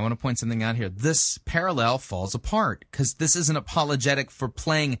other thing. I want to point something out here. This parallel falls apart because this is an apologetic for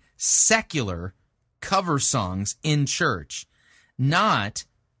playing secular cover songs in church. not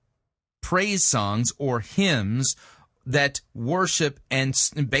praise songs or hymns that worship and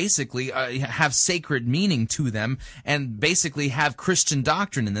basically have sacred meaning to them and basically have Christian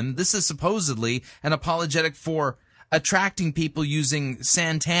doctrine in them. This is supposedly an apologetic for attracting people using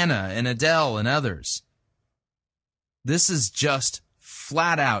Santana and Adele and others. This is just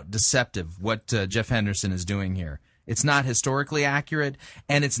flat out deceptive what Jeff Henderson is doing here. It's not historically accurate,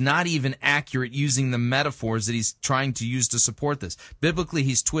 and it's not even accurate using the metaphors that he's trying to use to support this. Biblically,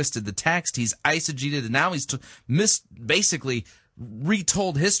 he's twisted the text, he's eisegeted, and now he's basically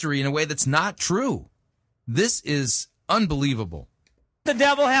retold history in a way that's not true. This is unbelievable. The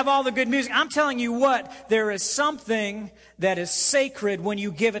devil have all the good music. I'm telling you what, there is something that is sacred when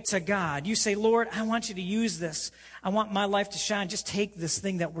you give it to God. You say, Lord, I want you to use this. I want my life to shine. Just take this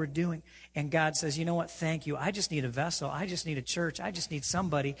thing that we're doing. And God says, you know what, thank you. I just need a vessel. I just need a church. I just need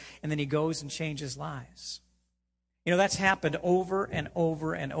somebody. And then he goes and changes lives. You know, that's happened over and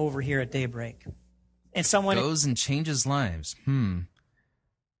over and over here at Daybreak. And someone goes and changes lives.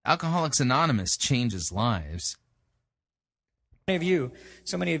 Alcoholics Anonymous changes lives.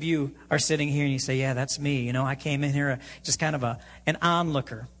 So many of you are sitting here and you say, yeah, that's me. You know, I came in here just kind of an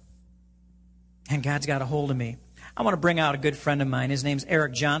onlooker. And God's got a hold of me. I want to bring out a good friend of mine. His name's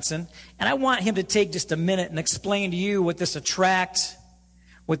Eric Johnson. And I want him to take just a minute and explain to you what this attract,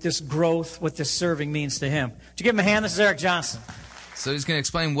 what this growth, what this serving means to him. Would you give him a hand? This is Eric Johnson. So he's going to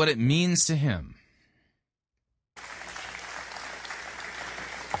explain what it means to him.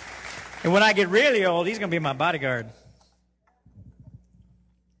 And when I get really old, he's going to be my bodyguard.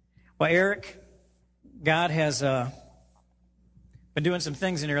 Well, Eric, God has been doing some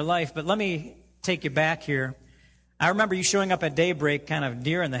things in your life, but let me take you back here. I remember you showing up at Daybreak kind of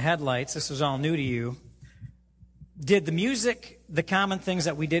deer in the headlights. This was all new to you. Did the music, the common things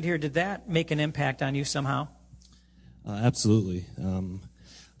that we did here, did that make an impact on you somehow? Absolutely. I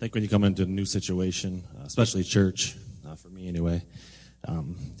think when you come into a new situation, especially church, for me anyway, have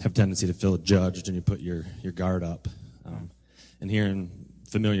a tendency to feel judged and you put your guard up. And hearing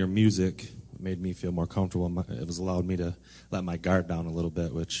familiar music made me feel more comfortable. It was allowed me to let my guard down a little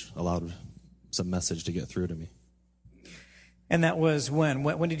bit, which allowed some message to get through to me. And that was when?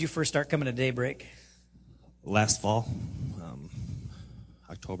 When did you first start coming to Daybreak? Last fall,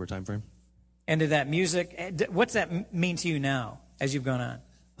 October timeframe. And did that music, what's that mean to you now as you've gone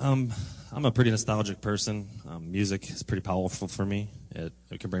on? I'm a pretty nostalgic person. Music is pretty powerful for me. It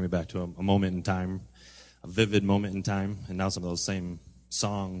can bring me back to a moment in time, a vivid moment in time. And now some of those same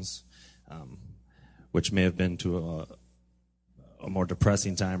songs, which may have been to a more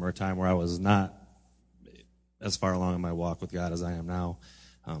depressing time or a time where I was not as far along in my walk with God as I am now.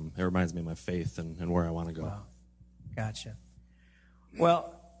 It reminds me of my faith and where I want to go. Wow. Gotcha.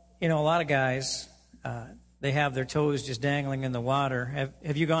 Well, you know, a lot of guys, they have their toes just dangling in the water.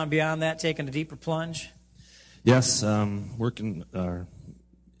 Have you gone beyond that, taken a deeper plunge? Yes, working...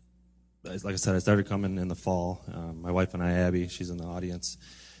 like I said, I started coming in the fall. My wife and I, Abby, she's in the audience,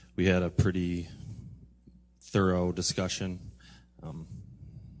 we had a pretty thorough discussion.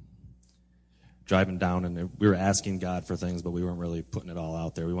 Driving down, and we were asking God for things, but we weren't really putting it all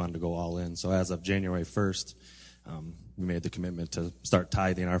out there. We wanted to go all in. So as of January 1st, we made the commitment to start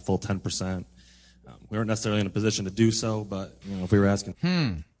tithing our full 10%. We weren't necessarily in a position to do so, but you know, if we were asking...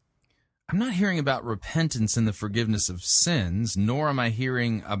 I'm not hearing about repentance and the forgiveness of sins, nor am I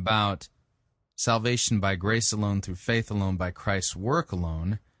hearing about salvation by grace alone, through faith alone, by Christ's work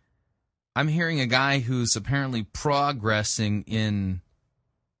alone. I'm hearing a guy who's apparently progressing in,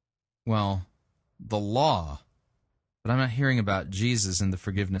 well, the law, but I'm not hearing about Jesus and the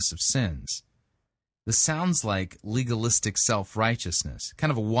forgiveness of sins. This sounds like legalistic self-righteousness,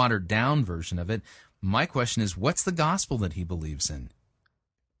 kind of a watered-down version of it. My question is, what's the gospel that he believes in?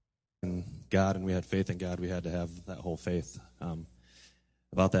 God, and we had faith in God. We had to have that whole faith.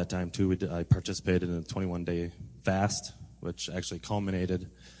 About that time, too, I participated in a 21-day fast, which actually culminated.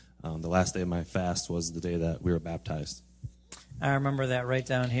 The last day of my fast was the day that we were baptized. I remember that right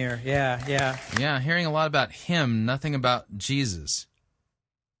down here. Yeah. Yeah, hearing a lot about him, nothing about Jesus.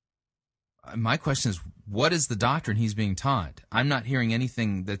 My question is, what is the doctrine he's being taught? I'm not hearing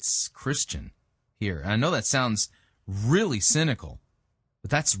anything that's Christian here. And I know that sounds really cynical,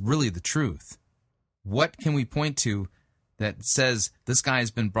 but that's really the truth. What can we point to that says this guy has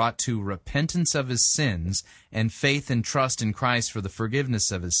been brought to repentance of his sins and faith and trust in Christ for the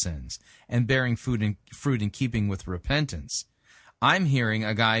forgiveness of his sins and bearing fruit in keeping with repentance? I'm hearing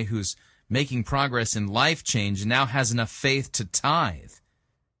a guy who's making progress in life change and now has enough faith to tithe.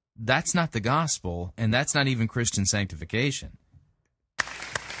 That's not the gospel, and that's not even Christian sanctification.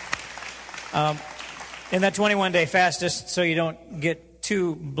 And that 21-day fast, just so you don't get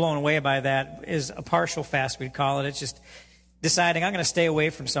too blown away by that, is a partial fast, we'd call it. It's just deciding I'm going to stay away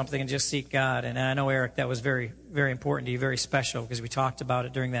from something and just seek God. And I know, Eric, that was very, very important to you, very special, because we talked about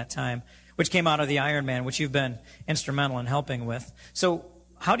it during that time, which came out of the Ironman, which you've been instrumental in helping with. So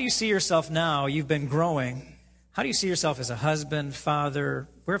how do you see yourself now? You've been growing. How do you see yourself as a husband, father?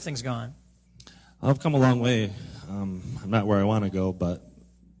 Where have things gone? I've come a long way. I'm not where I want to go, but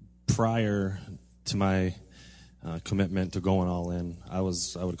prior to my commitment to going all in, I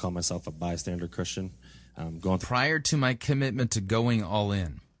would call myself a bystander Christian. Prior to my commitment to going all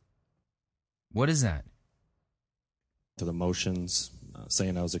in, what is that? To the motions,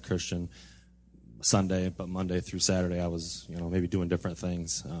 saying I was a Christian Sunday, but Monday through Saturday I was, maybe doing different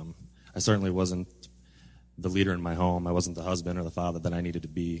things. I certainly wasn't the leader in my home. I wasn't the husband or the father that I needed to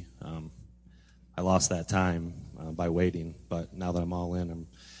be. I lost that time by waiting, but now that I'm all in,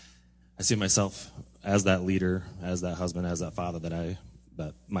 I see myself as that leader, as that husband, as that father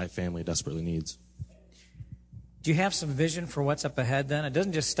that my family desperately needs. Do you have some vision for what's up ahead then? It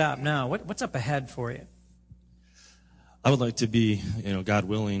doesn't just stop now. What's up ahead for you? I would like to be, God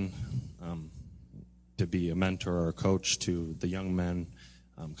willing, to be a mentor or a coach to the young men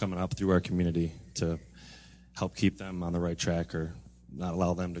coming up through our community to help keep them on the right track or not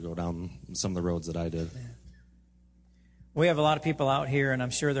allow them to go down some of the roads that I did. Yeah. We have a lot of people out here, and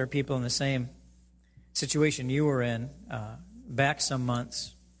I'm sure there are people in the same situation you were in back some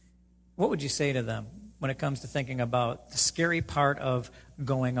months. What would you say to them when it comes to thinking about the scary part of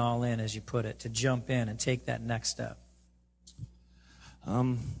going all in, as you put it, to jump in and take that next step?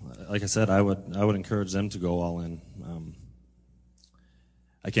 Like I said, I would encourage them to go all in.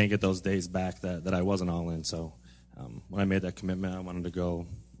 I can't get those days back that I wasn't all in. So when I made that commitment, I wanted to go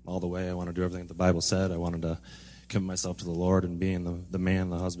all the way. I wanted to do everything the Bible said. I wanted to commit myself to the Lord and being the man,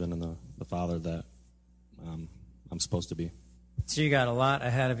 the husband, and the father that I'm supposed to be. So you got a lot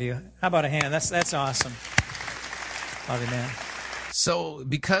ahead of you. How about a hand? That's awesome. Love you, man. So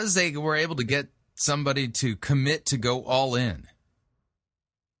because they were able to get somebody to commit to go all in,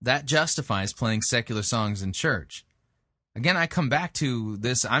 that justifies playing secular songs in church. Again, I come back to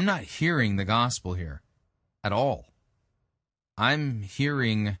this. I'm not hearing the gospel here at all. I'm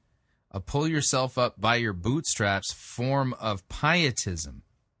hearing a pull yourself up by your bootstraps form of pietism,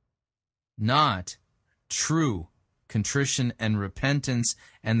 not true contrition and repentance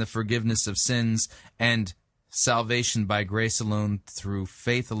and the forgiveness of sins and salvation by grace alone, through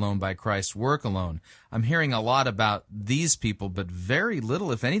faith alone, by Christ's work alone. I'm hearing a lot about these people, but very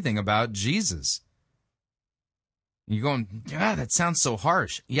little, if anything, about Jesus. You're going, yeah, that sounds so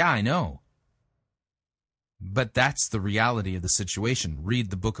harsh. Yeah, I know. But that's the reality of the situation. Read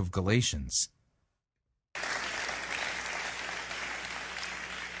the book of Galatians.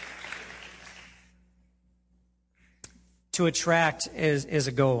 To attract is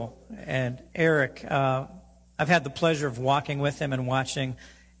a goal. And Eric, I've had the pleasure of walking with him and watching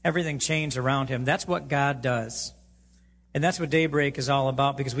everything change around him. That's what God does. And that's what Daybreak is all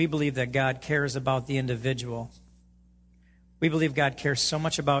about, because we believe that God cares about the individual. We believe God cares so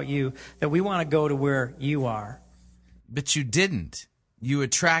much about you that we want to go to where you are. But you didn't. You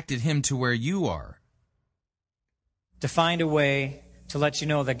attracted him to where you are. To find a way to let you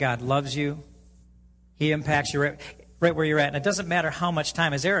know that God loves you. He impacts you right where you're at. And it doesn't matter how much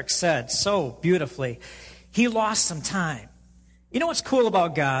time. As Eric said so beautifully, he lost some time. You know what's cool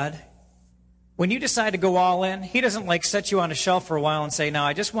about God? When you decide to go all in, he doesn't set you on a shelf for a while and say, now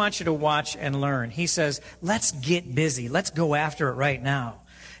I just want you to watch and learn. He says, let's get busy. Let's go after it right now.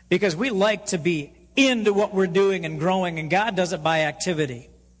 Because we like to be into what we're doing and growing, and God does it by activity.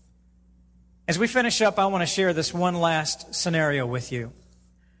 As we finish up, I want to share this one last scenario with you.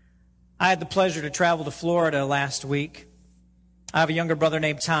 I had the pleasure to travel to Florida last week. I have a younger brother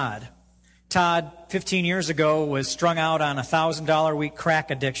named Todd. Todd, 15 years ago, was strung out on a $1,000 a week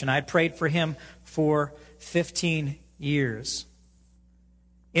crack addiction. I had prayed for him for 15 years.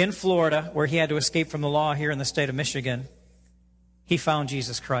 In Florida, where he had to escape from the law here in the state of Michigan, he found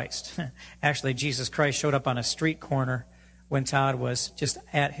Jesus Christ. Actually, Jesus Christ showed up on a street corner when Todd was just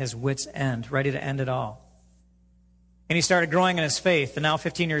at his wit's end, ready to end it all. And he started growing in his faith. And now,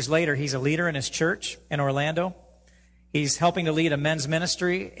 15 years later, he's a leader in his church in Orlando. He's helping to lead a men's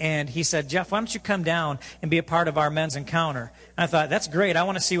ministry. And he said, Jeff, why don't you come down and be a part of our men's encounter? And I thought, that's great. I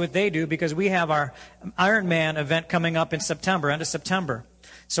want to see what they do, because we have our Ironman event coming up in September, end of September.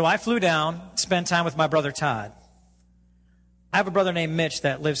 So I flew down, spent time with my brother Todd. I have a brother named Mitch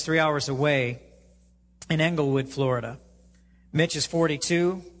that lives 3 hours away in Englewood, Florida. Mitch is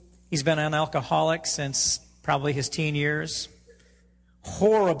 42. He's been an alcoholic since probably his teen years.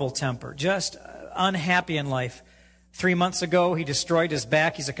 Horrible temper, just unhappy in life. 3 months ago, he destroyed his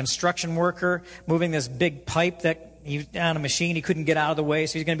back. He's a construction worker, moving this big pipe that he on a machine he couldn't get out of the way,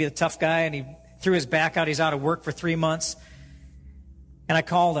 so he's going to be the tough guy, and he threw his back out. He's out of work for 3 months. And I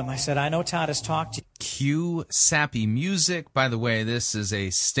called him. I said, I know Todd has talked to you. Cue sappy music. By the way, this is a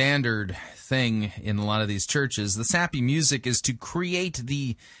standard thing in a lot of these churches. The sappy music is to create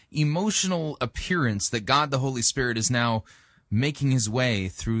the emotional appearance that God the Holy Spirit is now making his way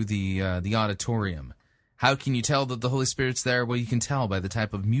through the auditorium. How can you tell that the Holy Spirit's there? Well, you can tell by the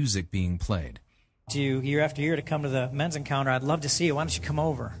type of music being played. You year after year to come to the men's encounter. I'd love to see you. Why don't you come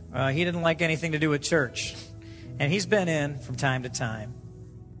over? He didn't like anything to do with church. And he's been in from time to time.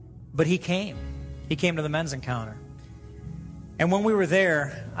 But he came. He came to the men's encounter. And when we were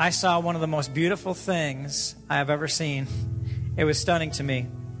there, I saw one of the most beautiful things I have ever seen. It was stunning to me.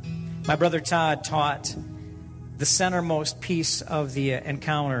 My brother Todd taught the centermost piece of the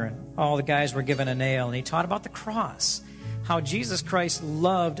encounter, and all the guys were given a nail, and he taught about the cross, how Jesus Christ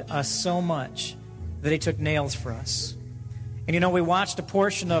loved us so much that he took nails for us. And you know, we watched a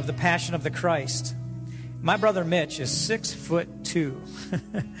portion of the Passion of the Christ. My brother Mitch is 6'2".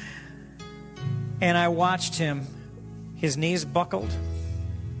 And I watched him, his knees buckled.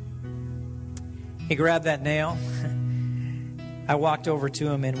 He grabbed that nail. I walked over to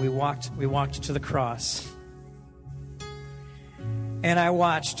him, and we walked to the cross. And I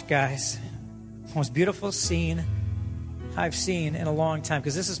watched, guys, the most beautiful scene I've seen in a long time,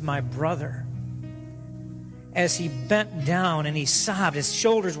 because this is my brother. As he bent down and he sobbed, his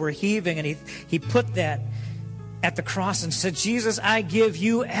shoulders were heaving, and he put that at the cross and said, Jesus, I give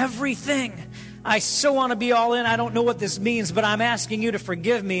you everything. I so want to be all in. I don't know what this means, but I'm asking you to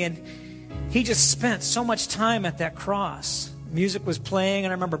forgive me. And he just spent so much time at that cross. Music was playing,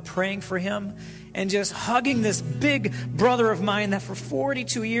 and I remember praying for him and just hugging this big brother of mine that for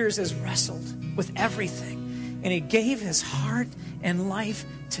 42 years has wrestled with everything. And he gave his heart and life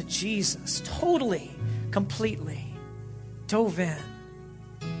to Jesus, totally, completely, dove in.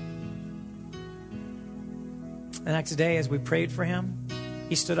 The next day, as we prayed for him,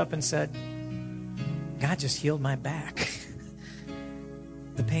 he stood up and said, God just healed my back.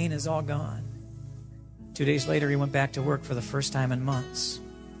 The pain is all gone. 2 days later, he went back to work for the first time in months.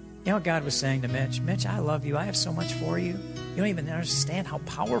 You know what God was saying to Mitch? Mitch, I love you. I have so much for you. You don't even understand how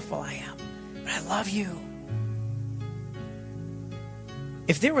powerful I am, but I love you.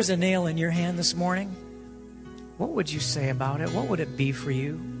 If there was a nail in your hand this morning, what would you say about it? What would it be for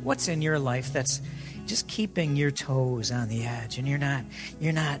you? What's in your life that's just keeping your toes on the edge, and you're not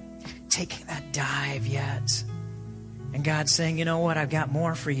taking that dive yet? And God's saying, you know what? I've got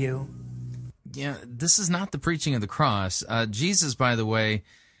more for you. Yeah, this is not the preaching of the cross. Jesus, by the way,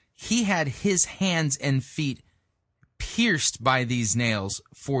 he had his hands and feet pierced by these nails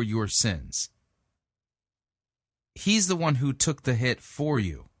for your sins. He's the one who took the hit for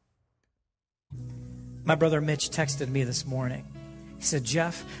you. My brother Mitch texted me this morning. He said,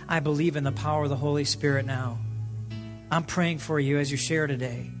 Jeff, I believe in the power of the Holy Spirit now. I'm praying for you as you share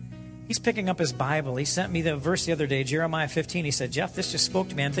today. He's picking up his Bible. He sent me the verse the other day, Jeremiah 15. He said, Jeff, this just spoke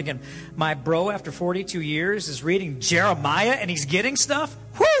to me. I'm thinking, my bro, after 42 years, is reading Jeremiah and he's getting stuff?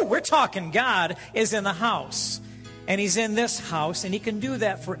 Whoo! We're talking God is in the house. And he's in this house, and he can do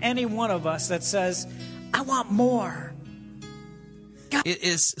that for any one of us that says, I want more. It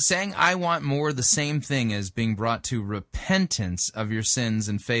is saying I want more the same thing as being brought to repentance of your sins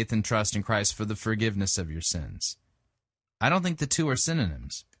and faith and trust in Christ for the forgiveness of your sins. I don't think the two are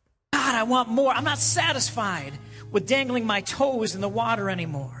synonyms. God, I want more. I'm not satisfied with dangling my toes in the water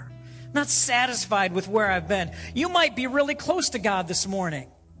anymore. I'm not satisfied with where I've been. You might be really close to God this morning,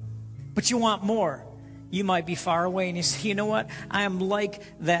 but you want more. You might be far away, and you say, you know what? I am like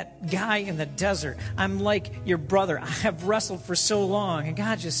that guy in the desert. I'm like your brother. I have wrestled for so long. And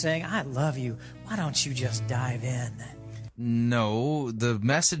God's just saying, I love you. Why don't you just dive in? No, the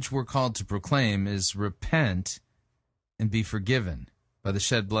message we're called to proclaim is repent and be forgiven by the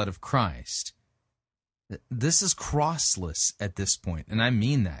shed blood of Christ. This is crossless at this point, and I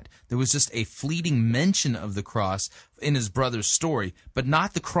mean that. There was just a fleeting mention of the cross in his brother's story, but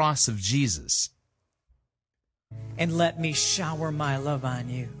not the cross of Jesus. And let me shower my love on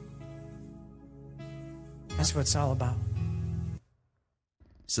you. That's what it's all about.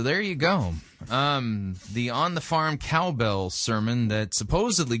 So there you go. The On the Farm Cowbell sermon that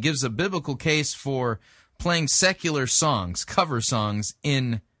supposedly gives a biblical case for playing secular songs, cover songs,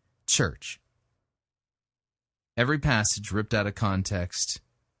 in church. Every passage ripped out of context.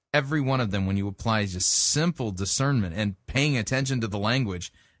 Every one of them, when you apply just simple discernment and paying attention to the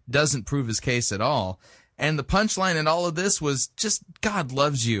language, doesn't prove his case at all. And the punchline in all of this was just, God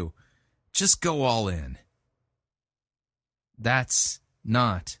loves you. just go all in. That's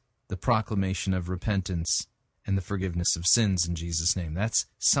not the proclamation of repentance and the forgiveness of sins in Jesus' name. That's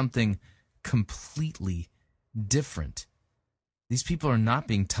something completely different. These people are not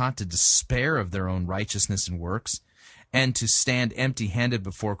being taught to despair of their own righteousness and works and to stand empty-handed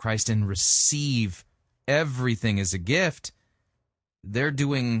before Christ and receive everything as a gift. They're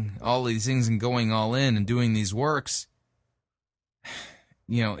doing all these things and going all in and doing these works,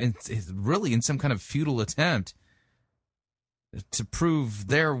 it's really in some kind of futile attempt to prove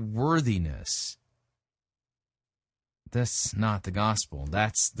their worthiness. That's not the gospel.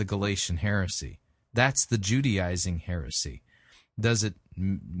 That's the Galatian heresy. That's the Judaizing heresy. That's the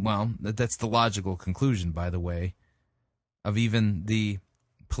logical conclusion, by the way, of even the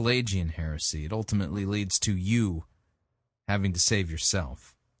Pelagian heresy. It ultimately leads to you having to save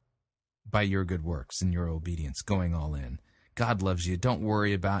yourself by your good works and your obedience, going all in. God loves you. Don't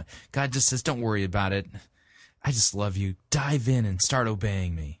worry about it. God just says, don't worry about it. I just love you. Dive in and start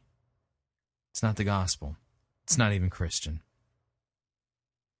obeying me. It's not the gospel. It's not even Christian.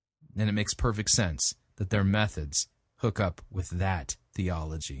 And it makes perfect sense that their methods hook up with that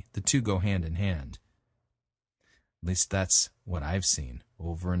theology. The two go hand in hand. At least that's what I've seen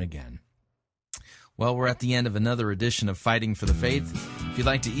over and again. Well, we're at the end of another edition of Fighting for the Faith. If you'd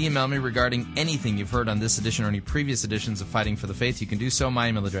like to email me regarding anything you've heard on this edition or any previous editions of Fighting for the Faith, you can do so. My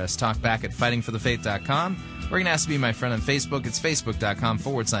email address, talkback@fightingforthefaith.com. Or you can ask to be my friend on Facebook. It's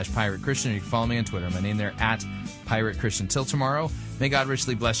facebook.com/Pirate Christian. You can follow me on Twitter. My name there, @Pirate Christian. Till tomorrow, may God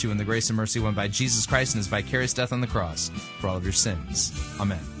richly bless you in the grace and mercy won by Jesus Christ and his vicarious death on the cross for all of your sins.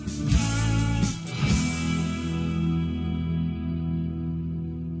 Amen.